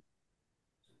nap?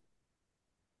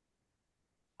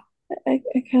 I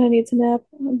kind of need to nap.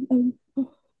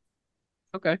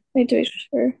 Okay. I need to make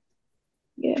sure.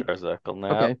 Yeah. Jarzak will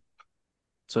nap. Okay.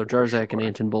 So Jarzak and Sure.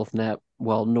 Anton both nap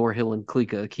while Norhill and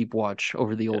Klika keep watch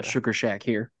over the old Yeah. sugar shack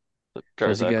here. So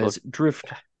as you Jarzak will guys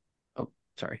drift. Oh,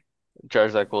 sorry.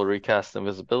 Jarzak will recast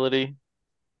invisibility,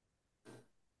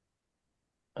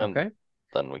 and Okay.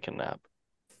 then we can nap.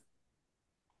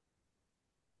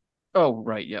 Oh,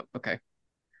 right. Yep. Okay.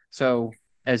 So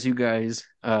as you guys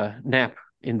nap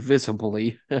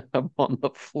invisibly on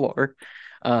the floor,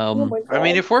 Oh my I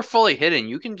mean, God. if we're fully hidden,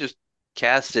 you can just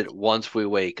cast it once we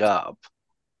wake up.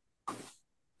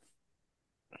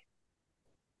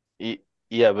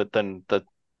 Yeah, but then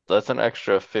that's an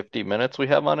extra 50 minutes we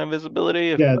have on invisibility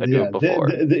if Yeah, I do it before.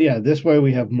 yeah. This way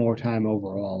we have more time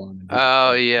overall on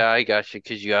Oh, invisibility. yeah, I got you,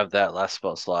 because you have that last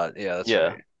spell slot. Yeah, that's Yeah.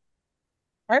 right.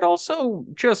 I'd also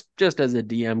just as a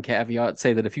DM caveat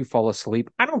say that if you fall asleep,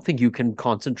 I don't think you can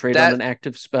concentrate on That an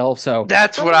active spell. So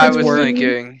That's for what what I it's was worth,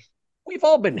 thinking. we've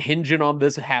all been hinging on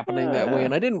this happening that way, Yeah.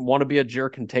 and I didn't want to be a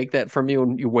jerk and take that from you.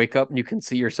 And you wake up and you can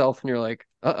see yourself, and you're like,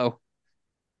 "Uh-oh,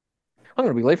 I'm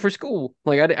gonna be late for school."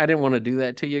 Like I didn't want to do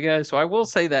that to you guys, so I will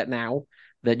say that now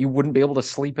that you wouldn't be able to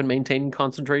sleep and maintain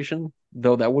concentration,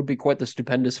 though that would be quite the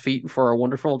stupendous feat for our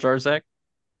wonderful Jarzak.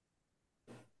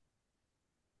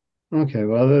 Okay,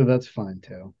 well that's fine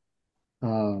too.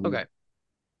 Okay,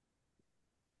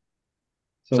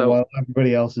 So so while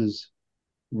everybody else is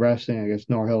resting, I guess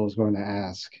Norhill is going to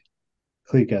ask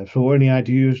Klika, so any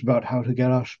ideas about how to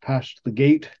get us past the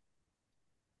gate?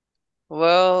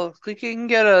 Well, we can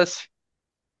get us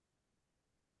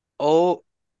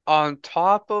on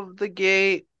top of the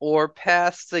gate or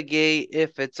past the gate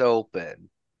if it's open.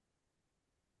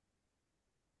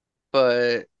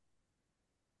 But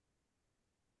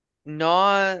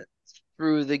not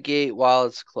through the gate while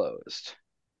it's closed.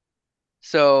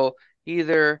 So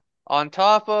either on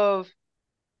top of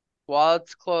while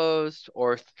it's closed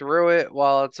or through it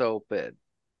while it's open.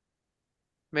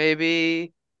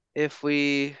 Maybe if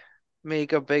we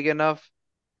make a big enough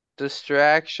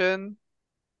distraction,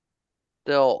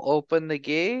 they'll open the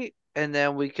gate and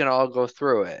then we can all go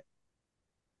through it.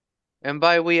 And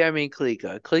by we, I mean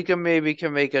Klika. Klika maybe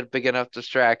can make a big enough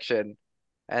distraction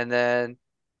and then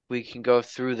we can go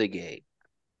through the gate.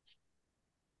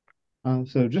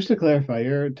 So just to clarify,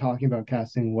 you're talking about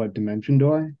casting what dimension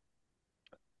door?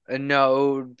 And no,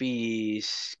 it would be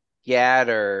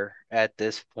scatter at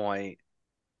this point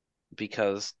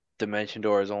because Dimension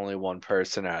Door is only one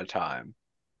person at a time.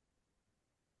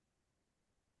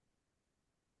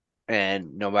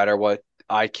 And no matter what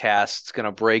I cast, it's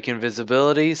gonna break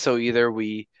invisibility. So either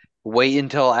we wait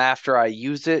until after I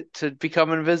use it to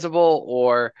become invisible,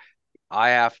 or I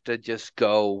have to just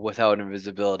go without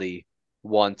invisibility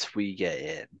once we get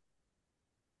in.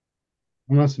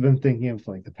 I must have been thinking of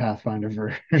like the Pathfinder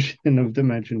version of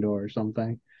dimension door or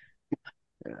something.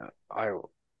 Yeah, I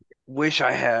wish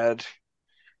I had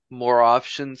more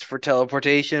options for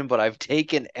teleportation, but I've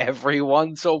taken every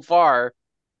one so far.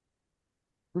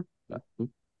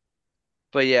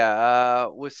 But yeah,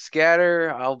 with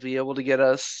scatter, I'll be able to get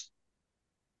us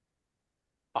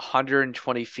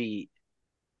 120 feet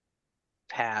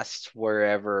past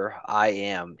wherever I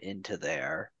am into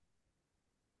there.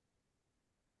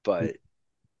 But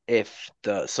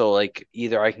like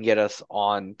either I can get us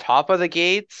on top of the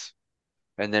gates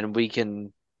and then we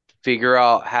can figure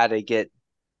out how to get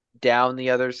down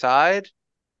the other side,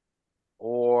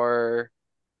 or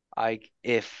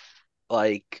if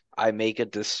like I make a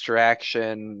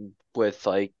distraction with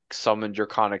like summon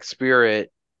draconic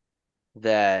spirit,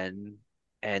 then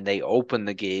and they open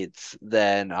the gates,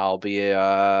 then I'll be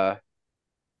I'd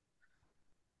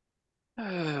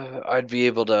be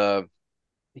able to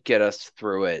get us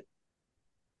through it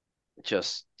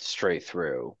just straight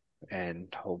through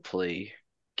and hopefully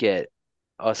get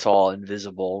us all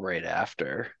invisible right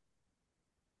after.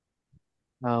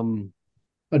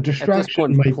 A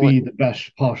distraction might be the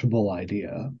best possible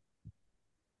idea. I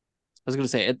was going to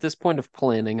say, at this point of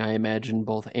planning, I imagine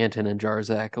both Anton and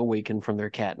Jarzak awaken from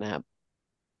their catnap.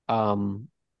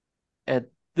 At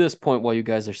this point, while you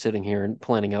guys are sitting here and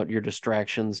planning out your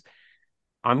distractions,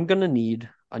 I'm going to need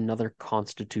another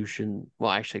Constitution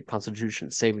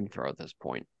saving throw at this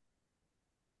point.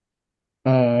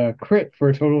 Crit for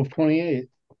a total of 28.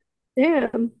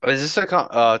 Damn. Is this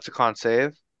it's a con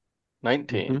save?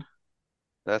 19. Mhm.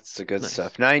 That's the good Nice.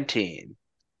 stuff. 19.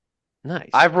 Nice.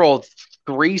 I've rolled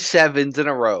 3 sevens in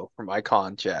a row for my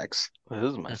con checks. This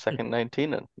is my second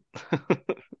 19.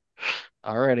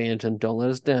 All right, Anton, don't let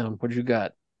us down. What you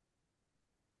got?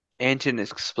 Anton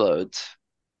explodes.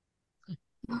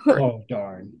 Oh,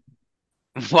 darn.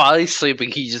 While he's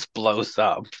sleeping, he just blows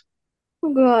up.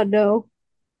 Oh God, no.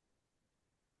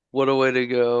 What a way to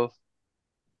go.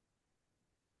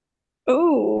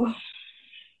 Oh, I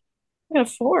got a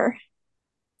 4.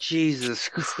 Jesus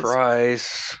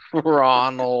Christ,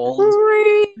 Ronald.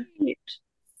 Great.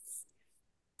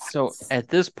 So at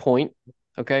this point,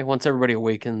 okay, once everybody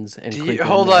awakens and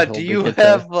Hold on, do you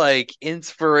have like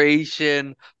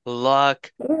inspiration,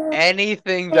 luck,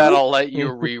 anything that'll let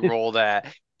you re-roll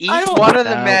that? Eat one of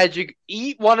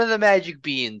the magic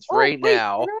beans right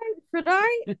now. Should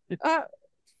I?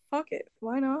 Fuck it.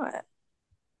 Why not?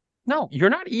 No, you're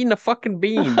not eating a fucking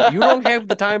bean. You don't have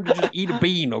the time to just eat a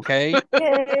bean, okay?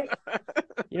 Okay.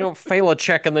 You don't fail a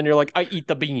check and then you're like, I eat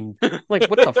the bean. Like,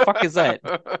 what the fuck is that?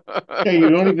 Yeah, you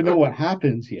don't even know what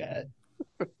happens yet.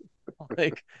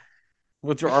 Like,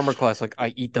 what's your armor class? Like,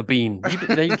 I eat the bean.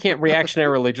 You can't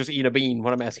reactionarily just eat a bean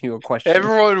when I'm asking you a question.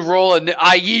 Everyone roll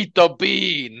I eat the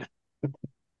bean.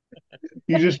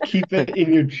 You just keep it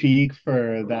in your cheek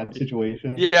for that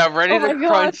situation. Yeah, ready to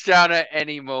crunch down at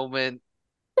any moment.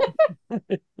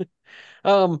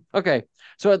 Okay.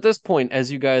 So at this point,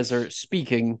 as you guys are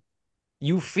speaking,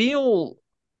 you feel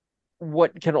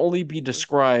what can only be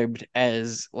described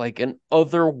as like an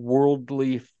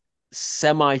otherworldly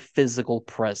semi-physical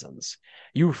presence.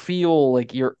 You feel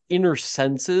like your inner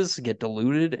senses get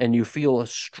diluted and you feel a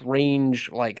strange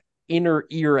like inner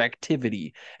ear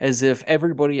activity, as if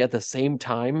everybody at the same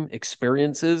time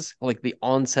experiences like the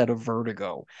onset of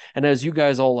vertigo. And as you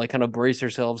guys all like kind of brace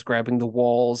yourselves, grabbing the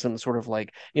walls and sort of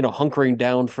like, hunkering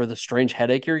down for the strange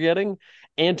headache you're getting,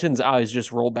 Anton's eyes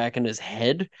just roll back in his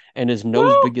head and his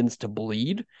nose begins to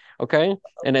bleed. Okay.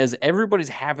 And as everybody's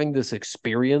having this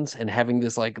experience and having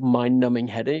this like mind-numbing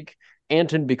headache,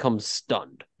 Anton becomes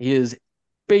stunned. He is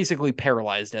basically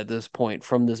paralyzed at this point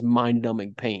from this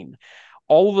mind-numbing pain.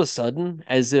 All of a sudden,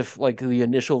 as if like the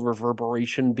initial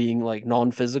reverberation being like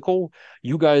non-physical,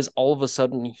 you guys all of a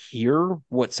sudden hear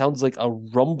what sounds like a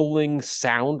rumbling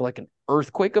sound, like an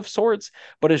earthquake of sorts,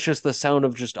 but it's just the sound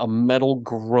of just a metal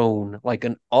groan, like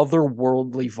an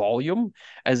otherworldly volume,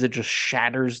 as it just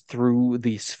shatters through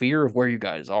the sphere of where you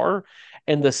guys are.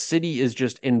 And the city is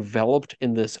just enveloped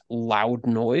in this loud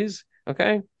noise.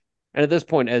 Okay. And at this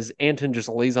point, as Anton just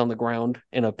lays on the ground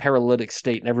in a paralytic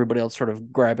state and everybody else sort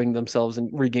of grabbing themselves and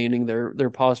regaining their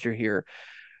posture here,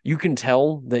 you can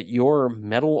tell that your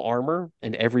metal armor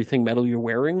and everything metal you're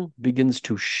wearing begins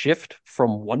to shift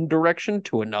from one direction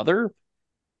to another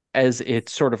as it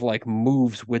sort of like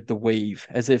moves with the wave,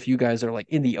 as if you guys are like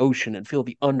in the ocean and feel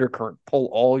the undercurrent pull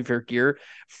all of your gear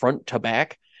front to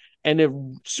back. And if,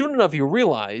 soon enough, you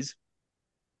realize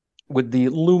with the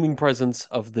looming presence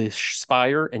of the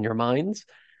spire in your minds,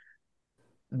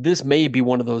 this may be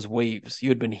one of those waves you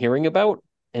had been hearing about,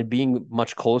 and being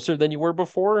much closer than you were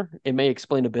before, it may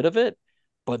explain a bit of it,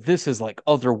 but this is like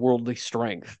otherworldly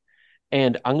strength.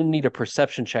 And I'm going to need a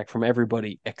perception check from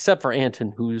everybody except for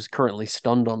Anton, who's currently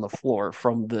stunned on the floor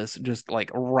from this, just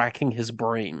like racking his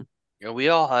brain. Yeah, we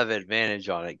all have advantage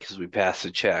on it because we passed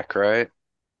the check, right?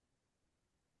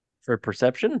 For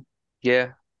perception? Yeah.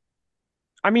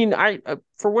 I mean,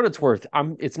 for what it's worth,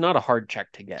 it's not a hard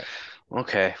check to get.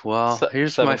 Okay, well,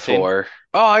 here's my 17. 4.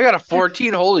 Oh, I got a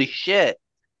 14. Holy shit.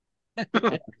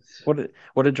 What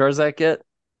did Jarzak get?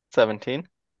 17.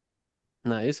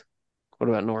 Nice. What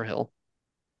about Norhill?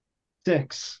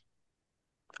 6.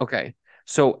 Okay.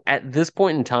 So at this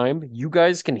point in time, you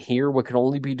guys can hear what can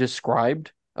only be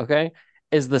described, okay,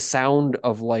 as the sound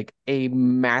of like a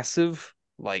massive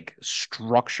like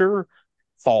structure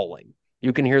falling.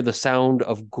 You can hear the sound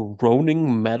of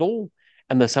groaning metal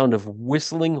and the sound of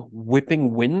whistling,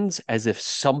 whipping winds as if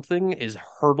something is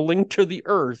hurtling to the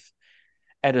earth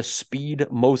at a speed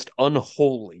most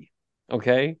unholy.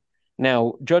 Okay.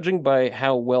 Now, judging by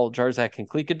how well Jarzak and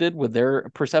Klika did with their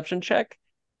perception check,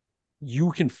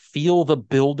 you can feel the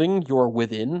building you're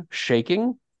within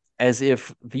shaking as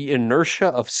if the inertia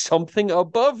of something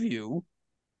above you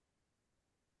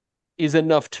is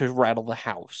enough to rattle the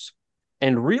house.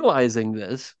 And realizing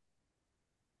this,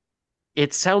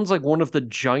 it sounds like one of the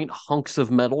giant hunks of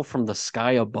metal from the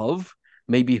sky above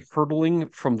may be hurtling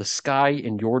from the sky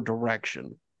in your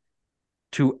direction.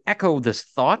 To echo this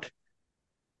thought,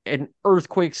 an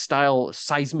earthquake style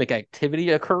seismic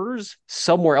activity occurs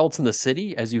somewhere else in the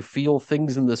city as you feel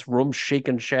things in this room shake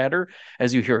and shatter,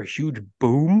 as you hear a huge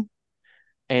boom,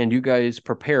 and you guys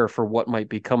prepare for what might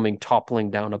be coming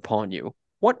toppling down upon you.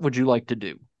 What would you like to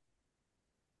do?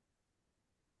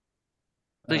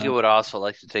 I think I would also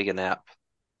like to take a nap.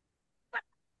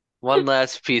 One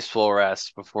last peaceful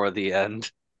rest before the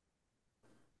end.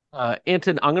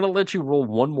 Anton, I'm going to let you roll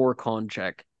one more con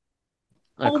check.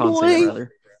 Oh Con save, boy.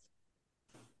 rather.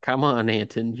 Come on,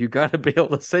 Anton. You got to be able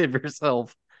to save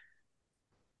yourself.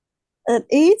 An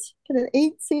 8? Can an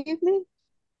 8 save me?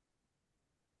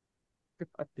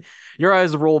 Your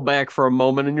eyes roll back for a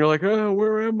moment and you're like, oh,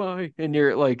 where am I? And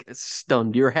you're like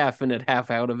stunned. You're half in it, half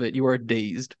out of it. You are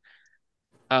dazed.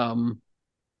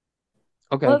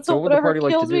 Okay, Let's so hope what would the whatever party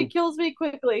like to do? kills me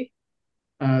quickly.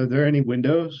 Are there any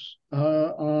windows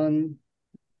on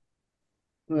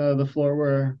the floor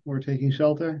where we're taking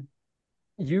shelter?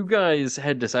 You guys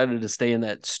had decided to stay in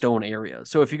that stone area.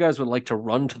 So if you guys would like to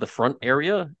run to the front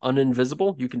area,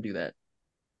 uninvisible, you can do that.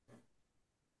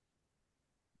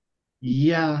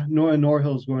 Yeah,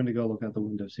 Norhill's going to go look out the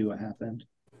window, see what happened.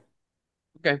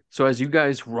 Okay. So as you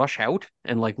guys rush out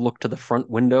and like look to the front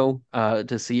window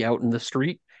to see out in the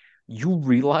street, you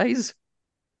realize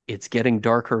it's getting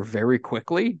darker very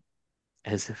quickly,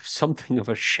 as if something of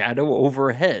a shadow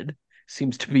overhead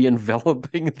seems to be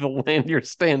enveloping the land you're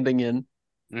standing in.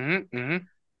 Mm-hmm, mm-hmm.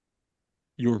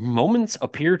 Your moments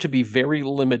appear to be very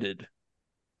limited.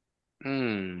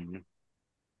 Hmm.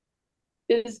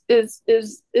 Is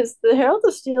the Herald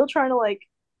of Steel trying to like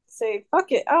say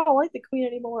fuck it, I don't like the Queen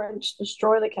anymore and just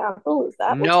destroy the capital? Is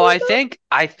that what's No, going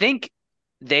I think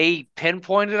they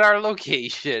pinpointed our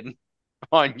location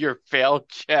on your failed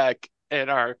check and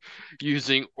are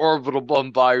using orbital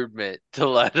bombardment to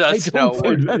let I us don't know think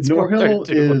where. that's what they're Norhill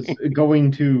is doing.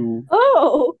 going to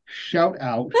Oh, shout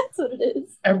out, that's what it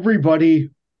is. everybody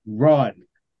run.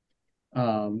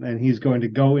 And he's going to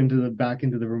go back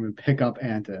into the room and pick up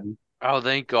Anton. Oh,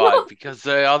 thank God, because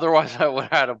otherwise I would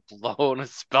have had to blow in a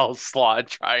spell slot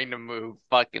trying to move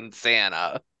fucking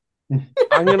Santa.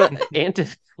 I'm gonna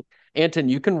Anton,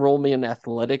 you can roll me an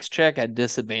athletics check at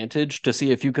disadvantage to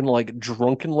see if you can like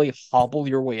drunkenly hobble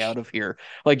your way out of here.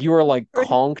 Like you are like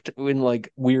conked in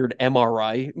like weird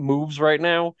MRI moves right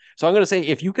now. So I'm gonna say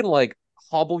if you can like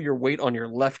hobble your weight on your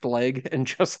left leg and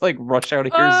just like rush out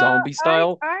of here zombie I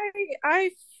style. I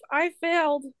I I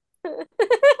failed.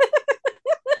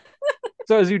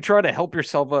 So as you try to help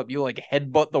yourself up, you like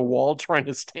headbutt the wall trying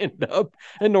to stand up,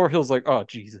 and Norhill's like, "Oh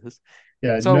Jesus!"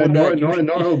 Yeah, So with that,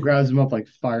 Norhill grabs him up like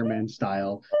fireman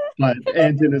style, but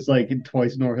Anton is like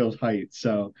twice Norhill's height,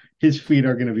 so his feet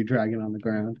are going to be dragging on the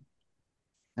ground.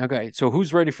 Okay, so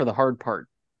who's ready for the hard part?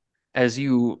 As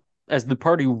the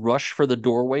party rush for the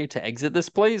doorway to exit this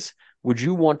place, would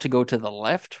you want to go to the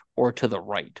left or to the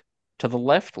right? To the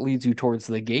left leads you towards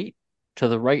the gate, to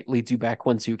the right leads you back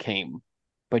whence you came.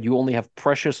 But you only have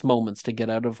precious moments to get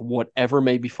out of whatever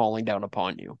may be falling down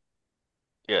upon you.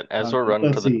 Yeah, as we're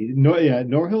running to Let's the see. No, yeah,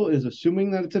 Norhill is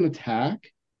assuming that it's an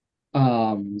attack.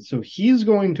 So he's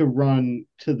going to run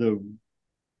to the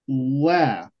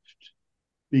left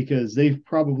because they've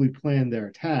probably planned their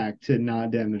attack to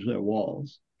not damage their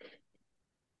walls.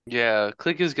 Yeah,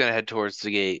 Click is gonna head towards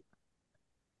the gate.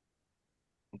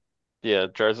 yeah,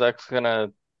 Jarzak's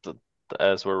gonna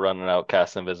as we're running out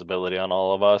cast invisibility on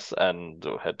all of us and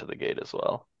head to the gate as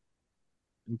well.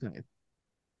 Okay.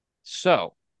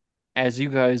 So, as you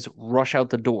guys rush out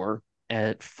the door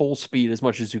at full speed as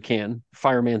much as you can,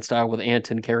 fireman style with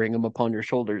Anton carrying him upon your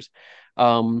shoulders,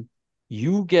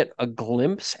 you get a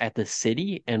glimpse at the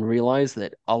city and realize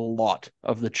that a lot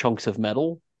of the chunks of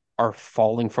metal are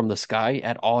falling from the sky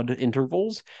at odd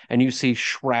intervals, and you see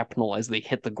shrapnel as they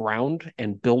hit the ground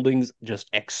and buildings just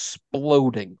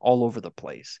exploding all over the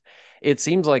place. It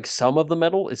seems like some of the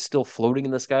metal is still floating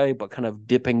in the sky, but kind of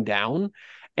dipping down.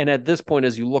 And at this point,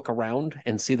 as you look around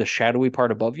and see the shadowy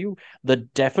part above you, the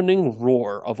deafening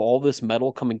roar of all this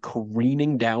metal coming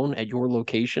careening down at your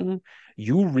location,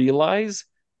 you realize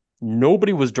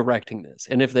nobody was directing this.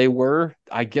 And if they were,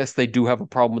 I guess they do have a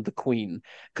problem with the queen,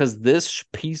 because this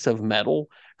piece of metal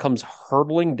comes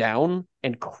hurtling down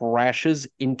and crashes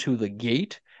into the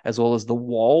gate as well as the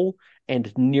wall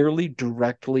and nearly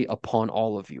directly upon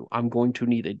all of you. I'm going to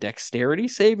need a dexterity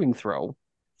saving throw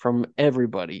from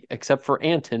everybody except for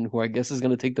Anton, who I guess is going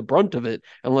to take the brunt of it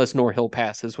unless Norhill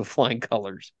passes with flying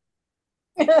colors.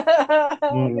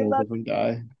 Norhill doesn't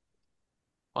die.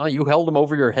 Well, you held him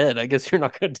over your head. I guess you're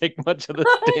not going to take much of this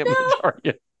damage, are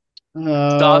you?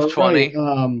 Soft 20.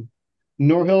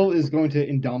 Norhill is going to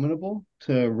Indomitable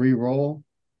to re-roll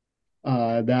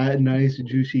that nice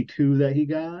juicy 2 that he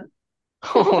got.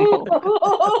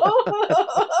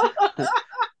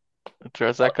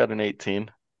 Jarzak got an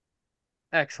 18.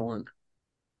 Excellent.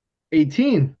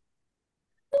 18.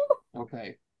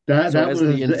 Okay. That So was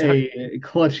a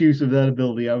clutch use of that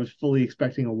ability. I was fully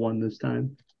expecting a 1 this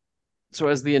time. So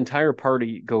as the entire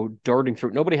party go darting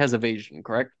through, nobody has evasion,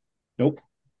 correct? Nope.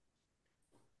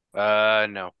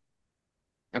 No.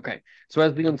 Okay. So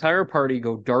as the entire party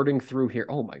go darting through here,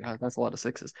 oh my God, that's a lot of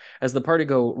 6s. As the party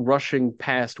go rushing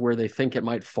past where they think it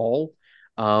might fall,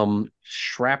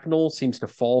 shrapnel seems to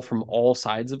fall from all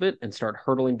sides of it and start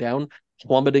hurtling down,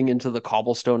 plummeting into the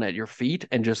cobblestone at your feet,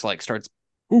 and just like starts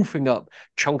poofing up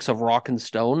chunks of rock and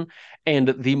stone.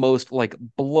 And the most like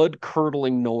blood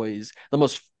curdling noise, the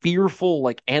most fearful,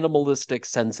 like animalistic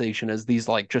sensation as these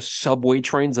like just subway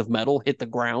trains of metal hit the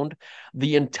ground.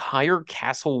 The entire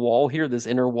castle wall here, this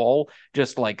inner wall,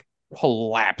 just like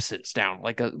collapses down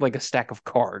like a stack of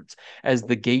cards as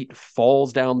the gate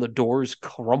falls down, the doors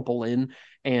crumple in,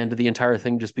 and the entire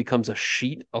thing just becomes a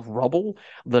sheet of rubble.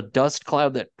 The dust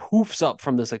cloud that poofs up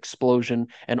from this explosion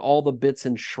and all the bits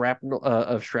and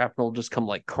shrapnel just come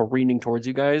like careening towards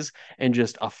you guys and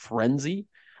just a frenzy.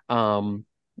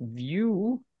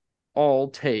 You all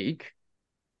take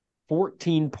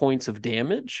 14 points of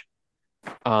damage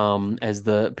as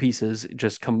the pieces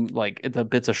just come, like the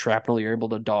bits of shrapnel you're able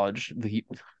to dodge the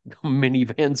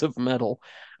minivans of metal,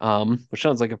 which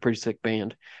sounds like a pretty sick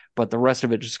band, but the rest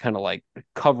of it just kind of like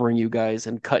covering you guys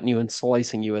and cutting you and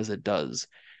slicing you as it does.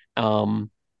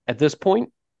 At this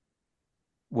point,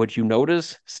 what you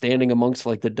notice standing amongst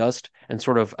like the dust and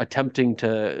sort of attempting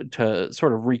to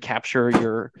sort of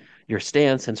recapture your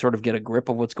stance and sort of get a grip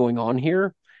of what's going on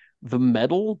here, the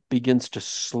metal begins to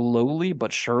slowly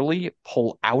but surely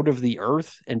pull out of the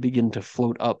earth and begin to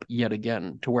float up yet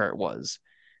again to where it was.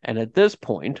 And at this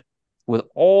point, with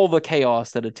all the chaos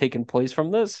that had taken place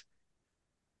from this,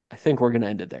 I think we're going to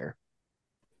end it there.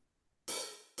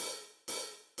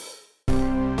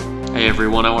 Hey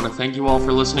everyone, I want to thank you all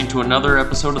for listening to another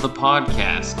episode of the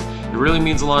podcast. It really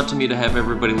means a lot to me to have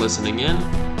everybody listening in,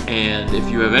 and if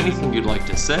you have anything you'd like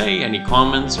to say, any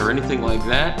comments or anything like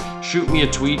that, shoot me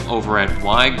a tweet over at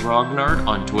ygrognard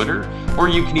on Twitter, or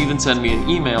you can even send me an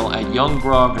email at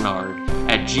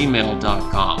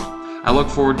younggrognard@gmail.com. I look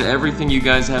forward to everything you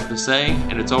guys have to say,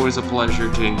 and it's always a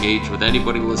pleasure to engage with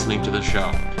anybody listening to the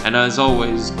show. And as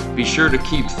always, be sure to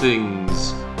keep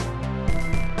things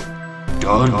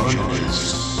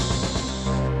Dungeons.